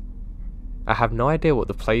was. I have no idea what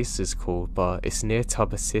the place is called, but it's near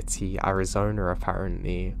Tuba City, Arizona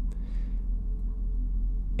apparently.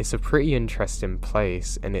 It's a pretty interesting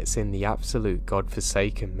place, and it's in the absolute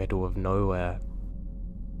godforsaken middle of nowhere.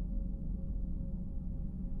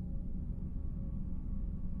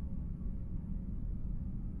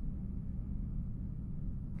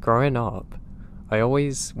 Growing up, I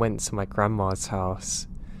always went to my grandma's house.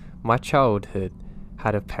 My childhood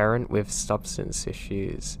had a parent with substance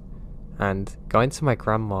issues, and going to my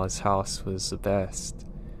grandma's house was the best.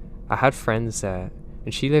 I had friends there,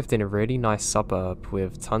 and she lived in a really nice suburb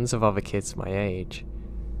with tons of other kids my age.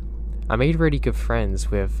 I made really good friends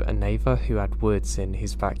with a neighbour who had woods in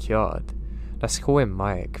his backyard. Let's call him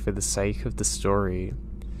Mike for the sake of the story.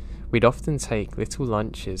 We'd often take little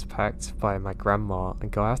lunches packed by my grandma and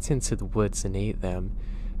go out into the woods and eat them,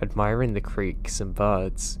 admiring the creeks and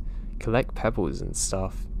birds, collect pebbles and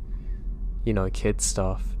stuff. You know, kid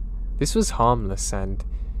stuff. This was harmless, and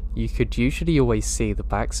you could usually always see the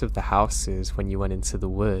backs of the houses when you went into the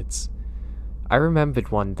woods. I remembered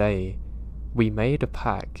one day, we made a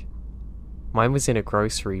pack. Mine was in a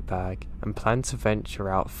grocery bag and planned to venture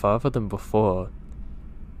out further than before.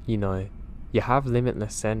 You know, you have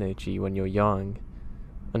limitless energy when you're young,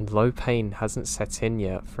 and low pain hasn't set in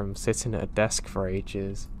yet from sitting at a desk for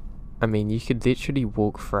ages. I mean, you could literally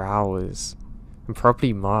walk for hours, and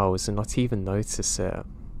probably miles, and not even notice it.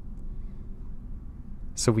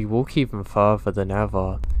 So we walk even further than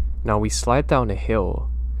ever. Now we slide down a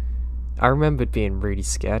hill. I remembered being really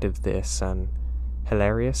scared of this, and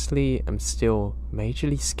hilariously, I'm still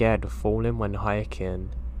majorly scared of falling when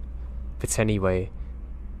hiking. But anyway,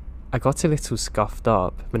 I got a little scuffed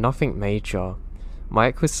up, but nothing major.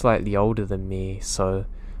 Mike was slightly older than me, so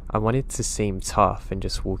I wanted to seem tough and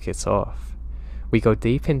just walk it off. We go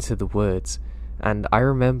deep into the woods, and I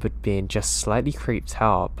remembered being just slightly creeped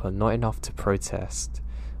out, but not enough to protest.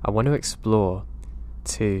 I want to explore.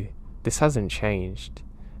 Too. This hasn't changed.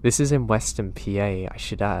 This is in Western PA, I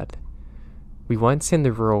should add. We weren't in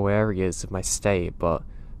the rural areas of my state, but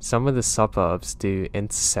some of the suburbs do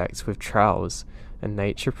intersect with trails and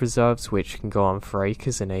nature preserves which can go on for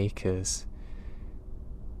acres and acres.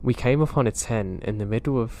 We came upon a tent in the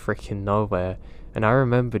middle of frickin' nowhere, and I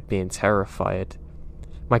remembered being terrified.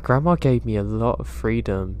 My grandma gave me a lot of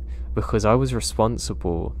freedom because I was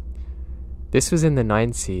responsible. This was in the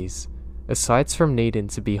 90s. Aside from needing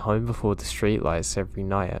to be home before the streetlights every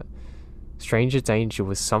night, stranger danger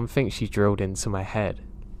was something she drilled into my head.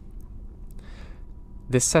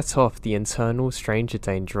 This set off the internal stranger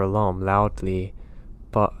danger alarm loudly,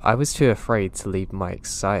 but I was too afraid to leave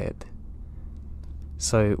Mike's side.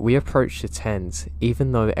 So we approached the tent,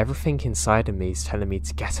 even though everything inside of me is telling me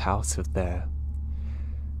to get out of there.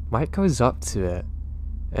 Mike goes up to it,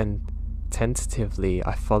 and tentatively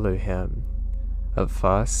I follow him. At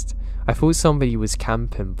first, I thought somebody was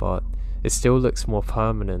camping, but it still looks more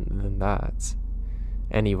permanent than that.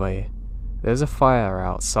 Anyway, there's a fire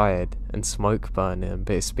outside and smoke burning,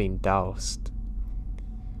 but it's been doused.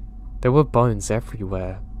 There were bones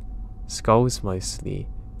everywhere, skulls mostly,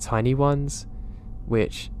 tiny ones,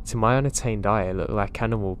 which, to my unattained eye, look like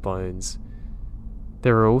animal bones.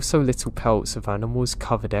 There are also little pelts of animals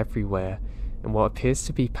covered everywhere in what appears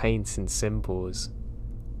to be paint and symbols.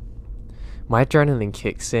 My adrenaline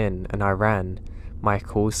kicks in and I ran,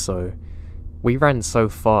 Mike also. We ran so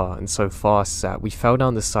far and so fast that we fell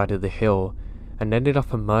down the side of the hill and ended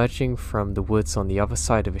up emerging from the woods on the other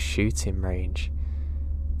side of a shooting range.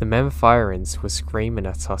 The men firing were screaming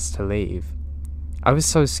at us to leave. I was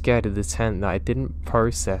so scared of the tent that I didn't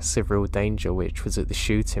process the real danger which was at the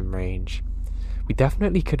shooting range. We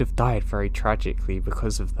definitely could have died very tragically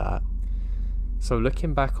because of that. So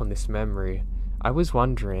looking back on this memory, I was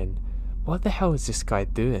wondering, what the hell is this guy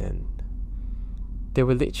doing? There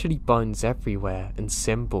were literally bones everywhere and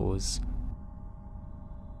symbols.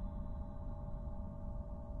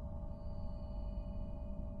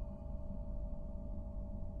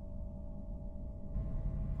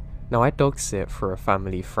 Now I dog sit for a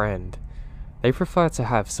family friend. They prefer to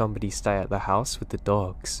have somebody stay at the house with the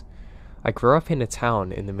dogs. I grew up in a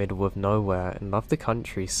town in the middle of nowhere and love the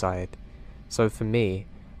countryside. So for me,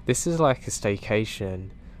 this is like a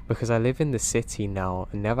staycation, because I live in the city now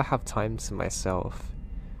and never have time to myself.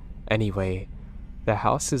 Anyway, their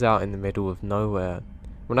house is out in the middle of nowhere.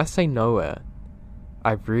 When I say nowhere,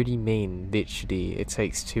 I really mean literally it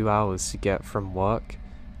takes 2 hours to get from work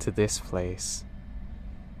to this place.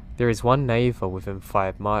 There is one neighbour within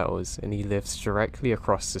 5 miles and he lives directly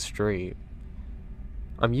across the street.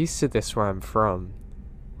 I'm used to this where I'm from.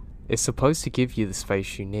 It's supposed to give you the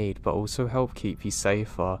space you need, but also help keep you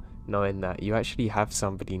safer, knowing that you actually have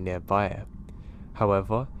somebody nearby.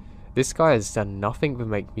 However, this guy has done nothing but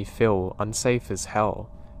make me feel unsafe as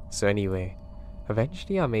hell. So anyway,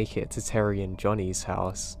 eventually I make it to Terry and Johnny's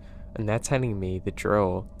house, and they're telling me the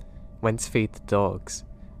drill, when to feed the dogs,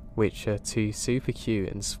 which are 2 super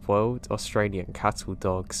cute and spoiled Australian cattle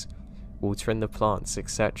dogs, watering the plants,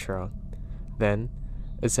 etc. Then,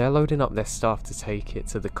 as they're loading up their stuff to take it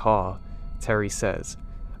to the car, Terry says,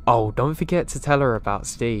 "Oh, don't forget to tell her about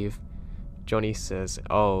Steve." Johnny says,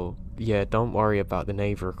 "Oh, yeah, don't worry about the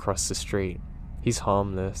neighbour across the street. He's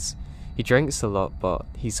harmless. He drinks a lot, but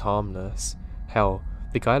he's harmless. Hell,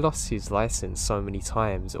 the guy lost his license so many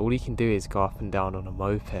times, all he can do is go up and down on a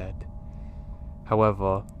moped.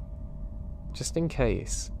 However, just in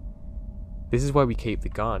case, this is where we keep the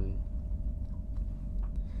gun."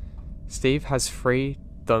 Steve has 3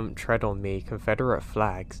 "Don't Tread on Me" Confederate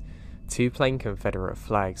flags, 2 plain Confederate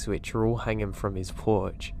flags which are all hanging from his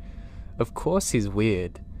porch. Of course he's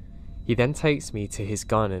weird. He then takes me to his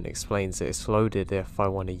gun and explains that it's loaded if I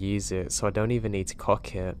want to use it, so I don't even need to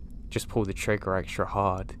cock it, just pull the trigger extra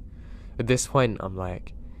hard. At this point I'm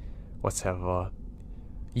like, whatever.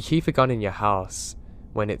 You keep a gun in your house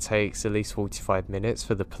when it takes at least 45 minutes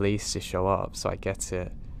for the police to show up, so I get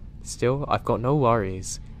it. Still, I've got no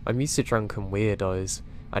worries. I'm used to drunken weirdos.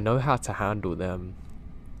 I know how to handle them.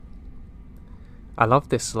 I love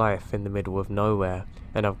this life in the middle of nowhere,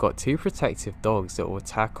 and I've got 2 protective dogs that will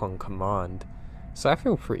attack on command, so I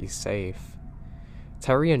feel pretty safe.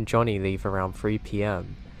 Terry and Johnny leave around 3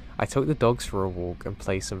 PM. I took the dogs for a walk and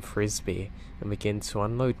play some frisbee and begin to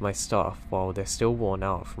unload my stuff while they're still worn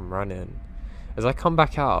out from running. As I come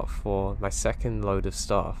back out for my second load of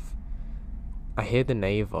stuff, I hear the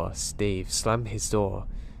neighbour, Steve, slam his door,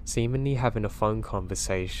 seemingly having a phone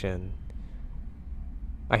conversation.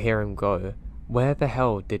 I hear him go, "Where the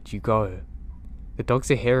hell did you go?" The dogs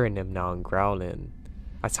are hearing him now and growling.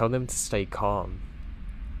 I tell them to stay calm.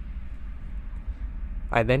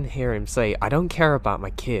 I then hear him say, "I don't care about my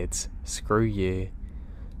kids, screw you."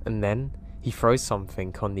 And then he throws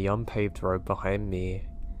something on the unpaved road behind me.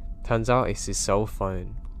 Turns out it's his cell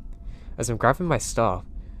phone. As I'm grabbing my stuff,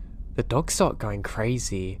 the dogs start going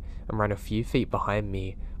crazy and run a few feet behind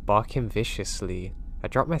me, barking viciously. I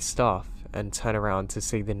drop my stuff and turn around to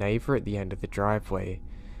see the neighbour at the end of the driveway,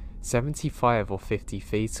 75 or 50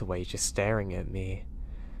 feet away, just staring at me.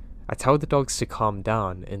 I tell the dogs to calm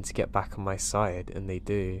down and to get back on my side, and they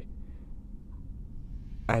do.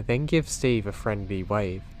 I then give Steve a friendly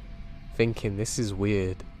wave, thinking this is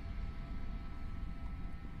weird.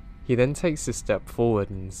 He then takes a step forward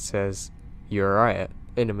and says, "You alright?"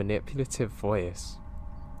 in a manipulative voice.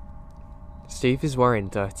 Steve is wearing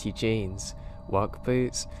dirty jeans, work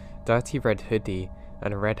boots, dirty red hoodie,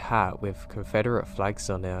 and a red hat with Confederate flags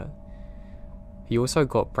on it. He also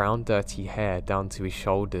got brown dirty hair down to his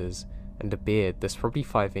shoulders, and a beard that's probably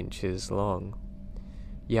 5 inches long.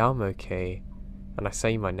 "Yeah, I'm okay," and I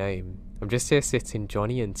say my name. I'm just here sitting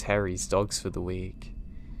Johnny and Terry's dogs for the week.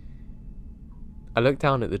 I look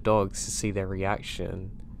down at the dogs to see their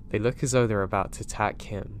reaction. They look as though they're about to attack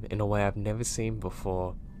him in a way I've never seen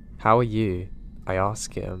before. "How are you?" I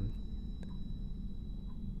ask him.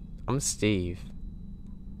 "I'm Steve.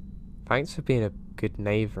 Thanks for being a good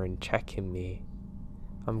neighbour and checking me."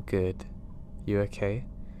 "I'm good. You okay?"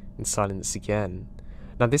 And silence again.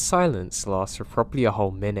 Now this silence lasts for probably a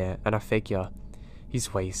whole minute, and I figure,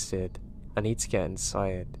 he's wasted. I need to get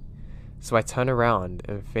inside. So I turn around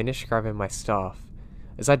and finish grabbing my stuff.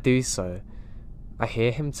 As I do so, I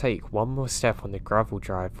hear him take one more step on the gravel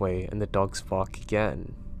driveway and the dogs bark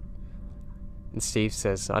again. And Steve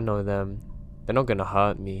says, "I know them. They're not gonna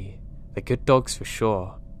hurt me. They're good dogs for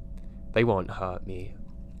sure. They won't hurt me.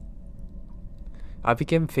 I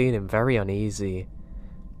begin feeling very uneasy,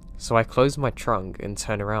 so I close my trunk and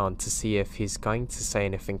turn around to see if he's going to say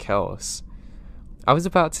anything else. I was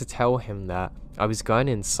about to tell him that I was going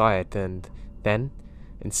inside, and then,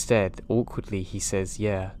 instead, awkwardly he says,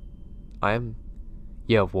 yeah,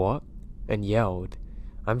 what? And yelled.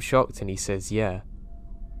 I'm shocked and he says, yeah.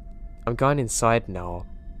 I'm going inside now.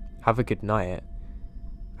 Have a good night.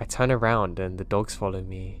 I turn around and the dogs follow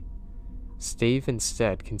me. Steve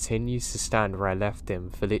instead continues to stand where I left him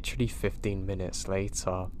for literally 15 minutes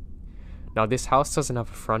later. Now this house doesn't have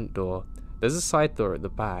a front door. There's a side door at the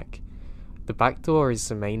back. The back door is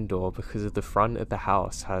the main door because of the front of the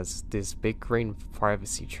house has these big green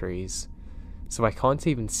privacy trees. So I can't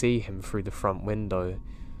even see him through the front window.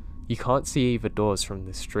 You can't see either doors from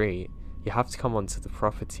the street. You have to come onto the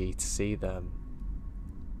property to see them.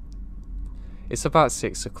 It's about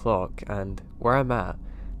 6 o'clock and where I'm at,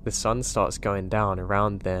 the sun starts going down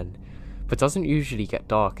around then, but doesn't usually get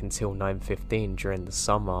dark until 9:15 during the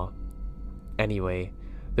summer. Anyway,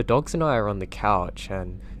 the dogs and I are on the couch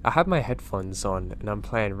and I have my headphones on and I'm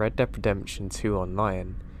playing Red Dead Redemption 2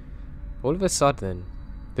 online. All of a sudden,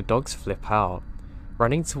 the dogs flip out,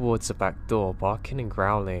 running towards the back door, barking and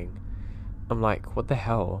growling. I'm like, what the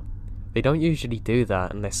hell? They don't usually do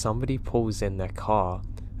that unless somebody pulls in their car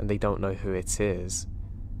and they don't know who it is.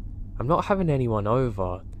 I'm not having anyone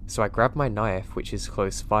over, so I grab my knife, which is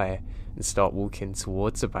close by, and start walking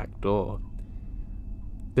towards the back door.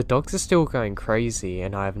 The dogs are still going crazy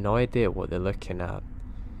and I have no idea what they're looking at.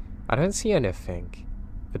 I don't see anything,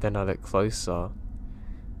 but then I look closer.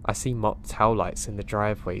 I see mop tail lights in the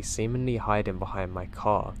driveway seemingly hiding behind my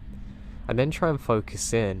car. I then try and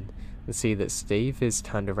focus in and see that Steve is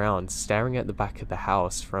turned around staring at the back of the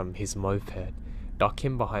house from his moped,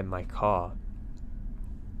 ducking behind my car.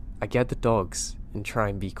 I get the dogs and try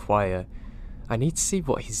and be quiet. I need to see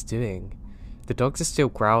what he's doing. The dogs are still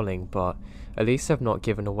growling, but at least I've not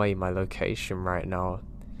given away my location right now.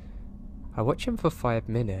 I watch him for 5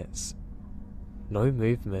 minutes. No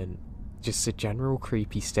movement, just a general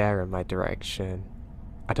creepy stare in my direction.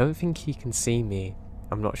 I don't think he can see me,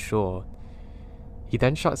 I'm not sure. He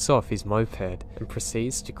then shuts off his moped and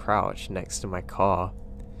proceeds to crouch next to my car,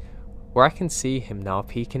 where I can see him now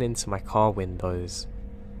peeking into my car windows.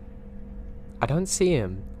 I don't see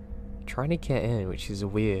him trying to get in, which is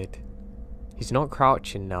weird. He's not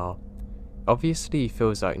crouching now. Obviously he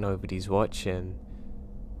feels like nobody's watching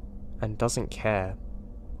and doesn't care.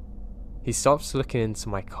 He stops looking into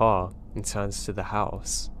my car and turns to the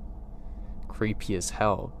house. Creepy as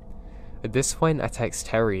hell. At this point I text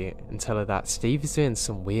Terry and tell her that Steve is doing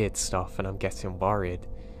some weird stuff and I'm getting worried.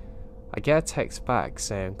 I get a text back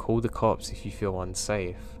saying call the cops if you feel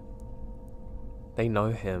unsafe. They know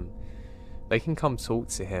him. They can come talk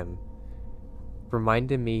to him.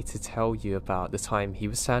 Reminding me to tell you about the time he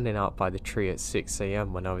was standing out by the tree at 6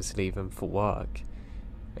 AM when I was leaving for work,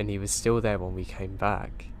 and he was still there when we came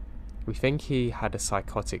back. We think he had a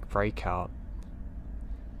psychotic breakout.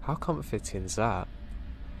 How comforting is that?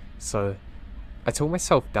 So, I talk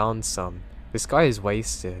myself down some. This guy is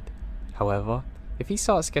wasted. However, if he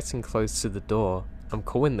starts getting close to the door, I'm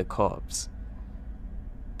calling the cops.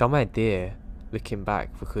 Dumb idea, looking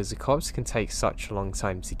back, because the cops can take such a long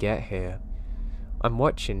time to get here. I'm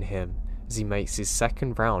watching him as he makes his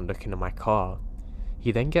second round looking at my car.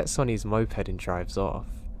 He then gets on his moped and drives off,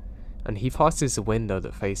 and he passes the window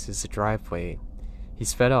that faces the driveway. He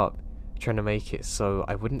sped up, trying to make it so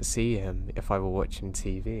I wouldn't see him if I were watching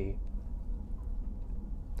TV.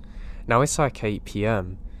 Now it's like 8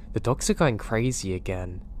 PM. The dogs are going crazy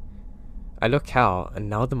again. I look out and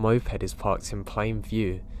now the moped is parked in plain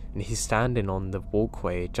view and he's standing on the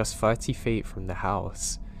walkway just 30 feet from the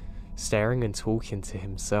house, staring and talking to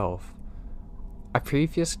himself. I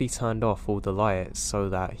previously turned off all the lights so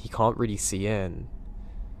that he can't really see in.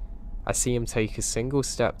 I see him take a single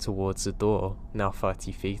step towards the door, now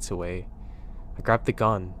 30 feet away. I grab the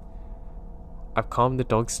gun. I've calmed the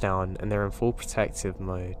dogs down and they're in full protective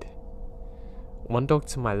mode. One dog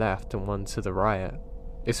to my left and one to the right.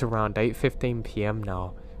 It's around 8:15 PM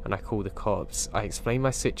now and I call the cops. I explain my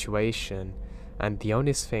situation and the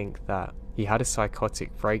owners think that he had a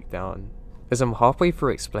psychotic breakdown. As I'm halfway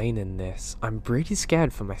through explaining this, I'm really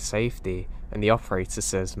scared for my safety and the operator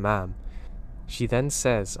says, "Ma'am." She then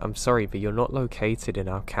says, "I'm sorry, but you're not located in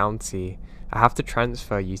our county. I have to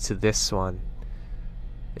transfer you to this one."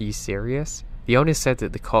 Are you serious? The owner said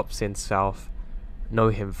that the cops in South know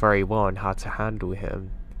him very well and how to handle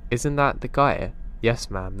him. Isn't that the guy? Yes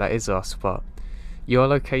ma'am, that is us, but you are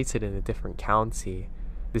located in a different county.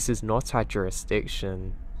 This is not our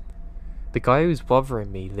jurisdiction. The guy who's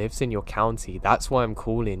bothering me lives in your county, that's why I'm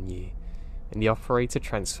calling you. And the operator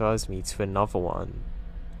transfers me to another one.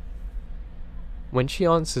 When she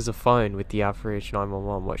answers the phone with the average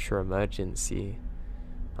 911, what's your emergency?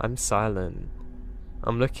 I'm silent.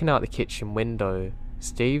 I'm looking out the kitchen window.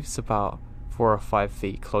 Steve's about 4 or 5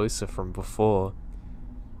 feet closer from before.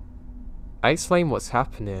 I explain what's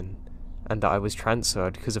happening, and that I was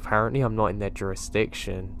transferred because apparently I'm not in their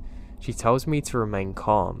jurisdiction. She tells me to remain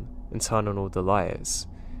calm and turn on all the lights.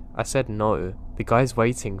 I said no, the guy's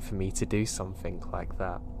waiting for me to do something like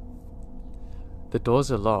that. The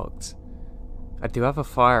doors are locked. I do have a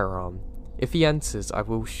firearm. If he enters, I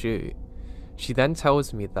will shoot. She then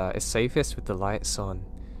tells me that it's safest with the lights on.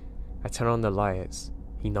 I turn on the lights.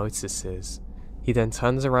 He notices. He then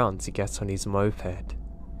turns around to get on his moped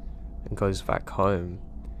and goes back home.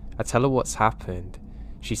 I tell her what's happened.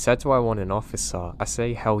 She said, do I want an officer? I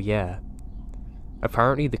say, hell yeah.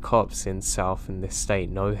 Apparently the cops in South in this state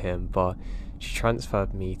know him, but she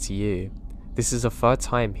transferred me to you. This is the 3rd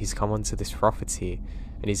time he's come onto this property,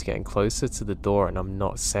 and he's getting closer to the door and I'm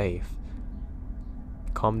not safe.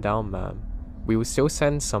 Calm down, ma'am. We will still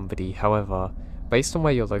send somebody, however, based on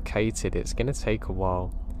where you're located, it's gonna take a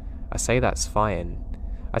while. I say that's fine.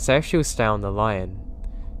 I say if she'll stay on the line.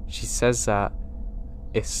 She says that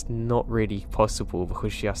it's not really possible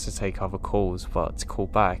because she has to take other calls, but to call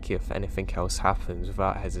back if anything else happens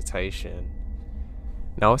without hesitation.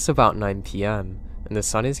 Now it's about 9 PM, and the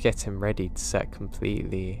sun is getting ready to set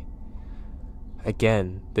completely.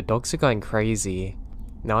 Again, the dogs are going crazy.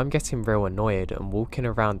 Now I'm getting real annoyed and walking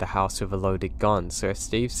around the house with a loaded gun, so if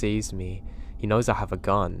Steve sees me, he knows I have a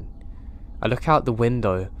gun. I look out the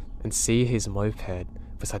window and see his moped,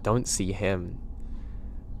 but I don't see him.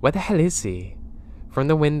 Where the hell is he? From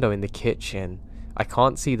the window in the kitchen, I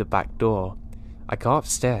can't see the back door. I go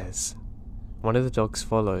upstairs. One of the dogs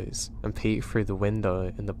follows and peek through the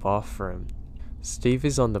window in the bathroom. Steve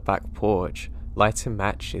is on the back porch, lighting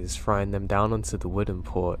matches, throwing them down onto the wooden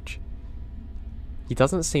porch. He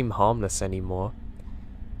doesn't seem harmless anymore.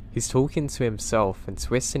 He's talking to himself and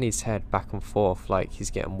twisting his head back and forth like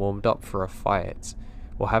he's getting warmed up for a fight,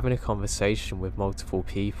 or having a conversation with multiple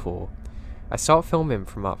people. I start filming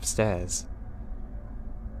from upstairs.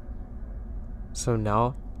 So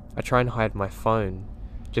now, I try and hide my phone,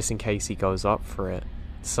 just in case he goes up for it.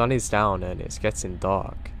 The sun is down and it's getting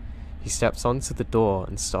dark. He steps onto the door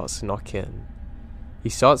and starts knocking. He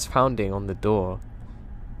starts pounding on the door.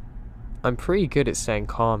 I'm pretty good at staying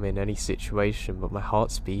calm in any situation, but my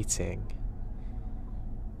heart's beating.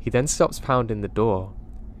 He then stops pounding the door,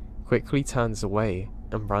 quickly turns away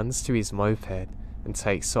and runs to his moped and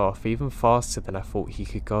takes off even faster than I thought he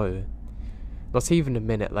could go. Not even a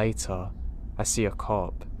minute later, I see a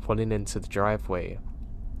cop pulling into the driveway.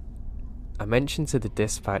 I mentioned to the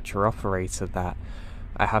dispatcher operator that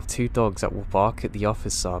I have 2 dogs that will bark at the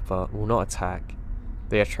officer but will not attack.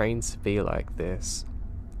 They are trained to be like this.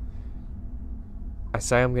 I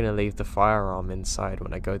say I'm going to leave the firearm inside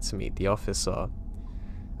when I go to meet the officer.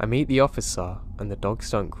 I meet the officer and the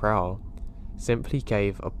dogs don't growl, simply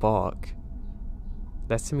gave a bark,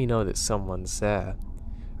 letting me know that someone's there.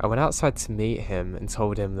 I went outside to meet him and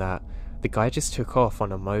told him that the guy just took off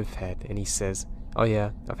on a moped, and he says, oh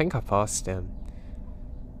yeah, I think I passed him.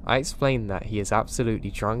 I explained that he is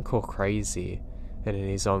absolutely drunk or crazy and in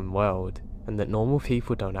his own world, and that normal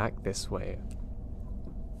people don't act this way.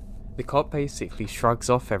 The cop basically shrugs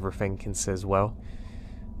off everything and says, well,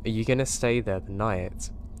 are you gonna stay there the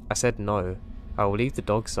night? I said no, I will leave the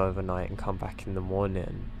dogs overnight and come back in the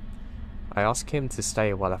morning. I ask him to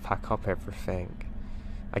stay while I pack up everything.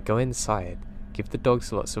 I go inside, give the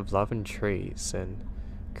dogs lots of love and treats, and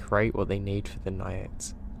create what they need for the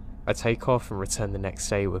night. I take off and return the next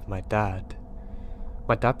day with my dad.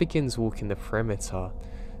 My dad begins walking the perimeter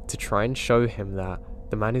to try and show him that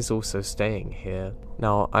the man is also staying here.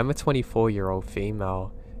 Now, I'm a 24-year-old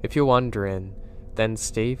female. If you're wondering, then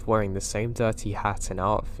Steve, wearing the same dirty hat and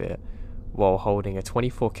outfit while holding a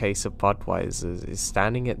 24 case of Budweisers, is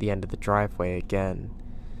standing at the end of the driveway again.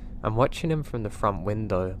 I'm watching him from the front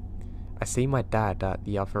window. I see my dad at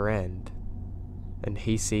the other end, and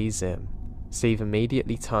he sees him. Steve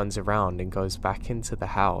immediately turns around and goes back into the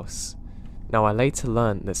house. Now, I later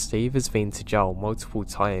learned that Steve has been to jail multiple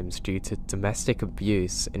times due to domestic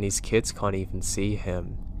abuse, and his kids can't even see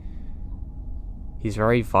him. He's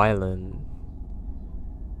very violent.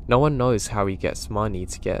 No one knows how he gets money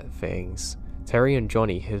to get things. Terry and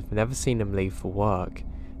Johnny have never seen him leave for work.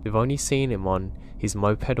 They've only seen him on his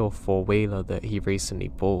moped or 4-wheeler that he recently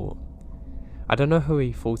bought. I don't know who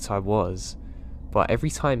he thought I was, but every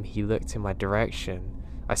time he looked in my direction,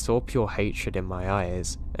 I saw pure hatred in my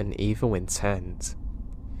eyes, and evil intent.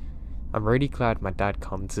 I'm really glad my dad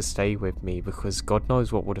come to stay with me because God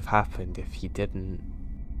knows what would have happened if he didn't.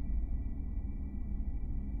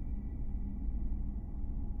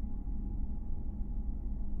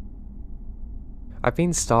 I've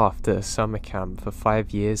been staffed at a summer camp for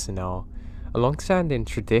 5 years now. A long-standing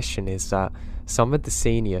tradition is that some of the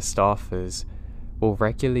senior staffers will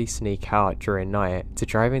regularly sneak out during night to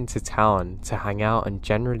drive into town to hang out and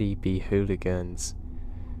generally be hooligans.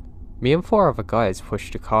 Me and 4 other guys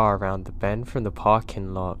pushed a car around the bend from the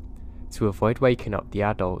parking lot to avoid waking up the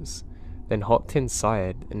adults, then hopped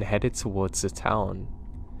inside and headed towards the town.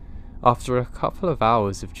 After a couple of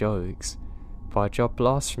hours of jokes, barge up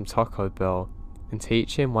blast from Taco Bell, and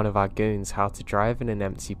teaching one of our goons how to drive in an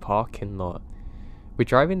empty parking lot, we're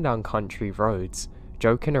driving down country roads,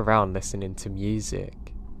 joking around listening to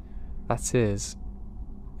music. That is,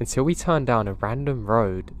 until we turn down a random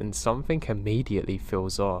road and something immediately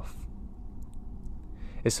feels off.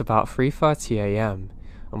 It's about 3:30 AM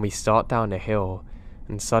and we start down a hill,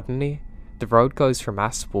 and suddenly the road goes from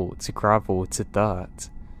asphalt to gravel to dirt.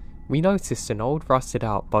 We noticed an old rusted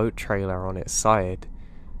out boat trailer on its side,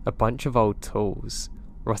 a bunch of old tools,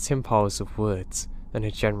 rotting piles of wood, and a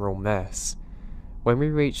general mess. When we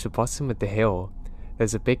reach the bottom of the hill,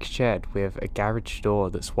 there's a big shed with a garage door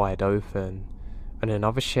that's wide open, and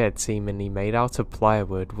another shed seemingly made out of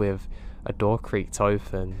plywood with a door creaked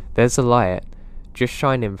open. There's a light just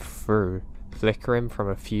shining through, flickering from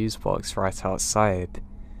a fuse box right outside.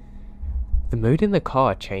 The mood in the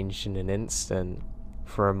car changed in an instant.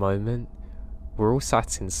 For a moment, we're all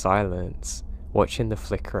sat in silence, watching the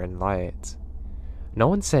flickering light. No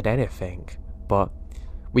one said anything, but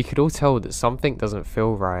we could all tell that something doesn't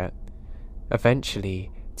feel right.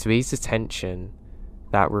 Eventually, to ease the tension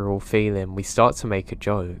that we're all feeling, we start to make a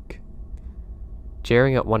joke,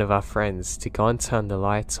 jeering at one of our friends to go and turn the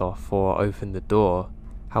light off or open the door.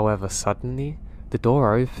 However, suddenly, the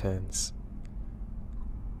door opens.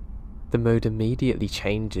 The mood immediately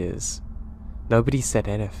changes. Nobody said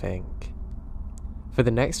anything. For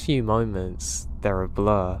the next few moments, they're a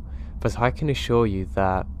blur, but I can assure you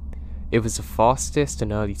that it was the fastest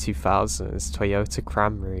and early 2000s Toyota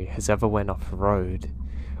Camry has ever went off a road.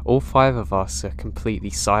 All 5 of us are completely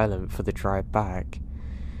silent for the drive back.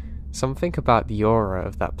 Something about the aura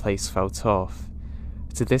of that place felt off.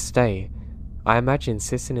 To this day, I imagine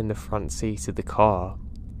sitting in the front seat of the car,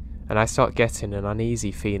 and I start getting an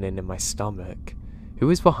uneasy feeling in my stomach. Who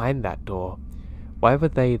was behind that door? Why were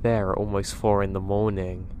they there at almost 4 in the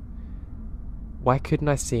morning? Why couldn't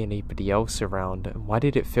I see anybody else around, and why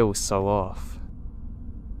did it feel so off?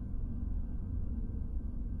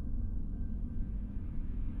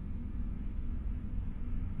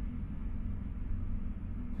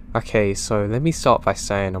 Okay, so let me start by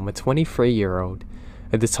saying I'm a 23-year-old.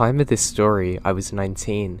 At the time of this story, I was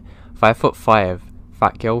 19, 5'5",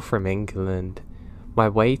 fat girl from England. My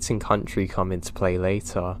weight and country come into play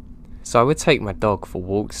later. So I would take my dog for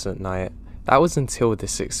walks at night. That was until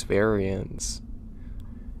this experience.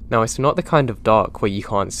 Now, it's not the kind of dark where you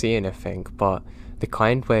can't see anything, but the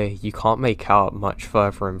kind where you can't make out much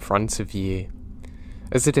further in front of you.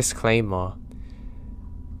 As a disclaimer,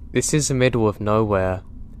 this is the middle of nowhere.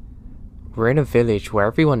 We're in a village where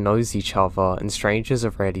everyone knows each other and strangers are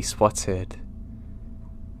rarely spotted.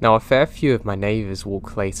 Now, a fair few of my neighbours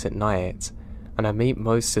walk late at night, and I meet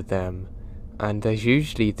most of them, and there's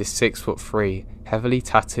usually this 6'3", heavily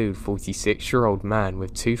tattooed 46-year-old man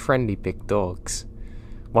with 2 friendly big dogs,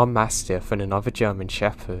 one Mastiff and another German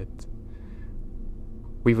Shepherd.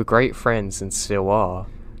 We were great friends and still are.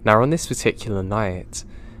 Now, on this particular night,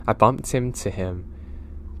 I bumped into him,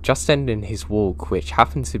 just ending his walk, which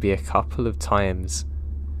happened to be a couple of times,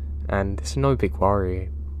 and it's no big worry.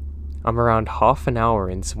 I'm around half an hour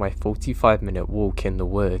into my 45-minute walk in the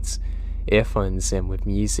woods, earphones in with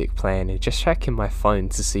music playing and just checking my phone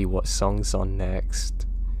to see what song's on next.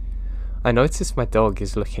 I notice my dog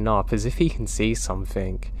is looking up as if he can see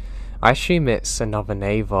something. I assume it's another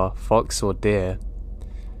neighbour, fox or deer.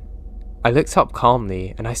 I looked up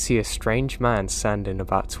calmly and I see a strange man standing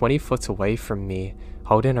about 20 foot away from me,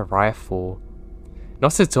 holding a rifle.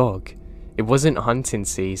 Not a dog. It wasn't hunting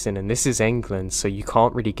season, and this is England, so you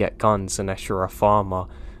can't really get guns unless you're a farmer,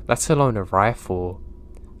 let alone a rifle.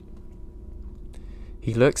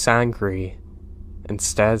 He looks angry and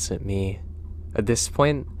stares at me. At this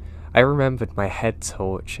point, I remembered my head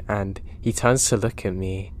torch, and he turns to look at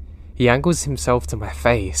me. He angles himself to my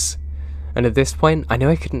face, and at this point, I knew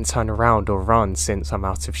I couldn't turn around or run since I'm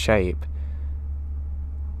out of shape.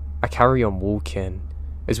 I carry on walking.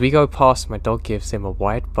 As we go past, my dog gives him a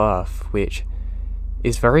wide berth, which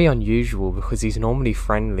is very unusual because he's normally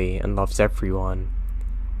friendly and loves everyone.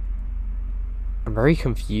 I'm very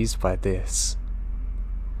confused by this.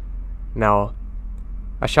 Now,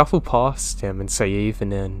 I shuffle past him and say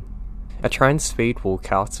evening. I try and speed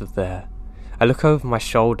walk out of there. I look over my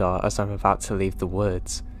shoulder as I'm about to leave the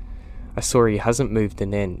woods. I saw he hasn't moved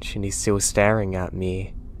an inch and he's still staring at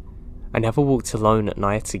me. I never walked alone at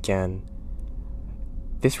night again.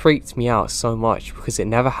 This freaked me out so much because it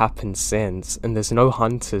never happened since and there's no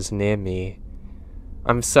hunters near me.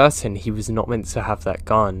 I'm certain he was not meant to have that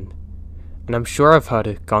gun. And I'm sure I've heard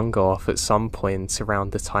a gun go off at some point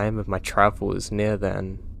around the time of my travels near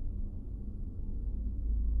then.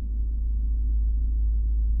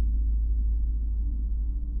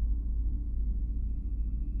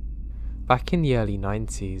 Back in the early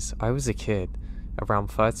 90s, I was a kid, around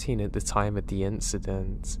 13 at the time of the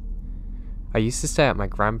incident. I used to stay at my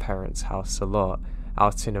grandparents' house a lot,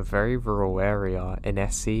 out in a very rural area in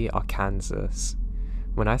SE, Arkansas.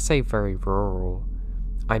 When I say very rural,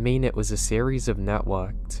 I mean it was a series of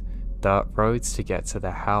networked dirt roads to get to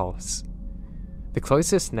their house. The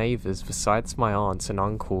closest neighbours besides my aunt and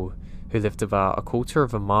uncle, who lived about a quarter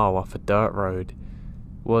of a mile off a dirt road,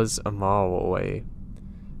 was a mile away.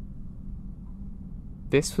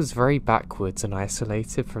 This was very backwards and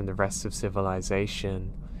isolated from the rest of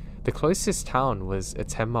civilization. The closest town was a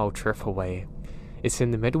 10-mile trip away. It's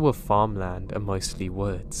in the middle of farmland and mostly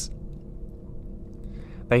woods.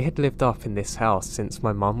 They had lived up in this house since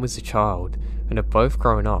my mum was a child and had both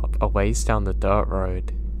grown up a ways down the dirt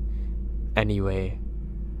road. Anyway,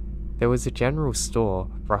 there was a general store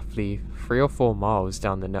roughly 3 or 4 miles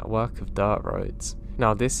down the network of dirt roads.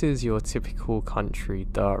 Now this is your typical country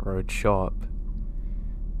dirt road shop.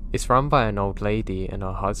 It's run by an old lady and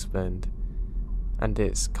her husband, and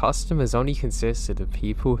its customers only consisted of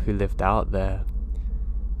people who lived out there.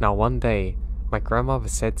 Now one day, my grandmother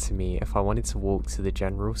said to me if I wanted to walk to the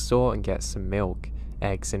general store and get some milk,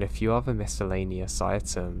 eggs and a few other miscellaneous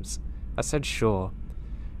items. I said sure.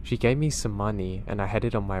 She gave me some money and I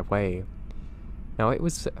headed on my way. Now it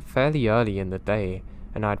was fairly early in the day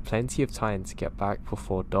and I had plenty of time to get back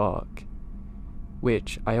before dark,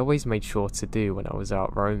 which I always made sure to do when I was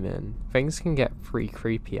out roaming. Things can get pretty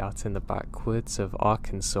creepy out in the backwoods of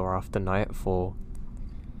Arkansas after nightfall.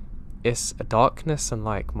 It's a darkness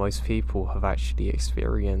unlike most people have actually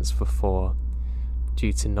experienced before,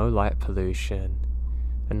 due to no light pollution,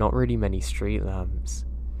 and not really many street lamps.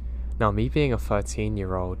 Now me being a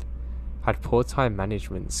 13-year-old, had poor time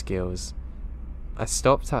management skills. I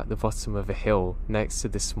stopped at the bottom of a hill next to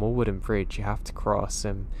the small wooden bridge you have to cross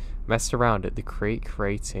and messed around at the creek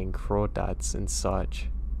creating crawdads and such.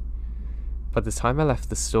 By the time I left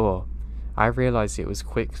the store, I realised it was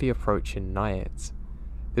quickly approaching night.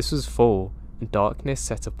 This was fall, and darkness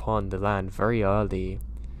set upon the land very early.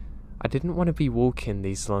 I didn't want to be walking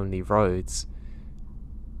these lonely roads,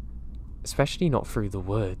 especially not through the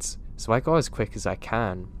woods, so I go as quick as I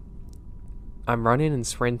can. I'm running and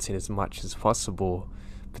sprinting as much as possible,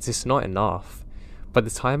 but it's not enough. By the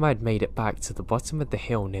time I'd made it back to the bottom of the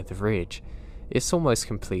hill near the ridge, it's almost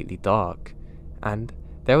completely dark, and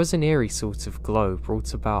there was an eerie sort of glow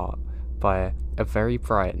brought about by a very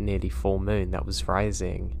bright, nearly full moon that was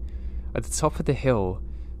rising. At the top of the hill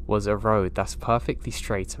was a road that's perfectly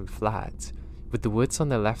straight and flat, with the woods on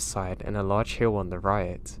the left side and a large hill on the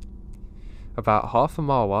right. About half a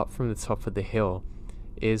mile up from the top of the hill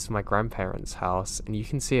is my grandparents' house, and you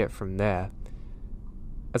can see it from there.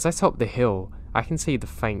 As I top the hill, I can see the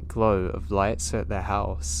faint glow of lights at their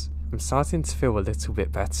house. I'm starting to feel a little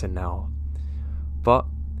bit better now, but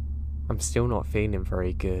I'm still not feeling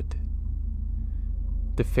very good.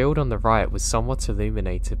 The field on the right was somewhat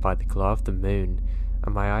illuminated by the glow of the moon,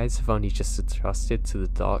 and my eyes have only just adjusted to the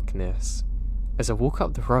darkness. As I walk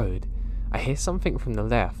up the road, I hear something from the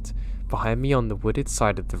left, behind me on the wooded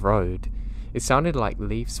side of the road. It sounded like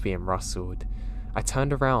leaves being rustled. I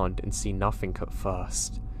turned around and see nothing at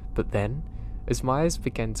first, but then, as my eyes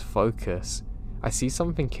began to focus, I see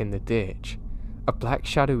something in the ditch, a black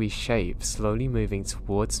shadowy shape slowly moving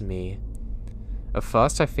towards me. At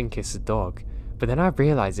first I think it's a dog, but then I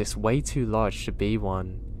realise it's way too large to be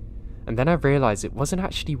one. And then I realise it wasn't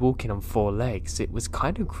actually walking on 4 legs, it was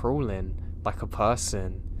kind of crawling, like a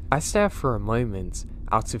person. I stare for a moment,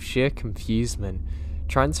 out of sheer confusement,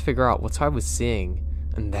 trying to figure out what I was seeing,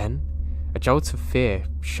 and then a jolt of fear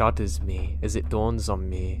shudders me as it dawns on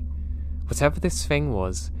me. Whatever this thing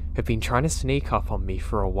was had been trying to sneak up on me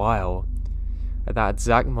for a while. At that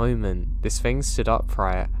exact moment, this thing stood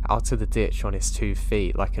upright out of the ditch on its 2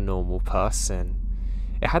 feet like a normal person.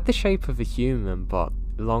 It had the shape of a human, but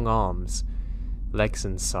long arms, legs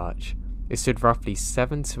and such. It stood roughly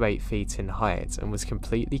 7 to 8 feet in height and was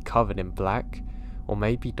completely covered in black or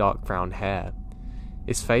maybe dark brown hair.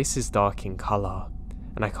 Its face is dark in colour,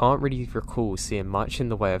 and I can't really recall seeing much in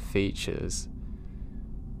the way of features.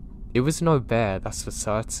 It was no bear, that's for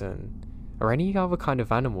certain, or any other kind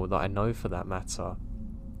of animal that I know for that matter.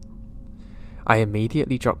 I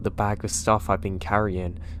immediately dropped the bag of stuff I'd been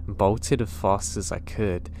carrying and bolted as fast as I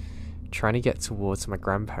could, trying to get towards my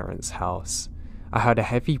grandparents' house. I heard a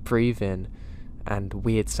heavy breathing and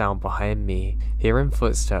weird sound behind me, hearing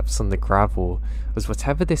footsteps on the gravel as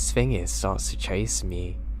whatever this thing is starts to chase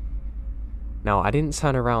me. Now, I didn't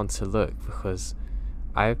turn around to look because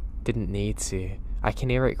I didn't need to. I can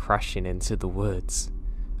hear it crashing into the woods,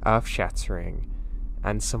 earth-shattering,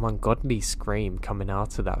 and some ungodly scream coming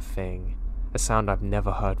out of that thing, a sound I've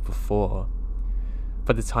never heard before.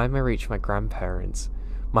 By the time I reached my grandparents,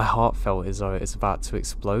 my heart felt as though it was about to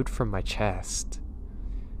explode from my chest.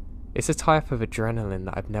 It's a type of adrenaline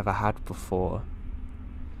that I've never had before.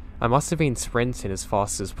 I must have been sprinting as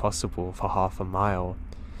fast as possible for half a mile.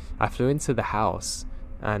 I flew into the house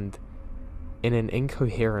and, in an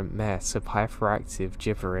incoherent mess of hyperactive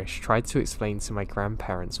gibberish, tried to explain to my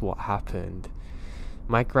grandparents what happened.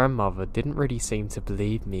 My grandmother didn't really seem to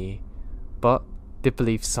believe me, but did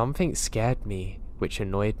believe something scared me, which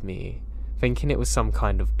annoyed me, thinking it was some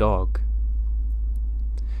kind of dog.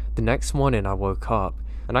 The next morning I woke up,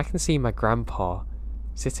 and I can see my grandpa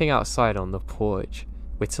sitting outside on the porch,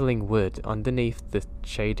 whittling wood underneath the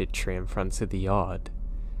shaded tree in front of the yard,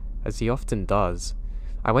 as he often does.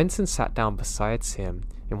 I went and sat down beside him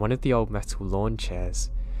in one of the old metal lawn chairs.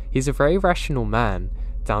 He's a very rational man,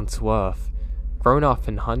 down to earth, grown up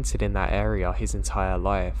and hunted in that area his entire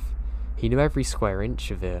life. He knew every square inch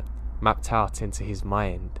of it, mapped out into his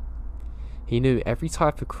mind. He knew every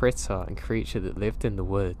type of critter and creature that lived in the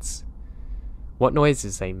woods, what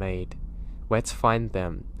noises they made, where to find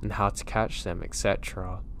them and how to catch them,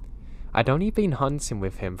 etc. I'd only been hunting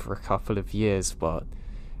with him for a couple of years, but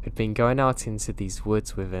had been going out into these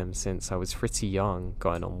woods with him since I was pretty young,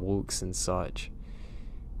 going on walks and such.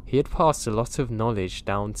 He had passed a lot of knowledge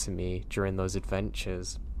down to me during those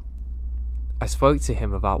adventures. I spoke to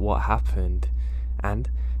him about what happened, and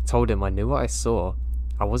told him I knew what I saw.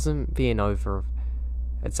 I wasn't being over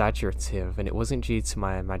exaggerative, and it wasn't due to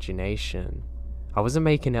my imagination. I wasn't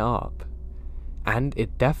making it up. And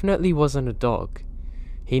it definitely wasn't a dog.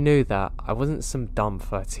 He knew that I wasn't some dumb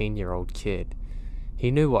 13-year-old kid.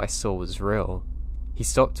 He knew what I saw was real. He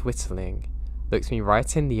stopped whittling, looked me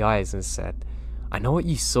right in the eyes and said, "I know what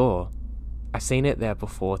you saw. I've seen it there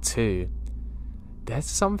before too. There's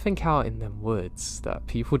something out in them woods that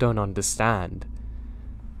people don't understand,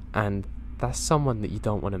 and that's someone that you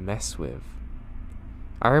don't want to mess with."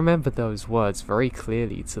 I remember those words very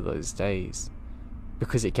clearly to those days,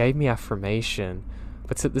 because it gave me affirmation,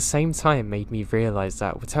 but at the same time made me realise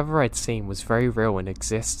that whatever I'd seen was very real in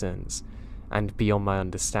existence, and beyond my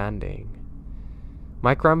understanding.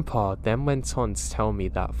 My grandpa then went on to tell me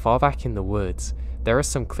that far back in the woods, there are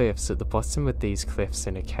some cliffs at the bottom of these cliffs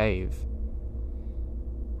in a cave.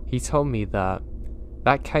 He told me that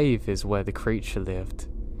that cave is where the creature lived.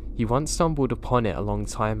 He once stumbled upon it a long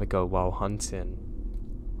time ago while hunting.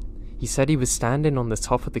 He said he was standing on the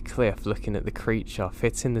top of the cliff looking at the creature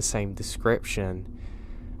fitting the same description,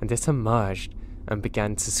 and it emerged and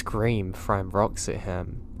began to scream, throwing rocks at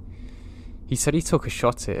him. He said he took a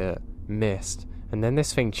shot at it, missed, and then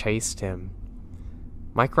this thing chased him.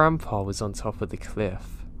 My grandpa was on top of the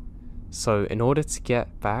cliff, so in order to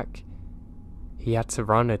get back, he had to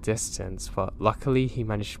run a distance, but luckily he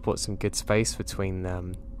managed to put some good space between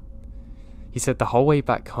them. He said the whole way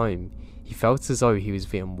back home, he felt as though he was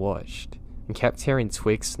being watched, and kept hearing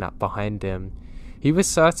twigs snap behind him. He was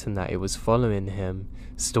certain that it was following him,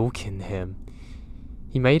 stalking him.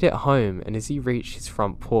 He made it home, and as he reached his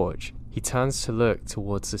front porch, he turns to look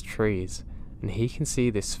towards the trees, and he can see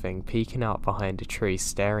this thing peeking out behind a tree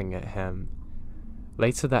staring at him.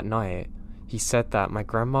 Later that night, he said that my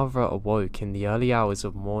grandmother awoke in the early hours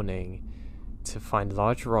of morning to find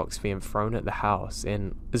large rocks being thrown at the house,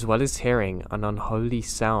 as well as hearing an unholy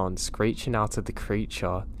sound screeching out of the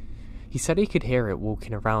creature. He said he could hear it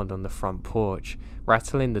walking around on the front porch,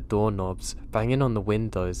 rattling the doorknobs, banging on the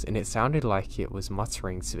windows, and it sounded like it was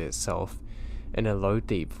muttering to itself in a low,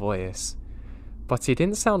 deep voice. But it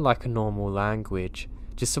didn't sound like a normal language,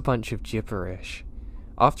 just a bunch of gibberish.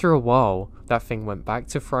 After a while, that thing went back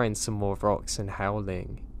to throwing some more rocks and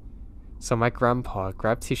howling. So my grandpa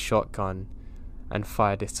grabbed his shotgun and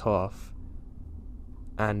fired it off,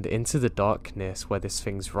 and into the darkness where this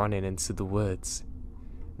thing's running into the woods.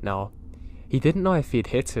 Now, he didn't know if he'd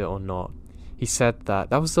hit it or not. He said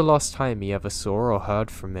that was the last time he ever saw or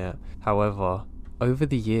heard from it. However, over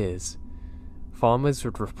the years, farmers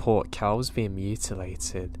would report cows being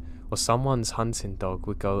mutilated, or someone's hunting dog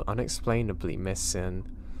would go unexplainably missing,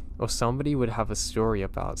 or somebody would have a story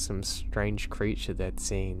about some strange creature they'd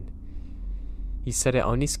seen. He said it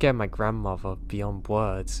only scared my grandmother beyond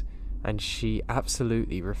words, and she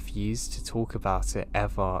absolutely refused to talk about it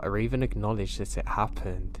ever or even acknowledge that it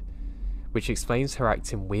happened, which explains her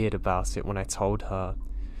acting weird about it when I told her.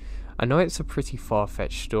 I know it's a pretty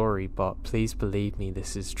far-fetched story, but please believe me,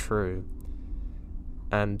 this is true.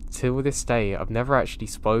 And till this day, I've never actually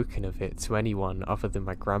spoken of it to anyone other than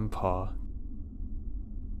my grandpa.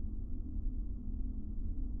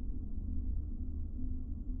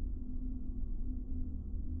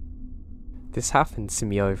 This happened to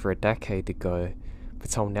me over a decade ago,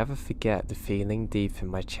 but I'll never forget the feeling deep in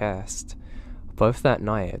my chest, both that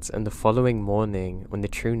night and the following morning when the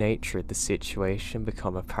true nature of the situation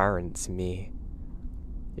became apparent to me.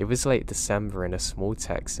 It was late December in a small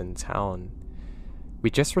Texan town. We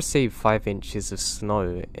just received 5 inches of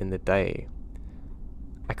snow in the day.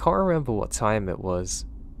 I can't remember what time it was.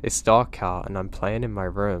 It's dark out and I'm playing in my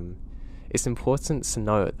room. It's important to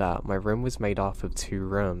note that my room was made up of 2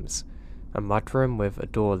 rooms, a mudroom with a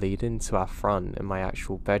door leading to our front and my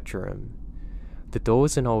actual bedroom. The door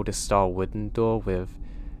was an older style wooden door with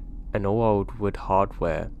an all old wood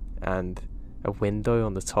hardware and a window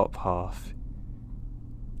on the top half.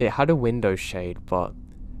 It had a window shade, but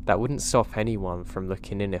that wouldn't stop anyone from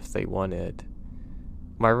looking in if they wanted.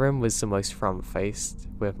 My room was the most front faced,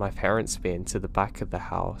 with my parents being to the back of the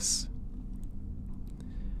house.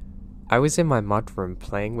 I was in my mudroom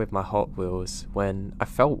playing with my Hot Wheels when I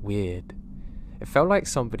felt weird. It felt like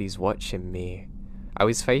somebody's watching me. I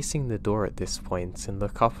was facing the door at this point and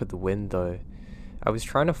look up at the window. I was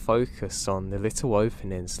trying to focus on the little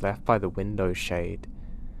openings left by the window shade.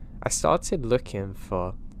 I started looking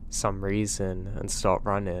for some reason and start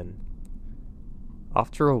running.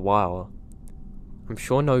 After a while, I'm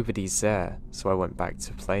sure nobody's there, so I went back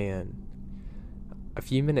to playing. A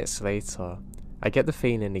few minutes later, I get the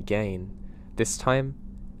feeling again. This time,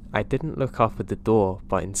 I didn't look up at the door,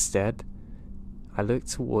 but instead, I looked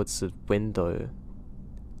towards the window.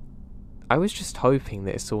 I was just hoping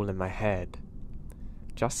that it's all in my head.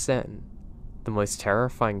 Just then, the most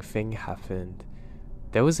terrifying thing happened.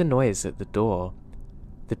 There was a noise at the door.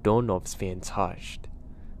 The doorknob's being touched.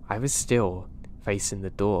 I was still, facing the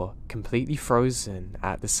door, completely frozen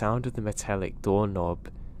at the sound of the metallic doorknob.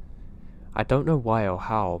 I don't know why or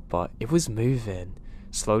how, but it was moving,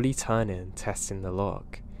 slowly turning, testing the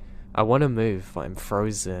lock. I want to move, but I'm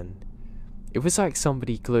frozen. It was like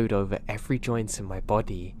somebody glued over every joint in my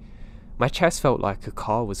body. My chest felt like a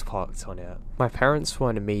car was parked on it. My parents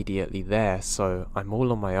weren't immediately there, so I'm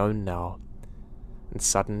all on my own now. And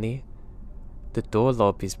suddenly, the door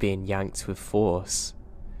knob is being yanked with force.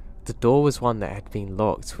 The door was one that had been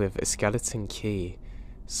locked with a skeleton key,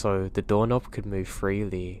 so the doorknob could move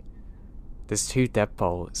freely. There's 2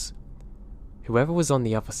 deadbolts. Whoever was on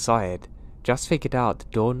the other side just figured out the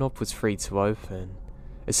doorknob was free to open.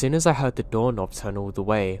 As soon as I heard the doorknob turn all the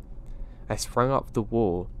way, I sprung up the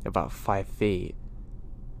wall about 5 feet.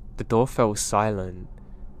 The door fell silent.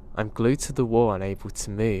 I'm glued to the wall, unable to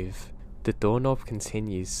move. The doorknob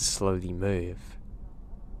continues to slowly move.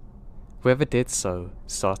 Whoever did so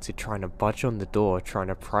started trying to budge on the door, trying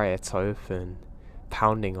to pry it open,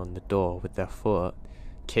 pounding on the door with their foot,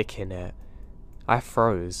 kicking it. I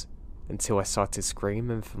froze until I started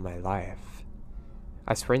screaming for my life.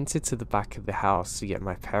 I sprinted to the back of the house to get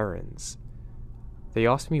my parents. They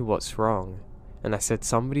asked me what's wrong, and I said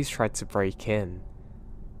somebody's tried to break in.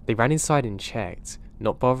 They ran inside and checked,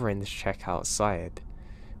 not bothering to check outside,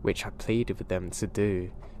 which I pleaded with them to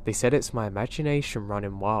do. They said it's my imagination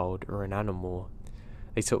running wild or an animal.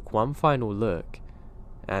 They took one final look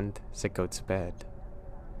and said go to bed.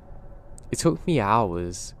 It took me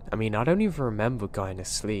hours. I don't even remember going to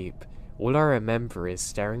sleep. All I remember is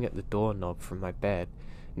staring at the doorknob from my bed,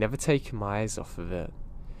 never taking my eyes off of it.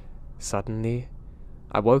 Suddenly,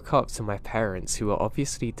 I woke up to my parents, who were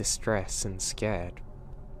obviously distressed and scared.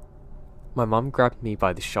 My mum grabbed me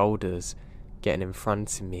by the shoulders, getting in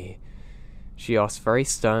front of me. She asked very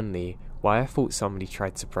sternly why I thought somebody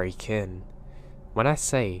tried to break in. When I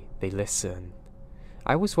say, they listen.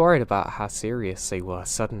 I was worried about how serious they were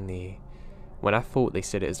suddenly. When I thought they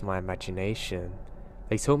said it was my imagination,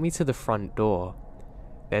 they took me to the front door,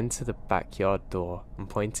 then to the backyard door, and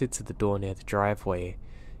pointed to the door near the driveway.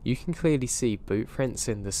 You can clearly see boot prints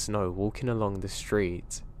in the snow walking along the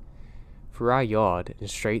street. Through our yard and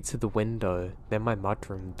straight to the window, then my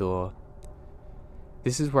mudroom door.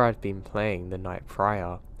 This is where I'd been playing the night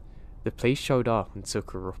prior. The police showed up and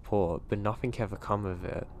took a report, but nothing ever come of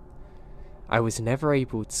it. I was never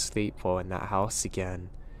able to sleep well in that house again.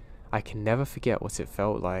 I can never forget what it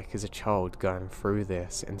felt like as a child going through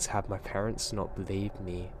this and to have my parents not believe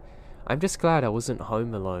me. I'm just glad I wasn't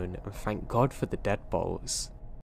home alone, and thank God for the deadbolts.